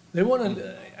 They want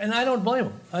to, and I don't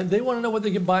blame them. They want to know what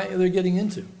they're getting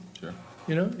into. Sure.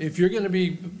 You know, if you're going to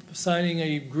be signing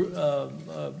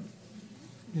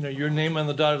your name on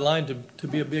the dotted line to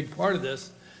be a big part of this,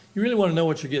 you really want to know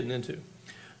what you're getting into.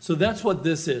 So that's what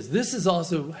this is. This is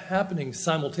also happening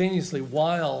simultaneously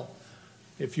while,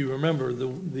 if you remember,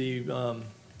 the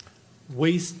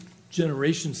waste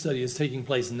generation study is taking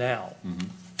place now. Mm-hmm.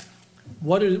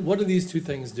 What do these two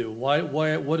things do?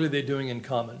 What are they doing in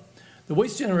common? The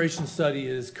waste generation study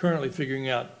is currently figuring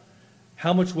out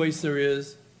how much waste there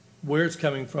is, where it's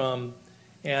coming from,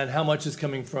 and how much is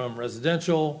coming from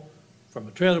residential, from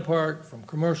a trailer park, from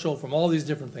commercial, from all these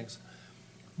different things.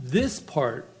 This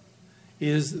part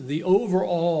is the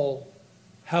overall,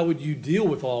 how would you deal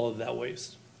with all of that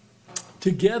waste?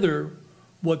 Together,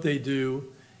 what they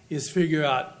do is figure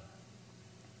out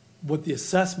what the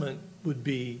assessment would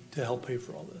be to help pay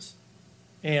for all this.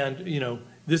 And,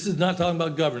 this is not talking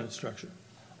about governance structure.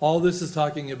 All this is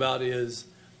talking about is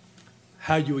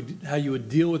how you would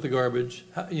deal with the garbage,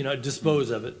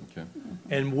 dispose of it, okay,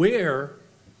 and where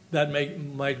that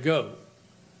might go.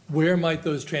 Where might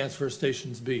those transfer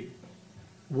stations be?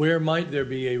 Where might there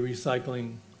be a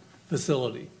recycling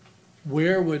facility?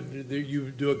 Where would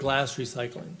you do a glass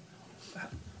recycling?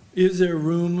 Is there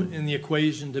room in the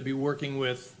equation to be working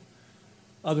with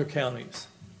other counties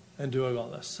and doing all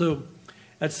this? So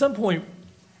at some point,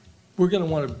 we're going to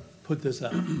want to put this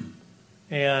out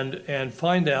and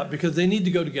find out, because they need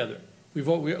to go together.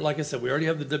 Like I said, we already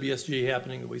have the WSG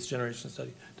happening, the Waste Generation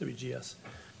Study, WGS.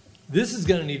 This is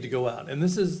going to need to go out, and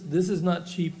this is not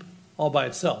cheap all by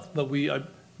itself, but we have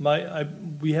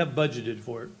budgeted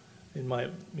for it. I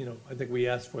think we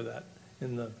asked for that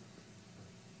in the.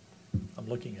 I'm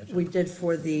looking at you. We did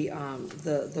for the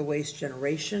waste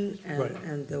generation Right.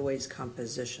 and the waste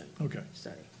composition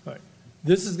study. All right.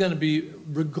 This is going to be,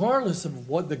 regardless of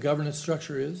what the governance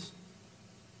structure is,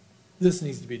 this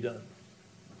needs to be done.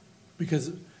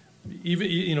 Because even,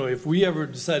 if we ever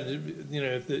decided,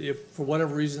 if for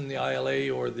whatever reason the ILA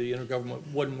or the intergovernment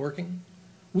wasn't working,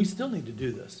 we still need to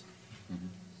do this. Mm-hmm.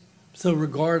 So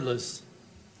regardless,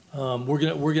 we're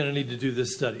gonna need to do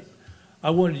this study.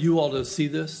 I wanted you all to see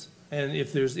this, and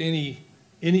if there's any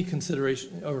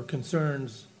consideration or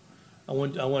concerns, I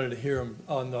wanted to hear them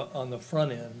on the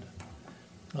front end,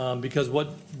 because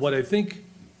what I think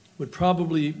would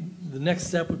probably, the next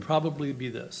step would probably be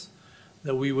this,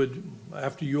 that we would,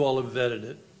 after you all have vetted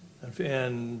it,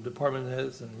 and department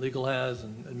has and legal has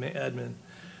and admin,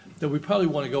 that we probably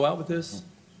want to go out with this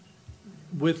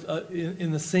with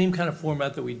in the same kind of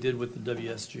format that we did with the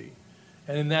WSG.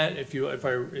 And in that, if you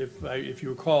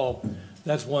recall,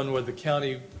 that's one where the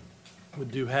county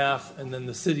would do half, and then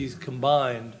the cities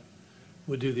combined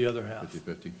would do the other half.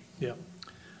 50-50. Yeah.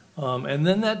 And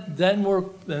then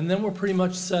we're pretty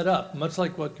much set up, much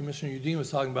like what Commissioner Udine was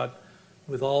talking about,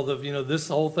 with all the this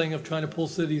whole thing of trying to pull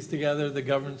cities together, the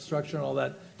governance structure and all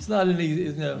that. It's not an easy.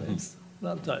 It's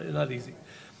not easy.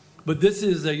 But this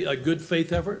is a good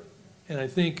faith effort, and I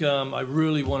think I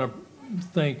really want to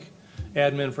thank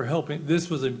admin for helping. This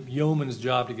was a yeoman's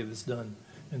job to get this done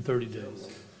in 30 days,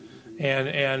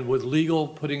 and with legal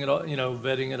putting it all,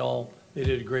 vetting it all, they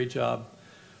did a great job.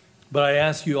 But I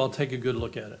ask you all, take a good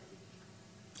look at it,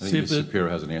 I think Ms. Shapiro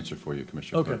has an answer for you,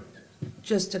 Commissioner. Okay.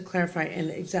 Just to clarify, and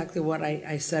exactly what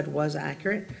I said was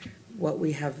accurate, what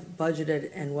we have budgeted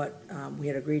and what we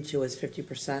had agreed to is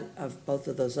 50% of both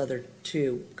of those other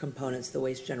two components, the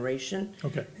waste generation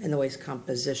Okay. and the waste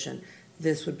composition.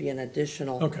 This would be an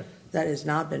additional, Okay. that has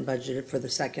not been budgeted for the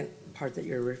second part that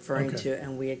you're referring Okay. to,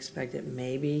 and we expect it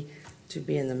maybe to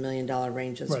be in the $1 million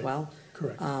range as Right. well.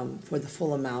 Correct. For the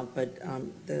full amount, but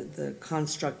the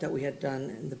construct that we had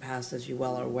done in the past, as you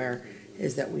well are aware,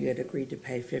 is that we had agreed to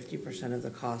pay 50% of the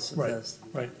cost of Right, those.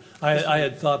 right. I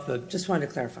had thought that. Just wanted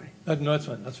to clarify. No, that's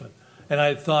fine, that's fine. And I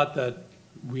had thought that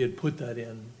we had put that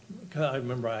in. I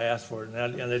remember I asked for it,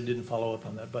 and I didn't follow up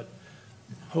on that. But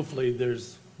hopefully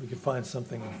we can find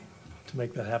something to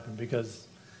make that happen, because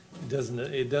it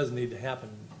does need to happen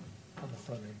on the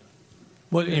front end.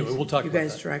 Well, anyway, we'll talk about that. You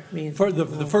guys direct me.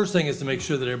 The first thing is to make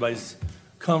sure that everybody's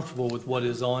comfortable with what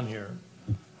is on here,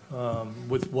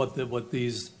 with what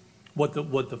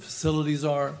the facilities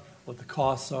are, what the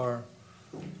costs are,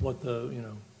 what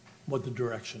the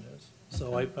direction is.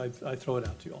 So I throw it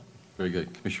out to you all. Very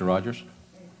good. Commissioner Rogers?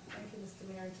 Thank you, Mr.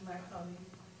 Mayor, and to my colleague.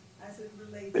 As it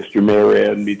relates Mr.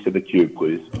 Mayor, add me to the queue,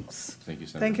 please. Thank you,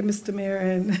 Senator. Thank you, Mr. Mayor,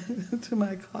 and to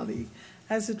my colleague.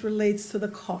 As it relates to the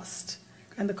cost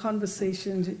and the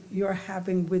conversations you're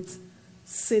having with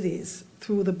cities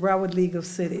through the Broward League of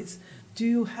Cities, do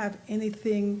you have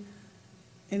anything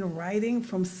in writing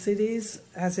from cities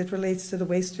as it relates to the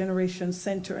Waste Generation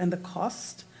Center and the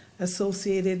cost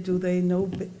associated? Do they know,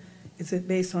 is it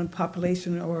based on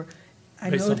population, or I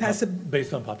know it has to...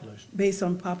 Based on population. Based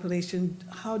on population.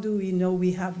 How do we know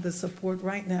we have the support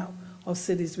right now of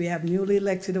cities? We have newly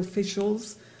elected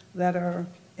officials that are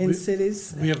in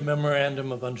cities. We have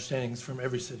memorandum of understandings from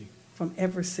every city. From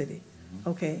every city.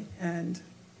 Okay, and...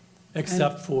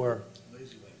 Except for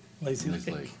Lazy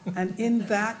Lazy Lake. Lake. And in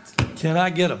that...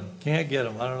 Cannot get them, can't get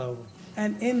them, I don't know.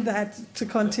 And in that, to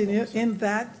continue, in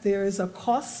that, there is a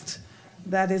cost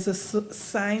that is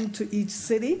assigned to each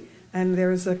city, and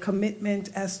there is a commitment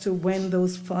as to when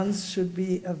those funds should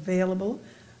be available.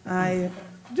 I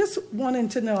just wanted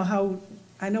to know how,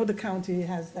 I know the county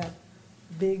has that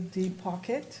big, deep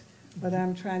pocket, but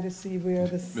I'm trying to see where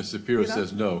this... Ms. Shapiro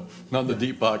says no, not in the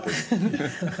deep pocket.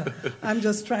 I'm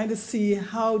just trying to see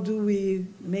how do we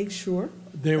make sure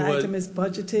There the was- item is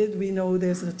budgeted. We know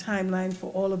there's a timeline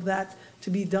for all of that to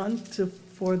be done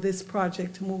for this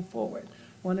project to move forward.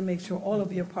 Want to make sure all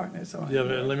of your partners are on Yeah,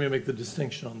 board. but let me make the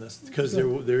distinction on this, because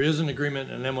there is an agreement,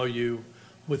 an MOU,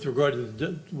 with regard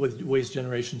to with waste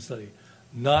generation study,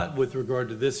 not with regard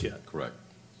to this yet. Correct.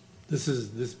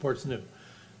 This part's new.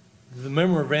 The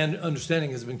memorandum of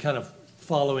understanding has been kind of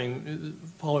following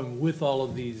with all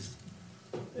of these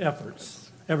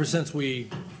efforts ever since we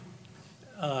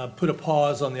put a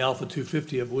pause on the Alpha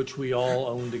 250, of which we all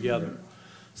own together.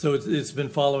 So it's been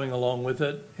following along with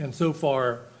it, and so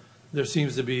far there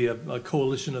seems to be a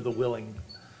coalition of the willing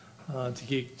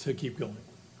to keep going.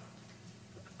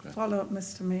 Follow up,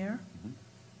 Mr. Mayor.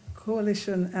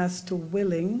 Coalition as to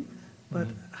willing, but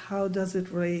how does it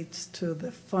relate to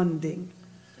the funding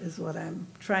is what I'm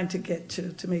trying to get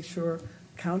to make sure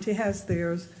county has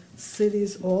theirs,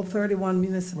 cities, all 31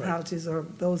 municipalities or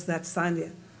those that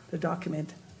signed the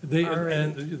document.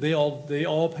 They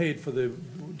all paid for the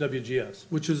WGS,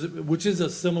 which is a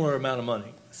similar amount of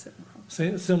money.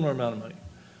 Similar amount of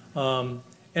money.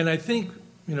 And I think,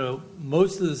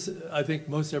 most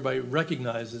everybody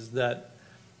recognizes that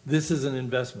this is an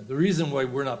investment. The reason why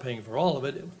we're not paying for all of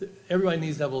it, everybody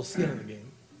needs to have a little skin in the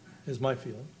game, is my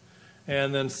feeling.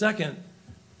 And then second,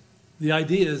 the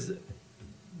idea is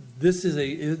this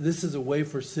is a way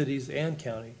for cities and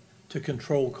county to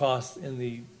control costs in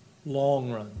the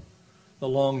long run, the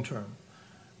long term,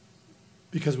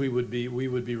 because we would be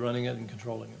running it and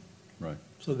controlling it. Right.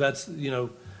 So that's,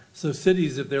 so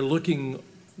cities, if they're looking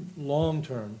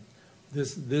long-term,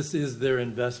 this is their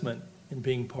investment in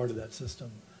being part of that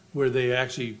system, where they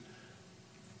actually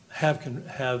have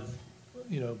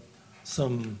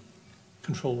some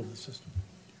control of the system.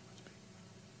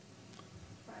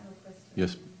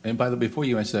 Yes, and by the way, before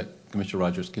you answer that, Commissioner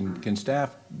Rogers, can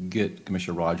staff get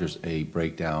Commissioner Rogers a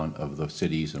breakdown of the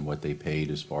cities and what they paid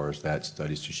as far as that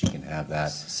study, so she can have that?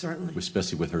 Certainly.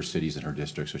 Especially with her cities and her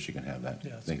districts, so she can have that.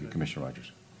 Yeah, Thank you, Commissioner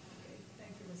Rogers.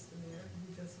 Thank you, Mr. Mayor.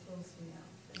 You just closed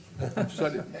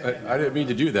me out. I didn't mean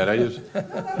to do that. I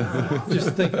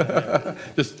just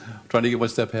think. Just trying to get one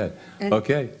step ahead. And-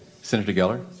 Okay, Senator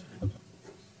Geller.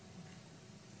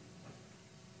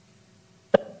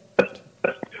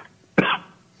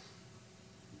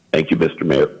 Thank you, Mr.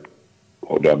 Mayor.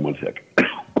 Hold on one second.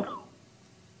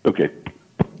 Okay.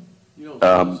 You don't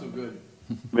sound so good.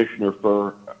 Commissioner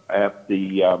Furr,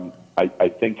 I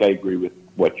think I agree with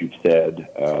what you've said.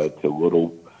 It's a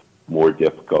little more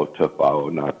difficult to follow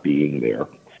not being there.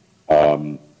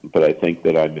 But I think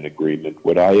that I'm in agreement.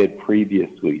 What I had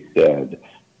previously said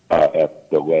at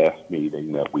the last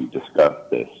meeting that we discussed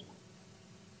this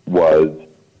was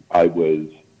I was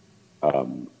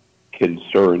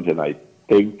concerned, and I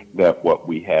think that what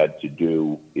we had to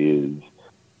do is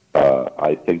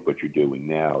I think what you're doing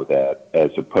now, that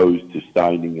as opposed to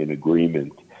signing an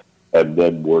agreement and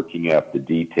then working out the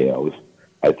details,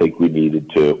 I think we needed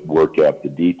to work out the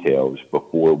details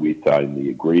before we signed the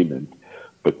agreement,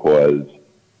 because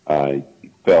I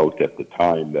felt at the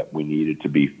time that we needed to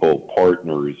be full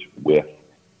partners with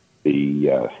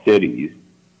the cities,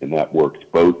 and that works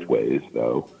both ways,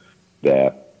 though,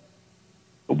 that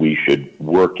we should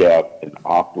work out an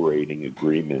operating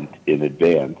agreement in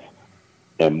advance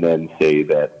and then say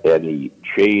that any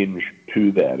change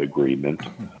to that agreement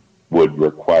would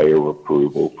require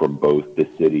approval from both the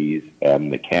cities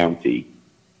and the county,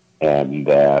 and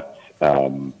that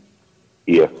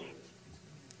if,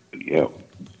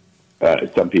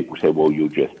 some people say, well, you'll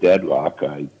just deadlock.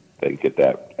 I think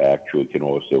that actually can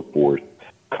also force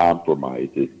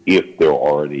compromises if there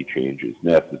are any changes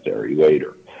necessary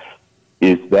later.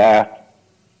 Is that,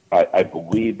 I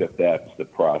believe that that's the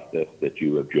process that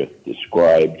you have just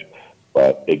described,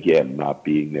 but again, not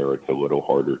being there, it's a little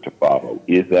harder to follow.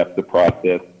 Is that the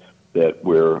process that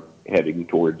we're heading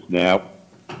towards now?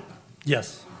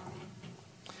 Yes.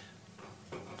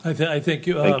 I think Thank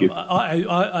you.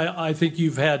 I think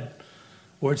you've had,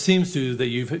 or it seems to that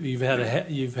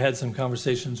you've had some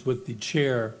conversations with the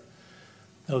chair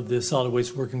of the solid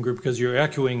waste working group, because you're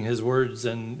echoing his words,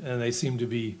 and they seem to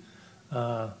be.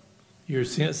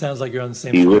 It sounds like you're on the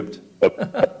same script.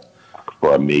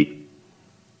 From me.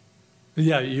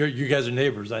 Yeah, you guys are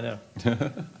neighbors. I know.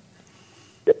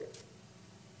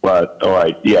 But all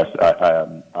right, yes.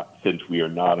 Since we are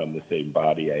not on the same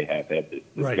body, I have had this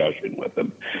discussion with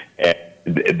them, and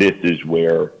this is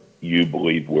where you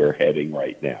believe we're heading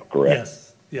right now,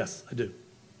 correct? Yes, I do.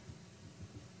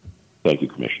 Thank you,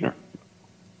 Commissioner.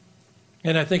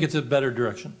 And I think it's a better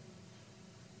direction.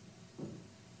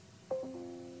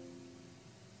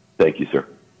 Thank you, sir.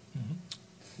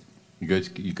 You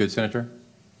good, Senator?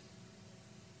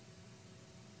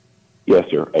 Yes,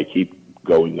 sir. I keep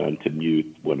going on to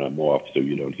mute when I'm off so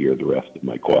you don't hear the rest of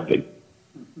my coughing.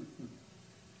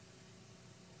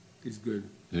 He's good.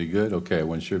 Is he good? Okay, I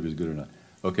wasn't sure if he was good or not.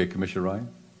 Okay, Commissioner Ryan?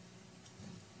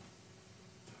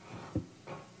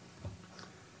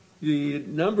 The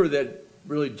number that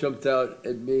really jumped out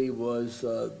at me was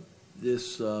the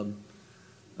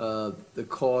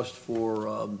cost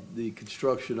for the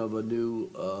construction of a new,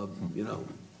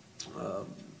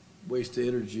 waste to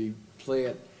energy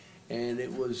plant, and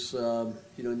it was, in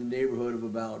the neighborhood of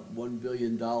about $1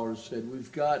 billion. And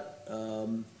we've got,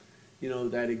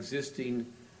 that existing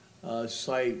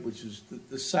site, which is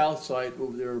the south site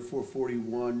over there,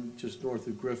 441, just north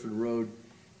of Griffin Road.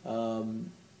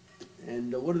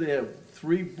 And what do they have?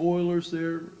 3 boilers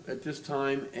there at this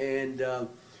time, and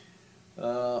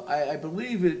I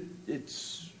believe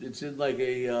it's in like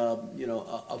a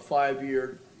a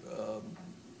 5-year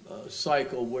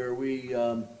cycle where we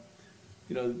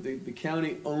the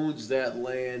county owns that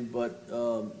land, but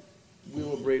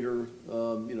Wheelabrator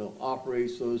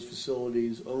operates those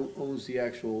facilities, owns the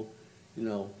actual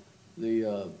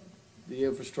the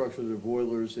infrastructure, the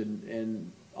boilers,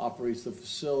 and operates the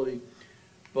facility.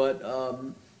 But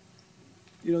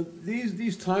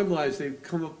these timelines, they've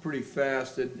come up pretty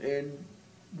fast, and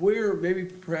where maybe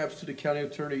perhaps to the county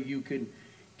attorney you can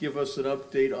give us an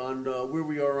update on where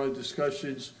we are on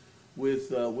discussions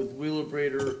with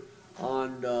Wheelabrator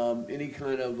on any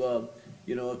kind of a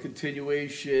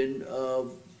continuation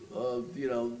of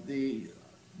the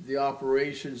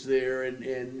operations there,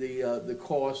 and the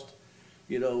cost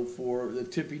for the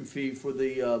tipping fee for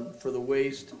the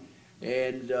waste,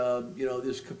 and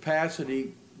this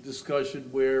capacity discussion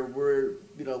where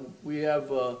we have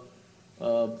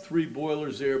 3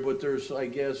 boilers there, but there's, I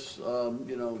guess,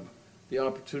 the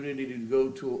opportunity to go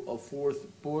to a 4th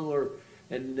boiler,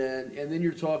 and then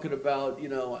you're talking about,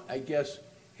 I guess,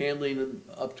 handling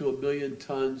up to 1 million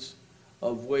tons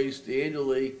of waste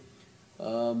annually.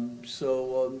 Where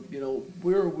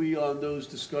are we on those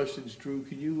discussions, Drew?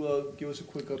 Can you give us a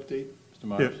quick update? Mr.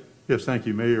 Myers? Yes, thank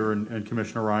you, Mayor and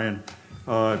Commissioner Ryan.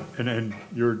 And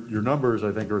your numbers,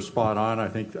 I think, are spot on. I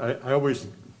think I always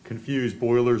confuse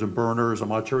boilers and burners. I'm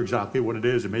not sure exactly what it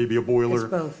is. It may be a boiler. It's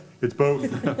both. It's both.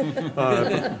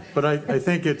 But I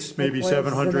think it's maybe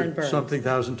 700 something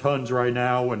thousand tons right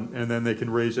now, and then they can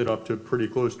raise it up to pretty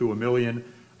close to 1 million.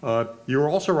 You're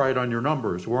also right on your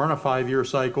numbers. We're on a 5-year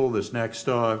cycle. This next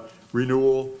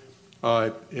renewal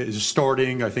is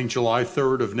starting, I think, July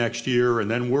 3rd of next year, and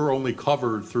then we're only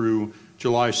covered through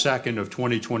July 2nd of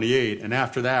 2028. And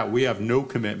after that, we have no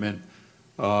commitment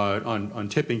on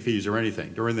tipping fees or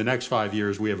anything. During the next 5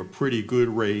 years, we have a pretty good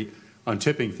rate on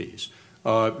tipping fees.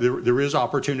 There is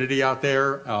opportunity out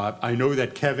there. I know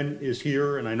that Kevin is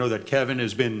here, and I know that Kevin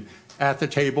has been at the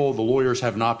table. The lawyers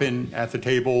have not been at the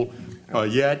table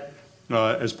yet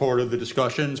as part of the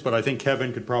discussions, but I think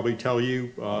Kevin could probably tell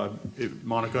you,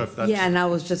 Monica, if that's... Yeah, and I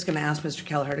was just going to ask Mr.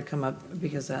 Kelleher to come up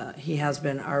because he has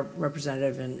been our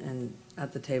representative and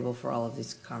at the table for all of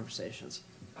these conversations.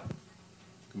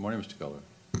 Good morning, Mr. Keller.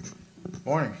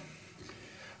 Morning.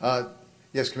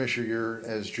 Yes, Commissioner,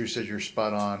 as Drew said, you're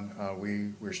spot on.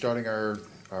 We're starting our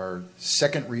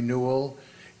second renewal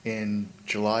in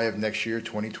July of next year,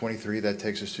 2023. That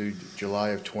takes us to July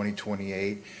of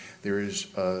 2028. There is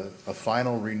a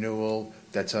final renewal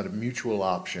that's at a mutual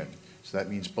option. So that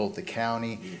means both the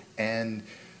county and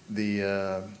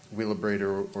the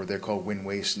Wheelabrator, or they're called Wind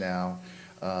Waste now,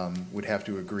 would have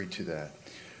to agree to that.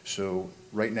 So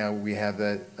right now we have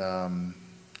that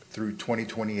through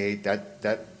 2028.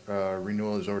 That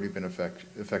renewal has already been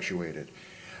effectuated.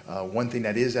 One thing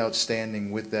that is outstanding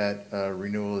with that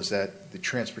renewal is that the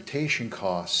transportation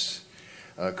costs,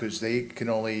 because their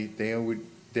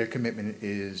commitment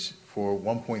is for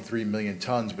 1.3 million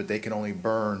tons, but they can only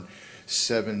burn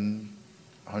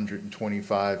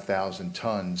 725,000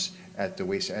 tons at the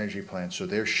waste energy plant. So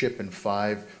they're shipping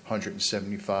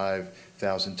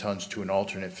 575,000 tons to an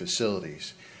alternate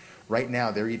facilities. Right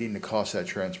now, they're eating the cost of that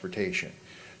transportation.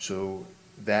 So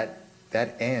that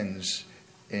ends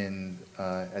in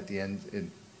at the end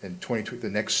in 2020. The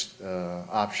next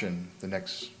option, in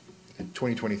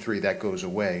 2023, that goes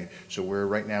away. So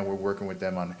right now we're working with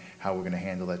them on how we're going to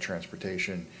handle that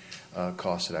transportation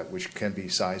cost of that, which can be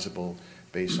sizable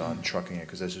based on trucking it,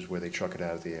 because this is where they truck it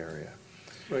out of the area.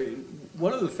 Right.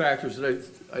 One of the factors that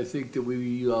I think that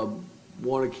we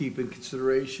want to keep in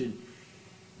consideration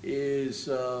is,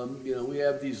 we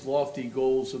have these lofty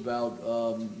goals about,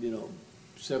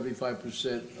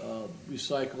 75%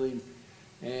 recycling,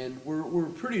 and we're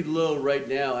pretty low right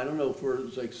now. I don't know if we're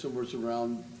like somewhere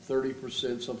around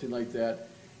 30%, something like that.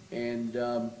 And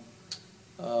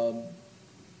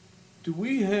do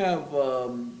we have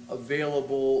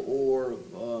available, or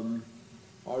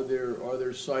are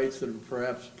there sites that are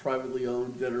perhaps privately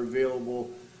owned that are available,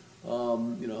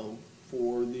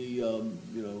 for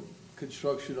the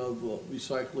construction of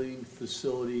recycling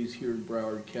facilities here in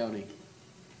Broward County?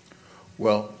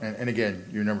 Well, and again,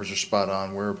 your numbers are spot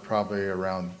on. We're probably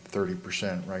around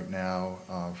 30% right now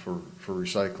for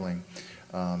recycling.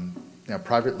 Now,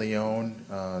 privately owned,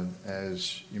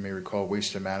 as you may recall,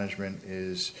 Waste Management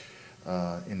is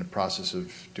in the process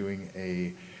of doing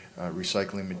a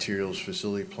recycling materials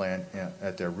facility plant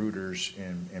at their rooters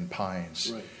in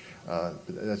Pines. Right.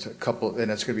 That's and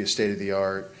that's going to be a state of the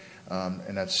art,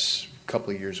 and that's a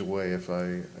couple of years away, if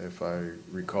I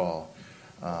recall.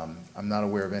 I'm not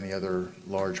aware of any other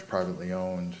large privately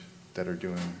owned that are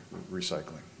doing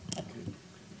recycling. Okay.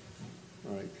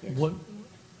 All right. Thanks.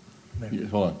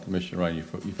 Hold on, Commissioner Ryan, you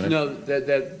finished? No,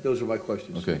 those are my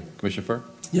questions. Okay, Commissioner Furr?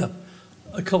 Yeah,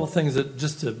 a couple of things that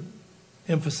just to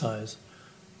emphasize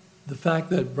the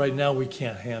fact that right now we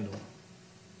can't handle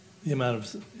the amount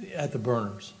of at the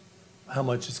burners, how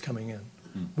much is coming in.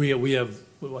 We have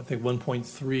I think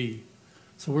 1.3,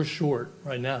 so we're short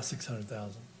right now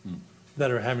 600,000 that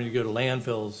are having to go to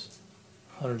landfills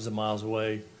hundreds of miles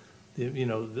away.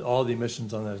 All the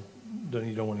emissions on that,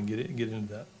 you don't want to get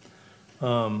into that.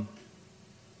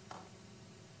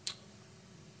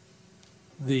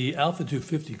 The Alpha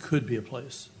 250 could be a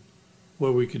place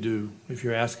where we could do, if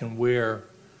you're asking where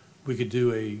we could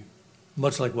do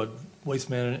much like what Waste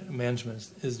Management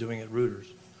is doing at Rooters.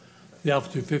 The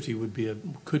Alpha 250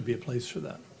 could be a place for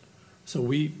that. So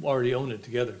we already own it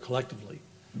together collectively.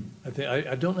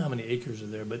 I don't know how many acres are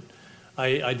there, but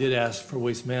I did ask for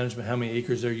Waste Management how many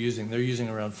acres they're using. They're using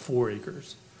around 4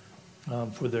 acres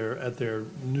at the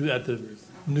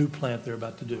new plant they're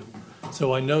about to do.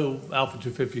 So I know Alpha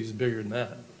 250 is bigger than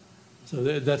that.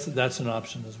 So that's an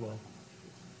option as well.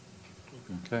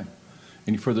 Okay.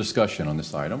 Any further discussion on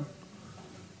this item?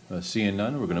 Seeing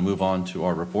none, we're going to move on to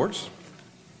our reports.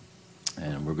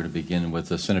 And we're going to begin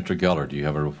with Senator Geller. Do you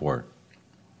have a report?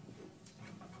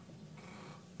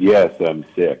 Yes, I'm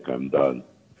sick. I'm done.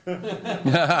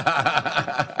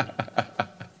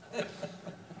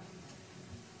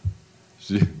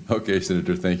 Okay,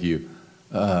 Senator, thank you.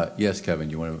 Yes, Kevin,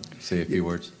 you want to say a few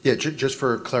words? Yeah, just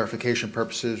for clarification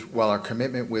purposes, while our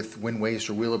commitment with Wind Waste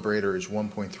or Wheelabrator is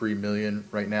 1.3 million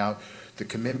right now, the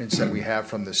commitments that we have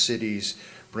from the cities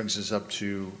brings us up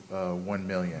to 1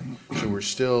 million. So we're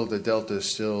still, the delta is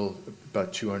still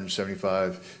about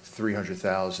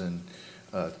 300,000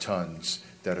 tons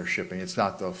that are shipping. It's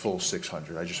not the full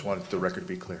 600. I just wanted the record to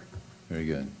be clear. Very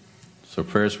good. So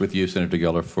prayers with you, Senator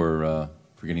Geller, for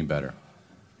getting better.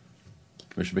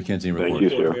 Commissioner McKenzie, report. Thank you,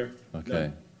 sir.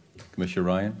 Okay. Commissioner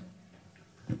Ryan?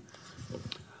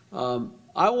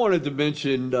 I wanted to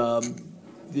mention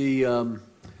the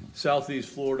Southeast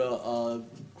Florida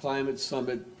Climate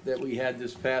Summit that we had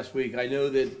this past week. I know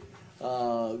that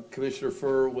Commissioner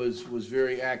Furr was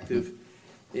very active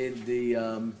in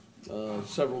the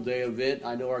several-day event.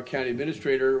 I know our county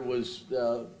administrator was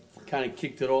kind of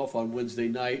kicked it off on Wednesday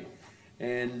night.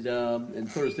 And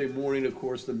Thursday morning, of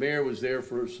course, the mayor was there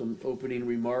for some opening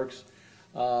remarks.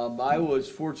 I was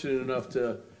fortunate enough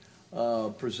to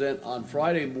present on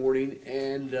Friday morning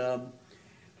and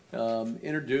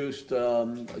introduced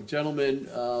a gentleman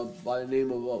by the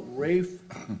name of Rafe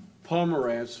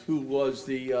Pomerantz, who was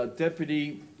the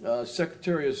Deputy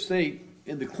Secretary of State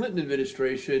in the Clinton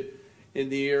administration in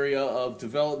the area of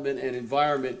development and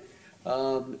environment.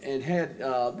 And had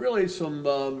really some,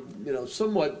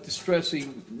 somewhat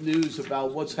distressing news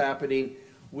about what's happening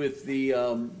with the,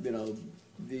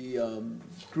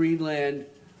 Greenland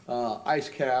ice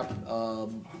cap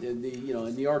in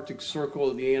the Arctic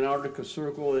Circle, the Antarctica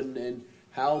Circle, and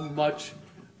how much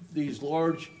these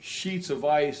large sheets of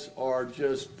ice are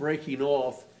just breaking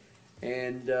off,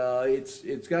 and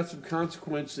it's got some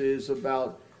consequences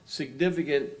about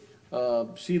significant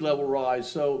sea level rise.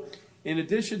 So, in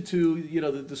addition to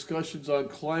the discussions on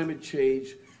climate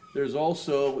change, there's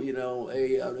also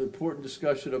an important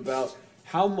discussion about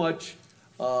how much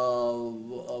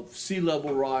of sea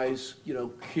level rise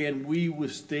can we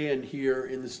withstand here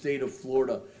in the state of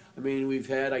Florida. I mean, we've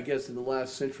had, I guess, in the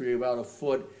last century about a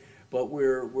foot, but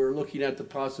we're looking at the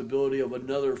possibility of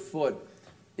another foot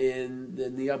in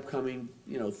the upcoming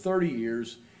 30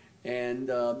 years, and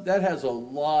that has a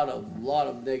lot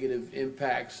of negative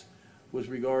impacts with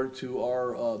regard to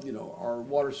our our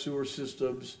water sewer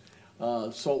systems,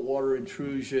 saltwater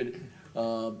intrusion,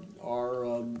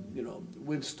 our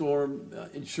windstorm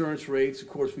insurance rates. Of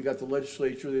course, we got the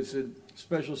legislature that's in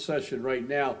special session right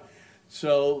now.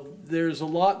 So there's a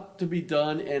lot to be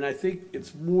done, and I think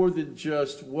it's more than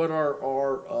just what are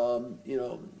our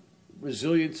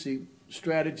resiliency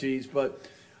strategies, but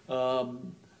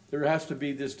there has to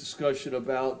be this discussion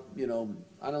about,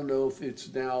 I don't know if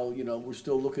it's now, we're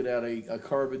still looking at a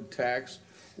carbon tax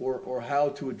or how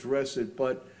to address it,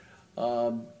 but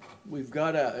we've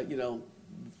got to,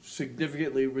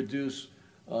 significantly reduce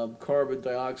carbon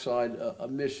dioxide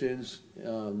emissions,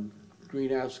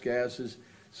 greenhouse gases.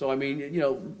 So, I mean,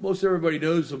 most everybody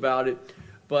knows about it,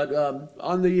 but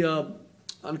on the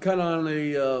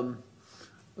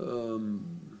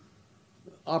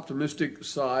optimistic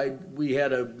side, we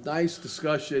had a nice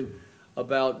discussion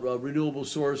about renewable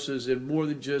sources and more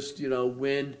than just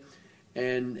wind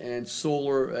and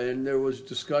solar, and there was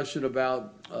discussion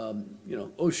about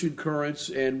ocean currents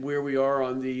and where we are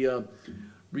on the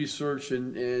research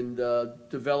and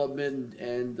development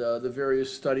and the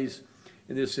various studies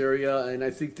in this area. And I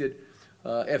think that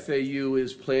FAU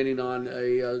is planning on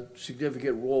a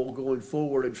significant role going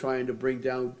forward in trying to bring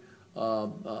down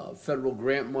federal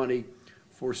grant money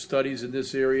for studies in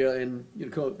this area. And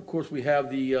of course, we have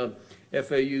the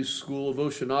FAU School of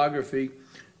Oceanography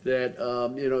that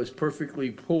is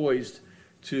perfectly poised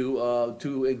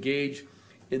to engage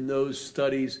in those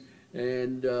studies.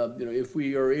 And if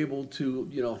we are able to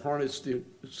harness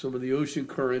some of the ocean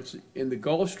currents in the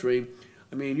Gulf Stream,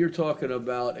 I mean, you're talking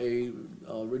about a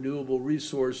renewable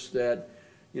resource that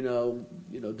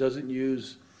doesn't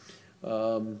use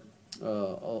a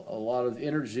lot of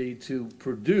energy to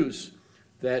produce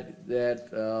that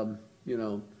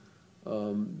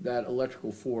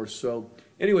electrical force. So,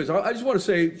 anyways, I just want to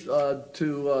say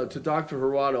to Dr.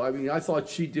 Gerardo, I mean, I thought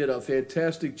she did a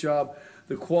fantastic job.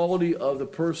 The quality of the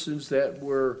persons that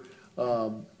were,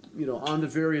 on the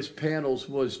various panels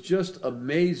was just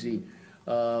amazing.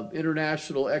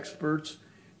 International experts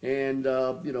and,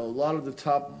 a lot of the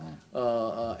top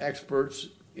experts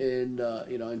in,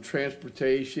 in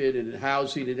transportation and in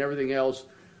housing and everything else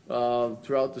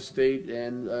throughout the state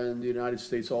and the United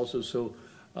States also. So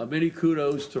many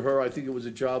kudos to her. I think it was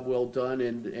a job well done.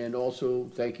 And also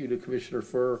thank you to Commissioner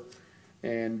Furr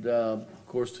and, of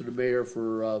course, to the mayor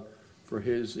for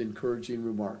his encouraging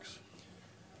remarks.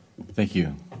 Thank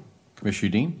you.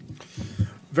 Commissioner Dean?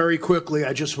 Very quickly,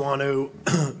 I just want to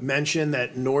mention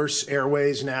that Norse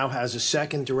Airways now has a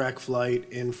second direct flight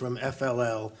in from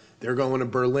FLL. They're going to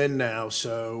Berlin now,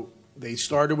 so they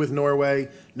started with Norway,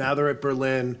 now they're at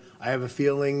Berlin. I have a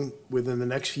feeling within the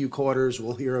next few quarters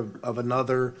we'll hear of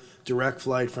another direct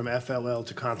flight from FLL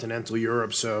to continental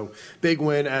Europe. So big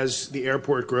win as the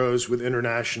airport grows with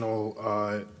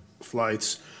international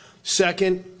flights.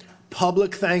 Second,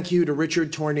 public thank you to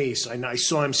Richard Tornese. I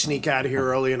saw him sneak out of here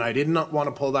early, and I did not want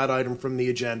to pull that item from the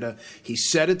agenda. He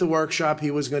said at the workshop he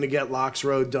was going to get Locks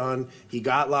Road done. He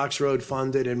got Locks Road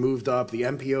funded and moved up. The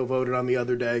MPO voted on the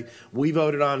other day. We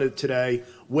voted on it today.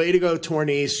 Way to go,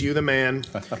 Tornese. You the man.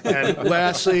 And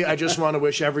lastly, I just want to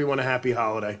wish everyone a happy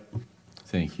holiday.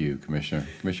 Thank you, Commissioner.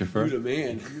 Commissioner Firth? You the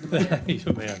man. You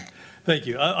the man. Thank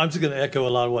you. I'm just going to echo a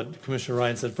lot of what Commissioner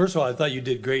Ryan said. First of all, I thought you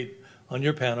did great on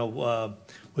your panel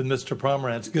with Mr.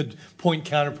 Pomerantz. Good point,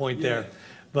 counterpoint there.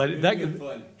 But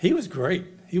he was great.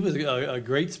 He was a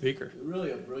great speaker.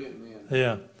 Really a brilliant man.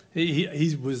 Yeah.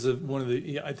 He was one of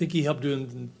the, I think he helped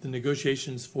doing the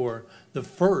negotiations for the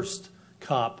first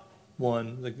COP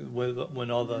one, when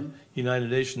all the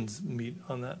United Nations meet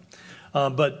on that.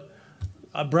 But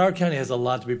Broward County has a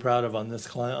lot to be proud of on this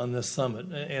summit,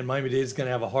 and Miami-Dade is going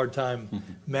to have a hard time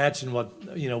matching what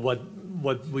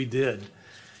we did,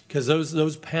 because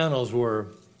those panels were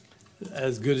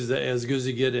as good as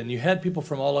you get, and you had people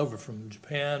from all over, from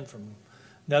Japan, from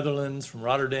Netherlands, from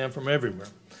Rotterdam, from everywhere.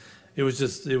 It was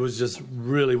just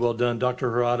really well done. Dr.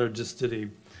 Harada just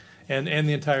did and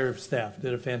the entire staff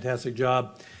did a fantastic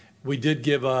job. We did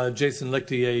give Jason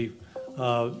Lichty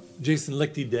Jason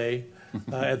Lichty Day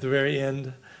at the very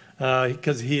end,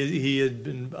 because he had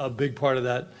been a big part of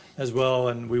that as well,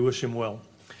 and we wish him well.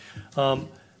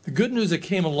 The good news that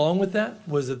came along with that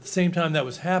was, at the same time that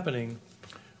was happening,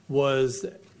 was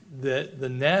that the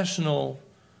National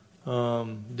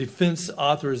Defense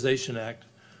Authorization Act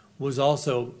was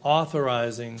also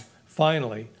authorizing,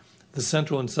 finally, the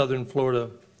Central and Southern Florida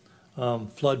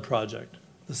flood project,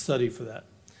 the study for that.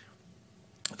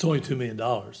 It's only $2 million,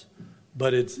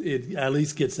 but it at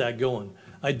least gets that going.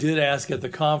 I did ask at the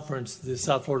conference, the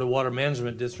South Florida Water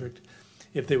Management District,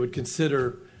 if they would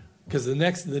consider, because the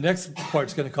next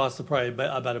part's going to cost probably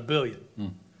about $1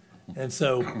 billion. And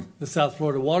so the South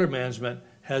Florida Water Management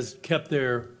has kept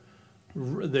their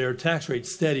tax rate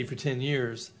steady for 10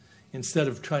 years instead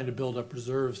of trying to build up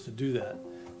reserves to do that.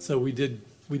 So we did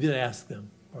ask them,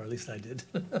 or at least I did.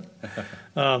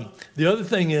 The other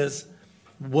thing is,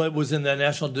 what was in that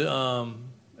National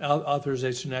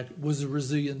Authorization Act was the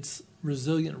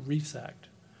Resilient Reefs Act,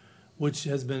 which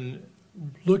has been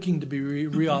looking to be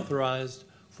reauthorized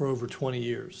for over 20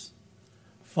 years.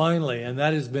 Finally, and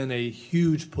that has been a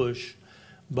huge push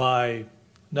by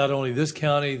not only this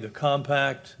county, the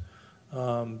compact,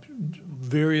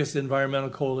 various environmental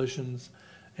coalitions,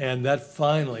 and that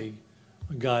finally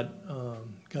got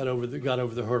over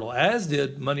the hurdle. As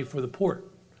did money for the port,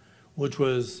 which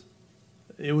was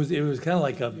it was kind of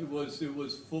like it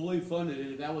was fully funded,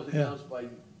 and that was announced by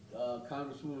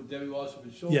Congresswoman Debbie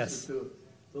Wasserman Schultz. Yes.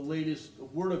 The latest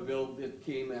WRDA bill that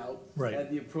came out had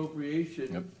the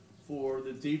appropriation for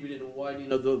the deepening and widening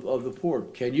of the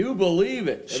port. Can you believe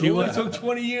it? It only took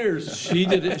 20 years. She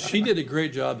did a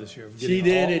great job this year. She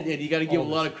did, and you got to give a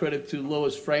lot of credit to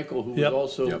Lois Frankel, who was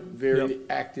also very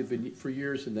active for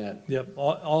years in that. Yep,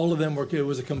 all of them were. It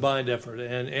was a combined effort,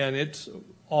 and it's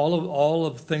all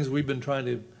of the things we've been trying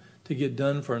to get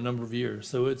done for a number of years.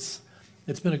 So it's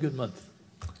been a good month.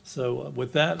 So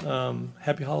with that,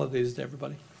 happy holidays to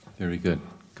everybody. Very good.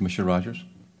 Commissioner Rogers?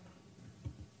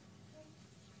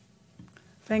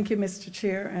 Thank you, Mr.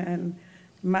 Chair. And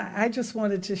I just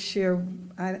wanted to share,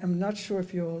 I'm not sure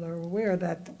if you all are aware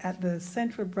that at the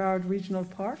Central Broward Regional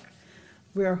Park,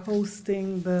 we're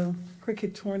hosting the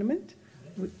cricket tournament.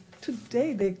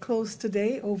 Today, they closed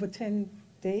today, over 10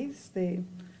 days.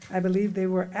 I believe they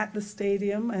were at the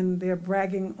stadium, and they're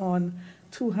bragging on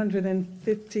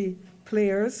 250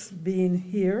 players being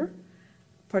here,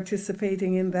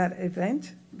 participating in that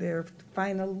event. Their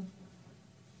final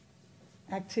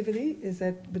activity is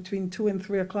at between 2 and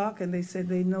 3 o'clock, and they said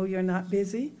they know you're not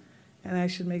busy, and I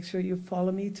should make sure you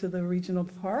follow me to the regional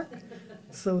park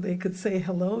so they could say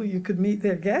hello, you could meet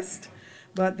their guest.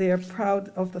 But they're proud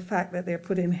of the fact that they're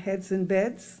putting heads in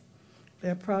beds.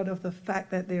 They're proud of the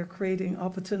fact that they're creating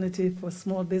opportunity for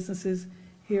small businesses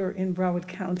here in Broward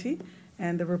County,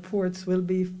 and the reports will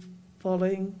be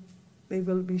following. They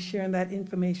will be sharing that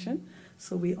information.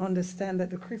 So we understand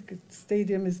that the cricket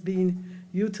stadium is being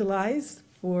utilized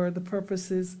for the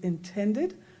purposes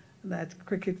intended, that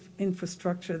cricket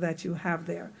infrastructure that you have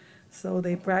there. So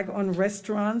they brag on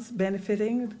restaurants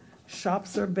benefiting,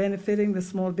 shops are benefiting, the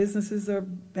small businesses are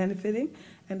benefiting,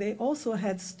 and they also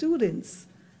had students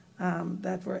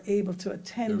that were able to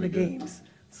attend Very the good. games.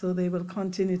 So they will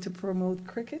continue to promote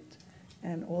cricket,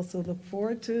 and also look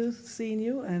forward to seeing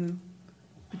you. And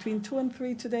between 2 and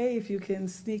 3 today, if you can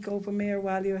sneak over, Mayor,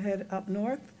 while you're head up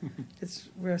north.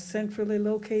 We're centrally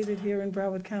located here in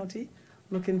Broward County.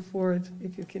 Looking forward,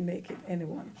 if you can make it,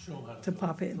 anyone, to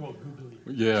pop in.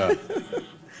 Yeah.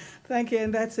 Thank you,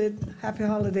 and that's it. Happy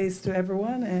holidays to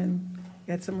everyone, and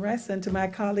get some rest. And to my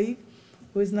colleague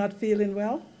who is not feeling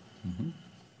well,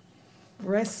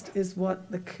 rest is what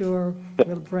the cure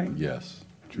will bring. Yes,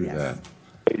 true Yes. that.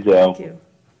 Thank you.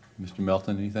 Mr.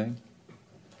 Melton, anything?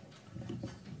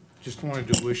 Just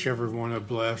wanted to wish everyone a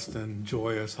blessed and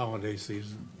joyous holiday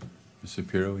season. Ms.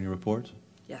 Shapiro, any reports?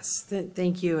 Yes,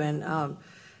 thank you, and I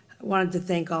wanted to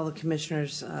thank all the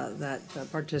commissioners that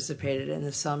participated in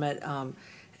the summit.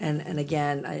 And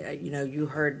again, you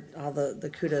heard all the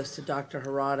kudos to Dr.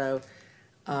 Gerardo.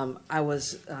 I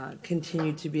was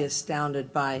continued to be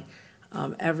astounded by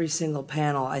every single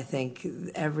panel. I think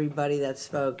everybody that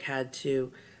spoke had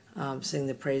to sing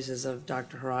the praises of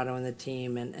Dr. Gerardo and the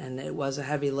team, and it was a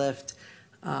heavy lift.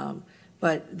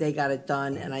 But they got it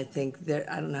done, and I think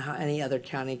I don't know how any other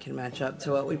county can match up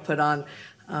to what we put on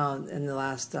in the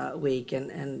last week.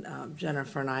 And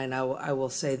Jennifer and I will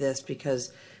say this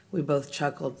because we both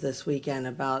chuckled this weekend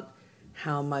about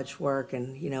how much work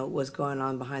and was going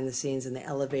on behind the scenes and the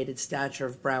elevated stature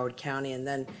of Broward County. And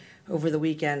then over the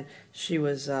weekend, she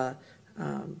was,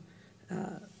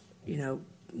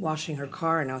 washing her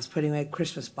car, and I was putting away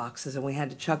Christmas boxes, and we had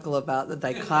to chuckle about the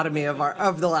dichotomy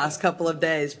of the last couple of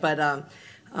days. But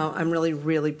I'm really,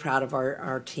 really proud of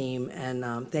our team,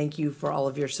 and thank you for all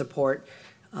of your support,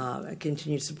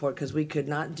 continued support, because we could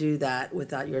not do that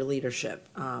without your leadership.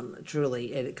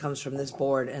 Truly, it comes from this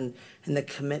board and the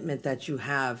commitment that you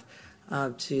have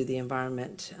to the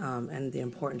environment and the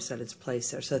importance that it's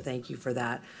placed there. So thank you for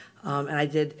that. And I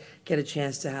did get a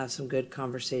chance to have some good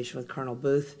conversation with Colonel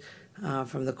Booth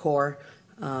from the Corps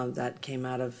that came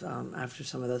out of after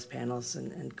some of those panels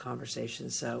and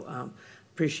conversations. So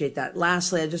appreciate that.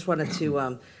 Lastly, I just wanted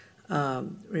to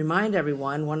remind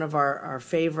everyone, one of our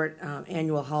favorite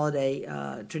annual holiday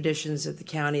traditions at the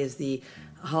county is the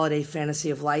Holiday Fantasy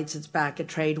of Lights. It's back at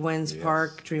Trade Winds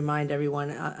Park to remind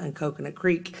everyone on Coconut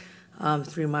Creek.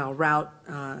 3-mile route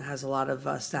has a lot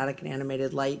of static and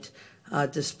animated light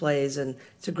displays, and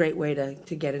it's a great way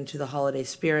to get into the holiday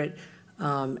spirit.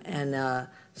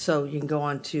 So you can go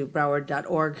on to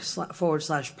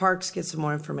broward.org/parks, get some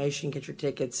more information, get your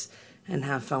tickets, and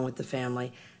have fun with the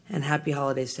family. And happy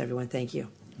holidays to everyone. Thank you.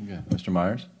 Yeah. Mr.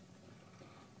 Myers?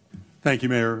 Thank you,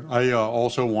 Mayor. I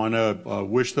also want to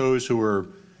wish those who are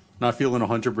not feeling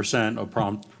 100% a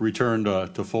prompt return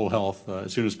to full health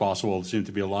as soon as possible. There seem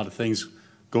to be a lot of things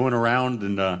going around,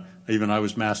 and even I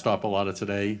was masked up a lot of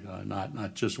today,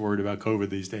 not just worried about COVID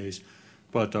these days.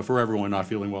 But for everyone not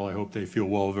feeling well, I hope they feel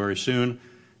well very soon.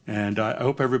 And I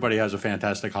hope everybody has a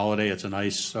fantastic holiday. It's a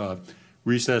nice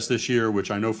recess this year,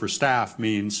 which I know for staff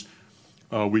means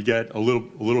we get a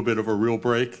little bit of a real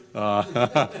break. And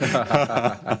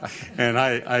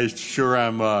I sure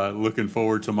am looking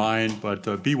forward to mine.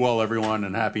 But be well, everyone,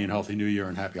 and happy and healthy New Year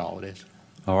and happy holidays.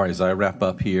 All right, as I wrap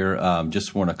up here,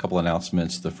 just want a couple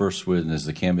announcements. The first one is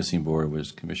the Canvassing Board,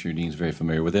 which Commissioner Dean is very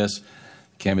familiar with this.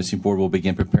 The Canvassing Board will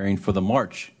begin preparing for the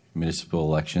March municipal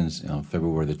elections on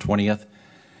February the 20th.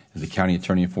 The county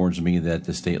attorney informs me that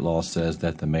the state law says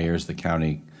that the mayor is the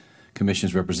county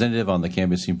commission's representative on the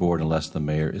Canvassing Board unless the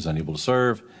mayor is unable to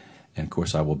serve. And, of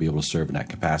course, I will be able to serve in that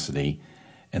capacity.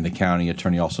 And the county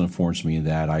attorney also informs me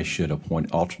that I should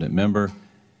appoint alternate member.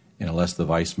 And unless the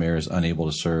vice mayor is unable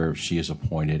to serve, she is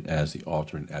appointed as the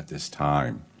alternate at this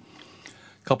time.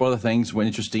 A couple other things were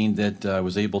interesting that I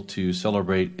was able to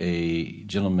celebrate a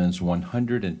gentleman's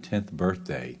 110th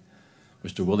birthday.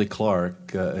 Mr. Willie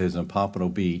Clark is in Pompano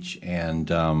Beach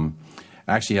and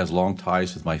actually has long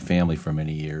ties with my family from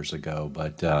many years ago.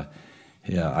 But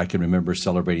I can remember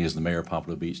celebrating as the mayor of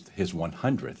Pompano Beach his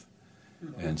 100th.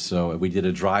 And so we did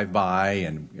a drive-by,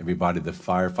 and everybody, the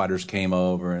firefighters came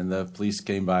over, and the police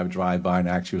came by, drive-by, and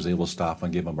actually was able to stop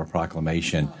and give him a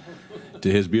proclamation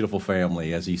to his beautiful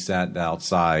family as he sat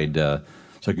outside. So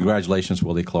congratulations,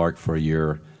 Willie Clark, for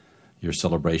your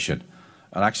celebration.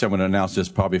 And actually, I'm going to announce this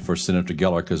probably for Senator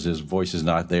Geller because his voice is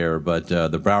not there, but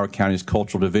the Broward County's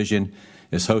Cultural Division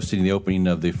is hosting the opening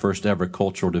of the first ever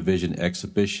Cultural Division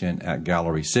exhibition at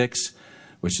Gallery 6,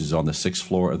 which is on the 6th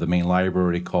floor of the main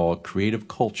library, called Creative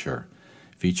Culture,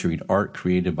 featuring art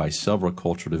created by several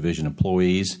Cultural Division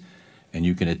employees. And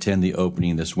you can attend the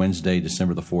opening this Wednesday,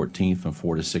 December the 14th, from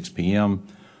 4 to 6 p.m.,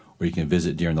 where you can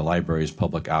visit during the library's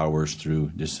public hours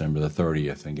through December the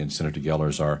 30th. And again, Senator Geller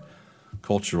is our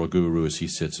cultural guru as he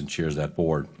sits and chairs that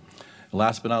board. And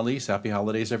last but not least, happy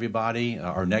holidays, everybody.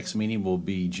 Our next meeting will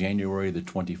be January the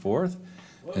 24th,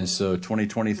 and so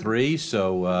 2023.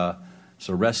 So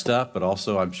rest up, but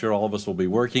also I'm sure all of us will be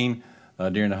working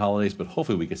during the holidays, but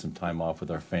hopefully we get some time off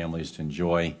with our families to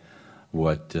enjoy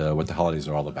what the holidays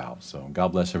are all about. So God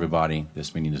bless everybody.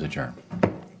 This meeting is adjourned.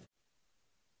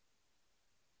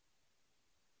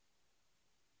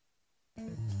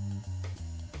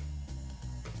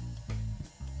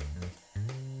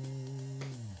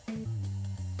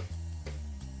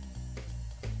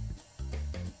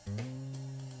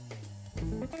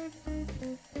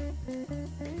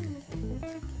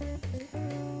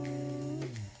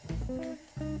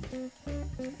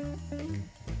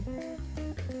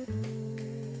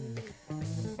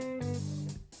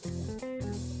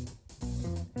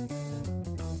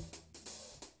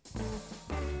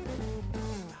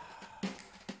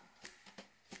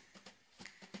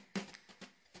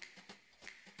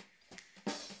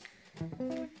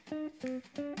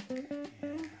 Thank you.